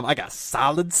 look, Mom, I got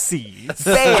solid C.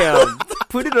 Bam!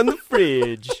 Put it on the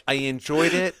fridge. I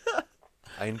enjoyed it.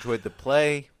 I enjoyed the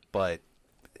play, but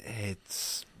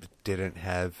it didn't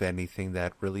have anything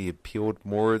that really appealed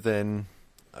more than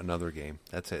another game.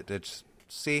 That's it. It's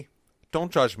C.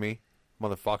 Don't judge me,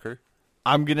 motherfucker.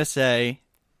 I'm going to say,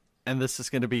 and this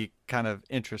is going to be kind of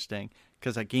interesting,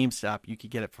 because at GameStop, you could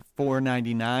get it for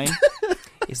 $4.99.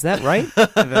 Is that right?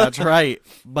 That's right.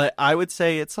 But I would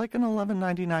say it's like an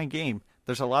 $11.99 game.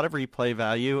 There's a lot of replay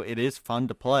value. It is fun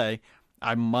to play.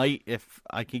 I might, if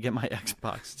I can get my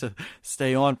Xbox to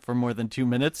stay on for more than 2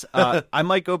 minutes, I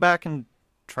might go back and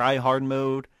try hard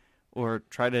mode or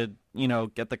try to,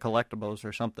 get the collectibles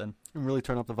or something. And really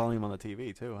turn up the volume on the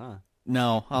TV, too, huh?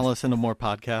 No, I'll listen to more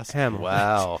podcasts. Hamill.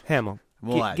 Wow. Hamill.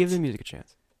 What? Give the music a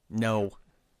chance. No.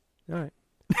 All right.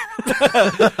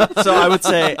 So I would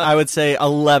say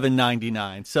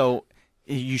 $11.99. So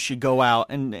you should go out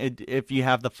and if you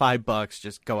have the $5,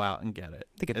 just go out and get it.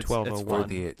 I think at It's 12:01. fun.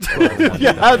 The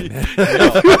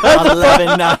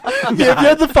 $11.99. If you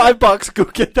had the $5, go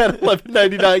get that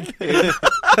 $11.99 game.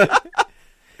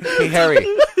 Hey, Harry,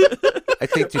 I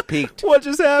think you peaked. What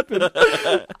just happened?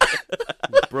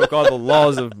 Broke all the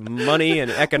laws of money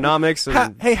and economics.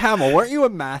 And Hey, Hamill, weren't you a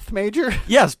math major?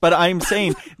 Yes, but I'm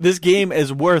saying this game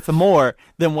is worth more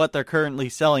than what they're currently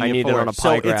selling I it need for. it on a So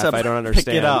pie it's graph. I don't understand.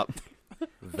 Pick it up.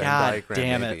 Venn God diagram,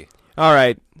 damn it. maybe. All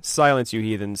right, silence you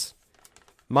heathens.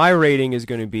 My rating is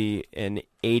going to be an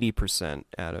 80%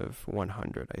 out of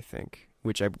 100, I think,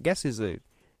 which I guess is a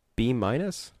B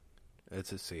minus.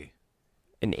 It's a C.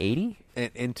 An 80?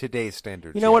 In today's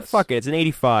standards. You know what? yes. Fuck it. It's an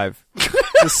 85.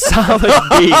 It's a solid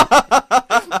B.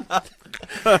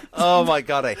 Oh my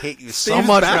god, I hate you so Steve's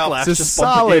much. backlash. Ralph. It's a just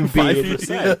bumped the game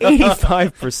solid B.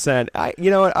 5%. 85%. You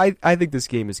know what? I think this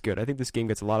game is good. I think this game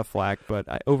gets a lot of flack, but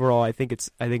overall, I think it's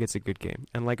a good game.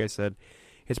 And like I said,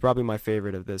 it's probably my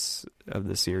favorite of this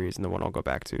series and the one I'll go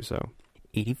back to. So,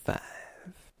 85.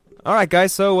 All right,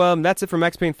 guys. So that's it for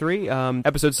Max Payne 3.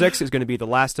 Episode 6 is going to be The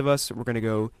Last of Us. We're going to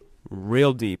go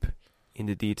real deep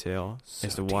into detail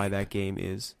as to why that game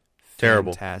is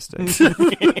Terrible. fantastic.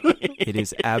 It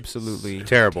is absolutely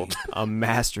Terrible. a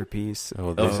masterpiece Oh,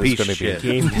 of this piece is going of to be shit.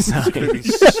 game design.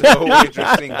 so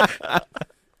interesting. It's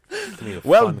gonna be a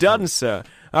Well fun done, one. sir.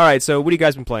 All right, so what have you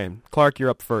guys been playing? Clark, you're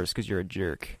up first because you're a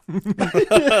jerk.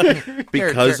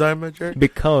 Because I'm a jerk.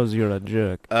 Because you're a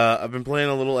jerk. I've been playing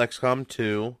a little XCOM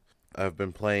 2. I've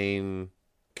been playing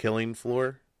Killing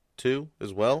Floor 2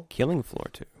 as well. Killing Floor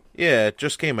 2. Yeah, it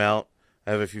just came out.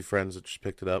 I have a few friends that just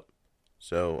picked it up.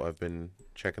 So I've been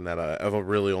checking that out. I've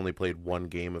really only played one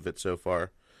game of it so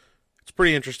far. It's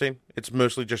pretty interesting. It's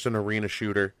mostly just an arena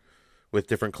shooter with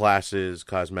different classes,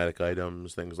 cosmetic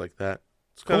items, things like that.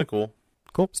 It's kind of cool.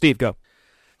 Cool. Steve, go.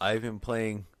 I've been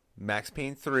playing Max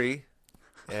Payne 3,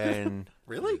 and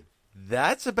Really?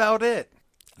 that's about it.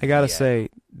 I gotta Yeah. say,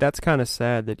 that's kind of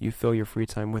sad that you fill your free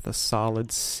time with a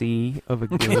solid C of a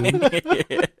game.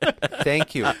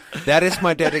 Thank you. That is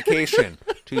my dedication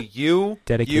to you,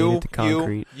 Dedicated you, to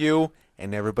concrete. you,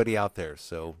 and everybody out there.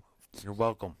 So you're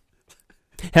welcome.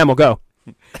 Hamill, go.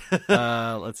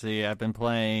 Let's see. I've been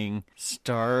playing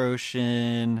Star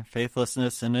Ocean,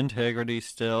 Faithlessness, and Integrity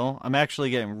still. I'm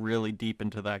actually getting really deep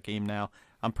into that game now.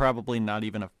 I'm probably not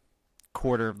even a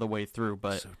quarter of the way through,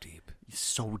 but So deep.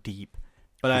 so deep.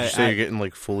 But Did I you say you're getting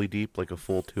like fully deep, like a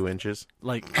full 2 inches?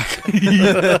 like,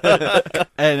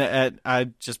 and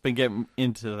I've just been getting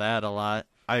into that a lot.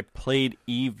 I played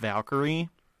Eve Valkyrie.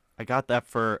 I got that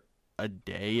for a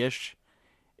day-ish.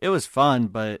 It was fun,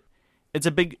 but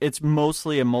it's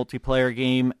mostly a multiplayer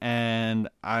game, and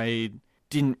I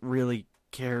didn't really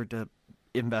care to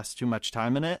invest too much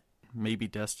time in it. Maybe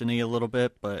Destiny a little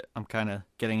bit, but I'm kind of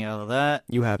getting out of that.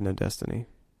 You have no destiny.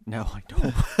 No, I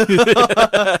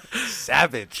don't.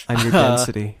 Savage. I'm your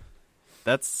density.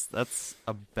 That's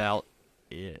about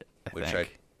it, I Which think. I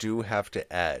do have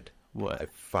to add. What? I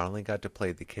finally got to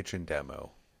play the kitchen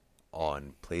demo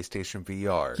on PlayStation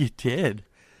VR. You did.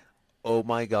 Oh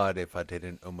my god, if I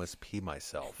didn't almost pee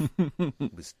myself.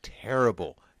 It was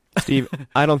terrible. Steve,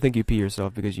 I don't think you pee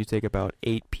yourself because you take about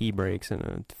 8 pee breaks in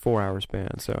a 4-hour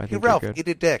span, so I Hey, think Ralph, you're good.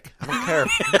 eat a dick. I don't care.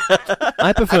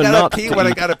 I prefer I not gotta pee to when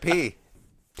I eat. gotta pee.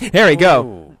 Harry, go.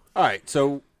 Ooh. All right,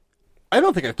 so I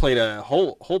don't think I've played a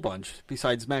whole bunch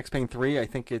besides Max Payne 3. I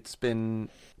think it's been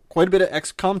quite a bit of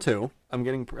XCOM 2.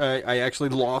 I actually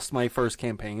lost my first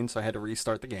campaign, so I had to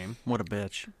restart the game. What a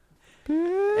bitch.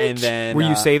 And then Were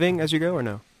you saving as you go or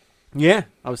no? Yeah,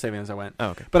 I was saving as I went. Oh,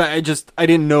 okay. But I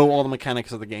didn't know all the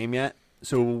mechanics of the game yet.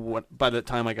 So by the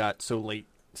time I got so late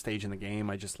stage in the game,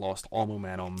 I just lost all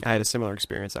momentum. I had a similar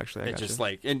experience, actually. I It's got just you.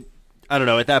 like, and I don't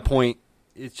know, at that point,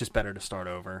 it's just better to start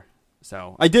over.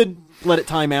 So I did let it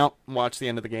time out and watch the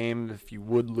end of the game if you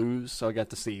would lose, so I got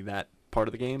to see that part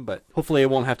of the game, but hopefully I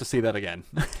won't have to see that again.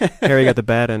 Harry got the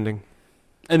bad ending.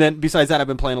 And then besides that, I've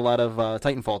been playing a lot of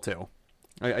Titanfall 2.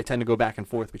 I tend to go back and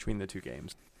forth between the two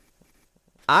games.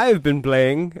 I've been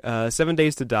playing 7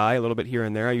 Days to Die, a little bit here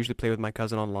and there. I usually play with my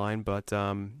cousin online, but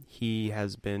he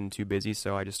has been too busy,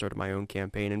 so I just started my own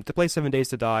campaign. And to play 7 Days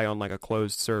to Die on like a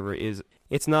closed server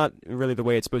it's not really the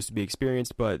way it's supposed to be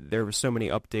experienced, but there were so many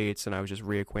updates, and I was just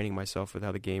reacquainting myself with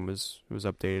how the game was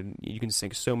updated. You can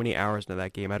sink so many hours into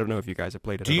that game. I don't know if you guys have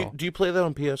played it at all. Do you play that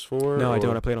on PS4? No, I or-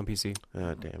 don't. I play it on PC.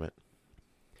 Ah, damn it.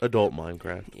 Adult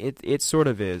Minecraft. It sort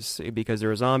of is, because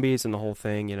there are zombies and the whole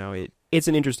thing, It's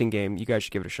an interesting game. You guys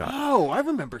should give it a shot. Oh, I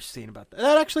remember seeing about that.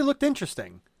 That actually looked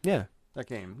interesting. Yeah. That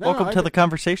game. Welcome to the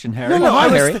conversation, Harry. No, Hi,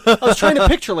 Harry. I was trying to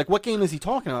picture like what game is he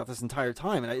talking about this entire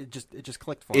time, and it just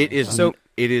clicked for me. It is So-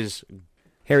 it is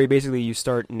Harry, basically, you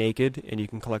start naked and you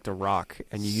can collect a rock,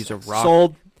 and you use a rock.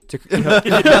 Sold.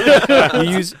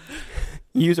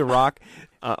 You use a rock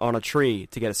on a tree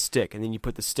to get a stick, and then you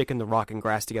put the stick and the rock and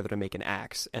grass together to make an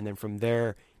axe, and then from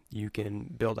there you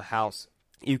can build a house.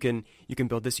 You can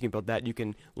build this, you can build that, you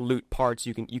can loot parts,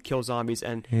 you kill zombies,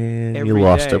 and every you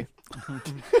lost day, him.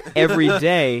 every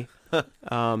day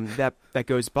that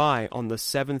goes by, on the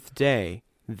 7th day,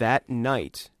 that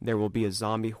night there will be a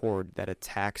zombie horde that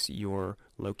attacks your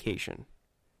location.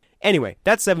 Anyway,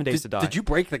 that's 7 days to die. Did you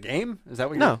break the game? Is that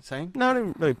what No. you're saying? No, I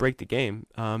didn't really break the game.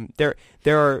 There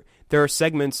are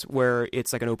segments where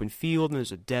it's like an open field and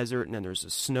there's a desert and then there's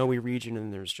a snowy region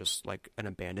and there's just like an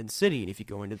abandoned city. And if you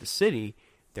go into the city,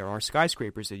 there are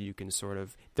skyscrapers that you can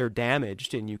they're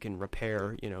damaged and you can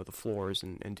repair, the floors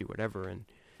and do whatever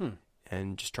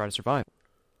and just try to survive.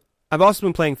 I've also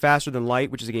been playing Faster Than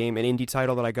Light, which is an indie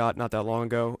title that I got not that long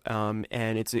ago,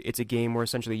 and it's a game where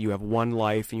essentially you have one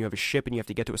life and you have a ship and you have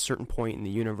to get to a certain point in the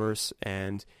universe,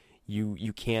 and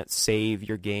you can't save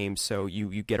your game, so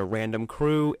you get a random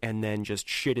crew and then just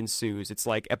shit ensues. It's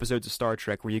like episodes of Star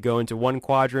Trek where you go into one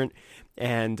quadrant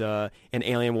and an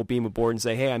alien will beam aboard and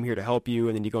say, "Hey, I'm here to help you,"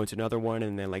 and then you go into another one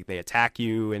and then like they attack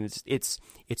you, and it's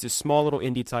a small little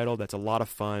indie title that's a lot of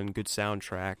fun, good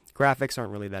soundtrack. Graphics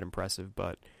aren't really that impressive,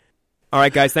 but. All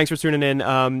right, guys, thanks for tuning in.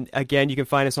 Again, you can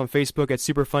find us on Facebook at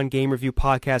Super Fun Game Review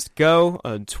Podcast Go,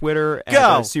 on Twitter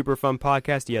at Super Fun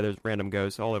Podcast. Yeah, there's random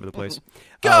goes all over the place.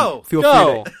 Go! Feel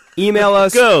Go! free to email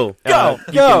us. Go!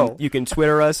 You can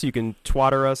Twitter us. You can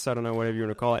twatter us. I don't know, whatever you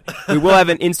want to call it. We will have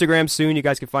an Instagram soon. You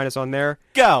guys can find us on there.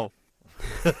 Go!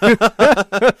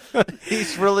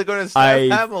 He's really going to snap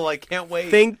Hamill. I can't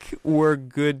wait. Think we're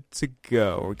good to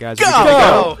go. Guys,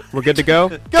 Go! We're good to go?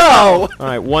 Go! All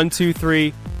right, 1, 2,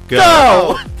 3, go!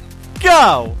 Go! Go!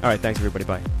 All right, thanks, everybody.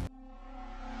 Bye.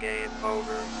 Game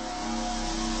over.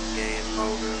 Game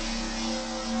over.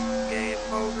 Game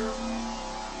over.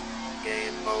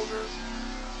 Game over.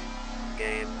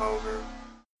 Game over.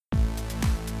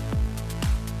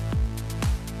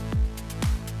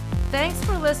 Thanks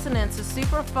for listening to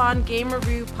Super Fun Game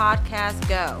Review Podcast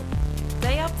Go.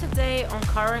 Stay up to date on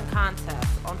current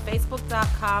contests on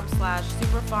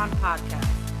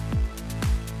Facebook.com/SuperFunPodcast.